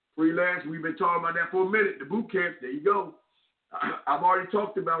 Freelance, we've been talking about that for a minute. The boot camp, there you go. I've already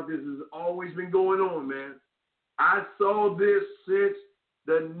talked about this. This has always been going on, man. I saw this since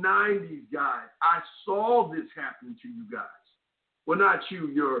the 90s, guys. I saw this happening to you guys. Well, not you,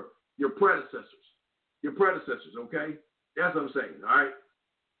 your predecessors. Your predecessors, okay? That's what I'm saying, all right?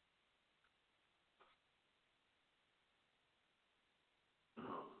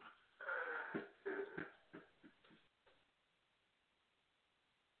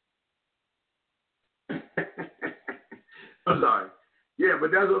 I'm sorry. Yeah,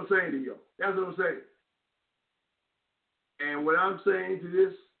 but that's what I'm saying to you. That's what I'm saying. And what I'm saying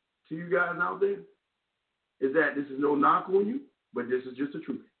to you guys out there, is that this is no knock on you, but this is just the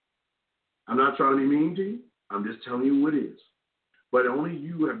truth. I'm not trying to be mean to you. I'm just telling you what it is. But only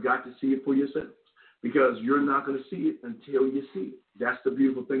you have got to see it for yourselves, because you're not going to see it until you see it. That's the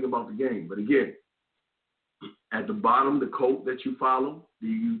beautiful thing about the game. But again, at the bottom, the code that you follow,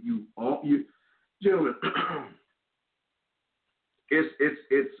 you gentlemen,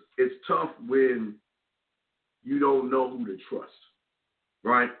 it's tough when you don't know who to trust,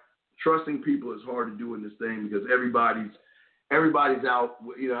 right? Trusting people is hard to do in this thing because everybody's out.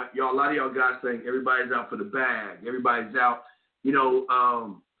 You know, a lot of y'all guys think everybody's out for the bag. Everybody's out.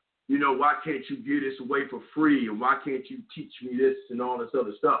 Why can't you give this away for free, and why can't you teach me this and all this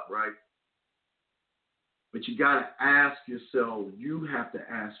other stuff, right? But you got to ask yourself. You have to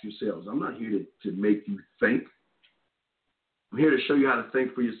ask yourselves. I'm not here to make you think. I'm here to show you how to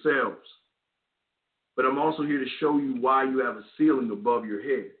think for yourselves. But I'm also here to show you why you have a ceiling above your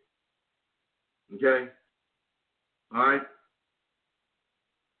head. Okay? All right?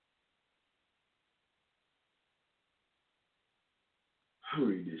 I'll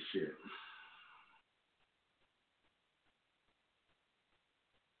read this shit.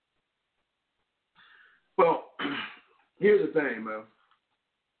 Well, here's the thing, man.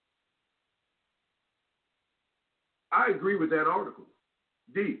 I agree with that article.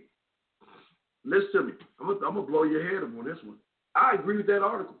 D, listen to me. I'm gonna blow your head up on this one. I agree with that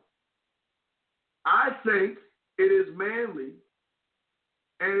article. I think it is manly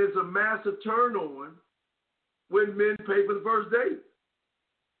And it's a massive turn on when men pay for the first date.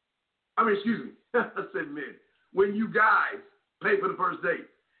 I mean, excuse me, I said men. When you guys pay for the first date.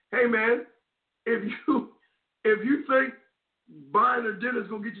 Hey man, if you think buying her dinner is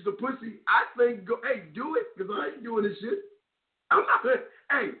gonna get you some pussy, I think do it, because I ain't doing this shit. I'm not.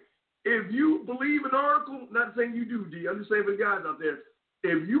 Hey, if you believe an oracle, not saying you do, D. I'm just saying for the guys out there,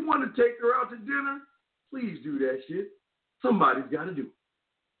 if you want to take her out to dinner, please do that shit. Somebody's got to do it.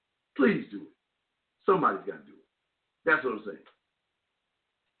 Please do it. Somebody's got to do it. That's what I'm saying.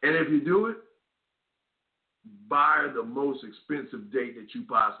 And if you do it, buy the most expensive date that you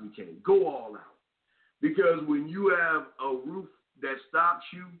possibly can. Go all out. Because when you have a roof that stops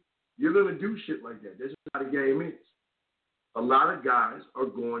you, you're going to do shit like that. That's just how the game is. A lot of guys are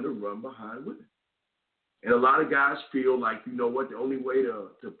going to run behind women. And a lot of guys feel like, you know what, the only way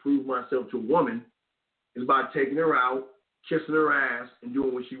to prove myself to a woman is by taking her out, kissing her ass, and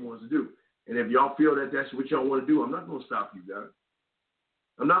doing what she wants to do. And if y'all feel that that's what y'all want to do, I'm not going to stop you guys.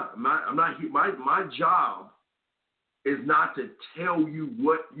 I'm not. My job is not to tell you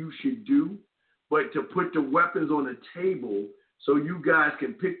what you should do, but to put the weapons on the table so you guys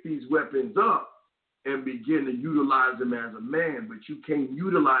can pick these weapons up and begin to utilize them as a man. But you can't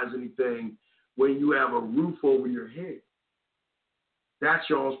utilize anything when you have a roof over your head. That's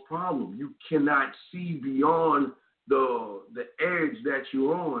y'all's problem. You cannot see beyond the edge that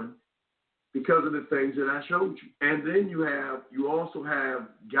you're on because of the things that I showed you. And then you also have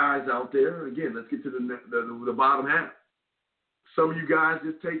guys out there. Again, let's get to the bottom half. Some of you guys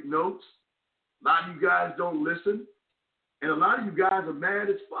just take notes. A lot of you guys don't listen. And a lot of you guys are mad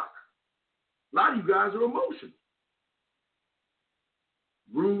as fuck. A lot of you guys are emotional.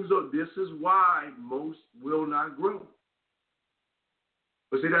 This is why most will not grow.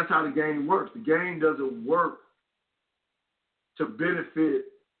 But see, that's how the game works. The game doesn't work to benefit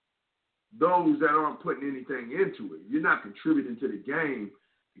those that aren't putting anything into it. You're not contributing to the game.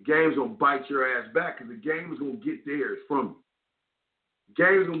 The game's going to bite your ass back because the game is going to get theirs from you. The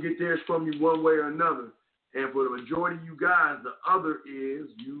game is going to get theirs from you one way or another. And for the majority of you guys, the other is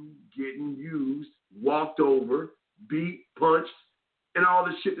you getting used, walked over, beat, punched, and all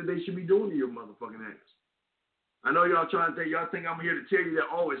the shit that they should be doing to your motherfucking ass. I know y'all think I'm here to tell you that,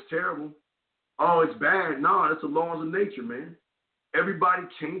 oh, it's terrible. Oh, it's bad. No, that's the laws of nature, man. Everybody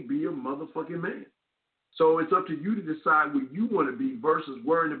can't be a motherfucking man. So it's up to you to decide what you want to be versus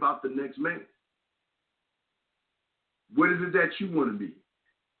worrying about the next man. What is it that you want to be?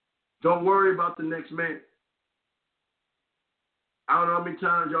 Don't worry about the next man. I don't know how many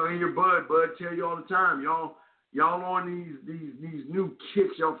times y'all hear Bud tell you all the time. Y'all on these new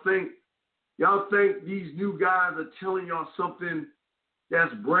kicks. Y'all think these new guys are telling y'all something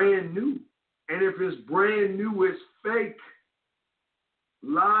that's brand new. And if it's brand new, it's fake.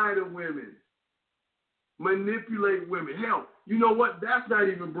 Lie to women. Manipulate women. Hell, you know what? That's not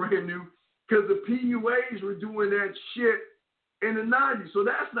even brand new because the PUAs were doing that shit in the 90s. So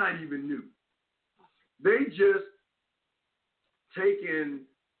that's not even new. They just taking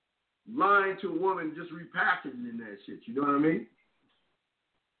lying to a woman, just repackaging that shit. You know what I mean?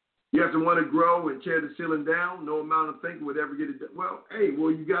 You have to want to grow and tear the ceiling down. No amount of thinking would ever get it done. Well,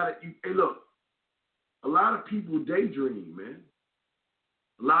 you got it. Hey, look, a lot of people daydream, man.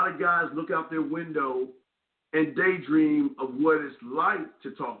 A lot of guys look out their window and daydream of what it's like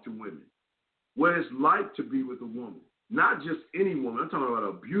to talk to women, what it's like to be with a woman. Not just any woman. I'm talking about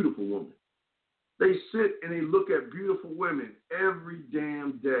a beautiful woman. They sit and they look at beautiful women every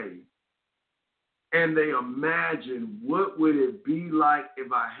damn day, and they imagine what would it be like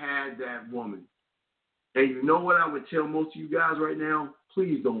if I had that woman. And you know what I would tell most of you guys right now?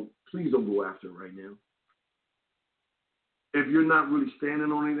 Please don't go after her right now. If you're not really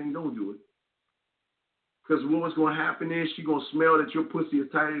standing on anything, don't do it. Because what's going to happen is she's going to smell that your pussy is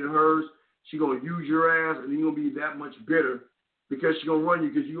tighter than hers. She's going to use your ass, and you're going to be that much bitter because she's going to run you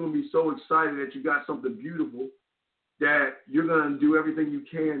because you're going to be so excited that you got something beautiful that you're going to do everything you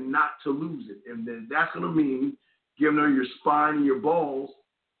can not to lose it. And then that's going to mean giving her your spine and your balls.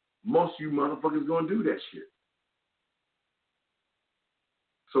 Most of you motherfuckers going to do that shit.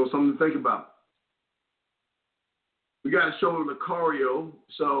 So something to think about. We got to show Lucario,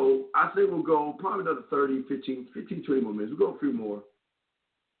 so I think we'll go probably another 15, 20 more minutes. We'll go a few more.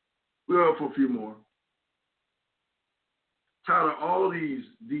 We'll go for a few more. Tyler, all these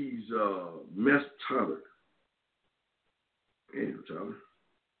mess, Tyler. Damn, Tyler.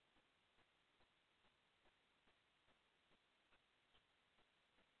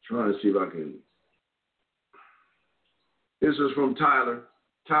 Trying to see if I can. This is from Tyler.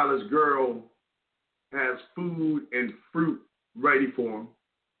 Tyler's girl has food and fruit ready for him.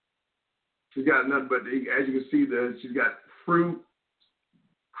 She's got nothing but, as you can see, she's got fruit,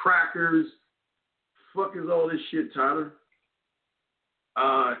 crackers. Fuck is all this shit, Tyler?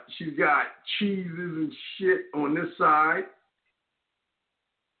 She's got cheeses and shit on this side.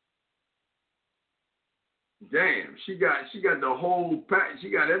 Damn, she got the whole pack. She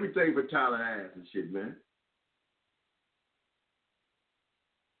got everything for Tyler ass and shit, man.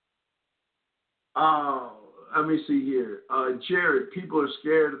 Let me see here. Jared, people are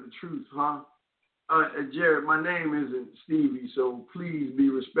scared of the truth, huh? Jared, my name isn't Stevie, so please be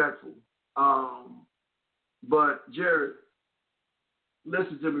respectful. But Jared,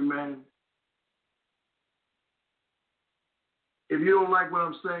 listen to me, man. If you don't like what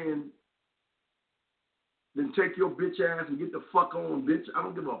I'm saying, then take your bitch ass and get the fuck on, bitch. I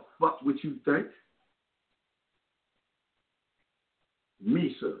don't give a fuck what you think.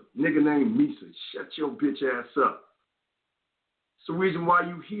 Misa, nigga named Misa, shut your bitch ass up. It's the reason why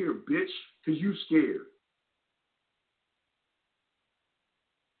you here, bitch, because you scared.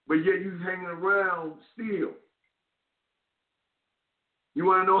 But yet you hanging around still. You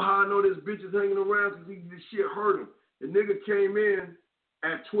want to know how I know this bitch is hanging around? Because this shit hurt him. The nigga came in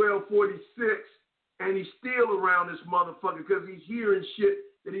at 12:46 and he's still around this motherfucker because he's hearing shit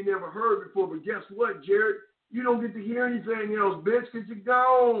that he never heard before. But guess what, Jared? You don't get to hear anything else, bitch, because you're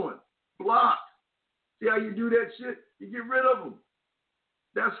gone. Blocked. See how you do that shit? You get rid of them.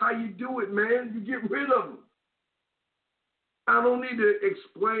 That's how you do it, man. You get rid of them. I don't need to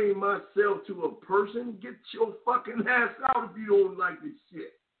explain myself to a person. Get your fucking ass out if you don't like this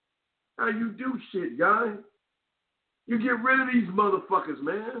shit. How you do shit, guy. You get rid of these motherfuckers,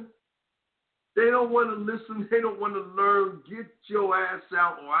 man. They don't want to listen. They don't want to learn. Get your ass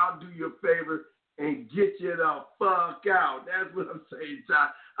out, or I'll do you a favor and get you the fuck out. That's what I'm saying, Ty.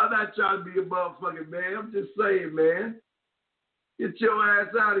 I'm not trying to be a motherfucking man. I'm just saying, man. Get your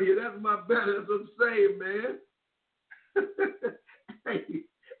ass out of here. That's my better. That's what I'm saying, man.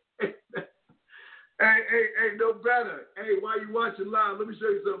 Hey, no better. Hey, while you watching live, let me show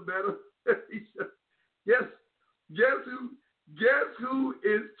you something better. Guess who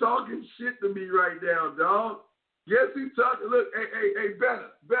is talking shit to me right now, dog? Guess who talking? Look, hey,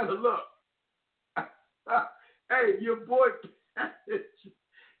 better, look. Hey, your boy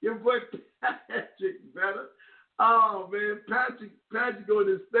Patrick, better. Oh man, Patrick on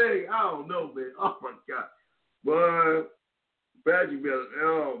this thing. I don't know, man. Oh my God, boy, Patrick better.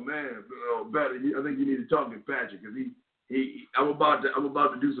 Oh man, better. I think you need to talk to Patrick because I'm about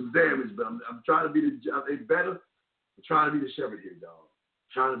to do some damage, but I'm trying to be better. I'm trying to be the shepherd here, dog.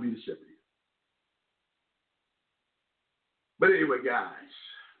 I'm trying to be the shepherd here. But anyway, guys.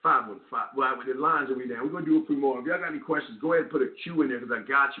 515. Well, the lines will be down. We're going to do a few more. If y'all got any questions, go ahead and put a Q in there because I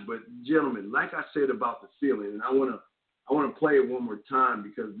got you. But, gentlemen, like I said about the ceiling, and I want to play it one more time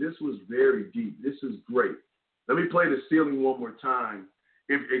because this was very deep. This is great. Let me play the ceiling one more time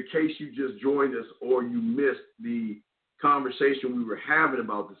in case you just joined us or you missed the conversation we were having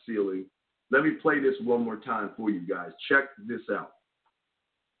about the ceiling. Let me play this one more time for you guys. Check this out.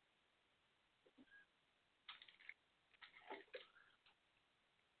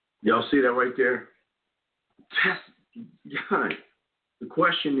 Y'all see that right there? Guys, the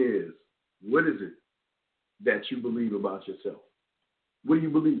question is, what is it that you believe about yourself? What do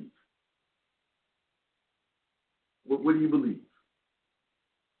you believe? What do you believe?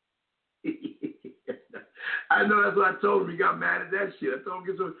 I know that's what I told him. He got mad at that shit. I told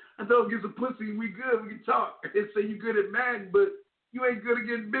him get some pussy and we good. We can talk. They say you good at Madden, but you ain't good at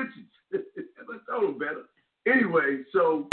getting bitches. That's what I told him better. Anyway, so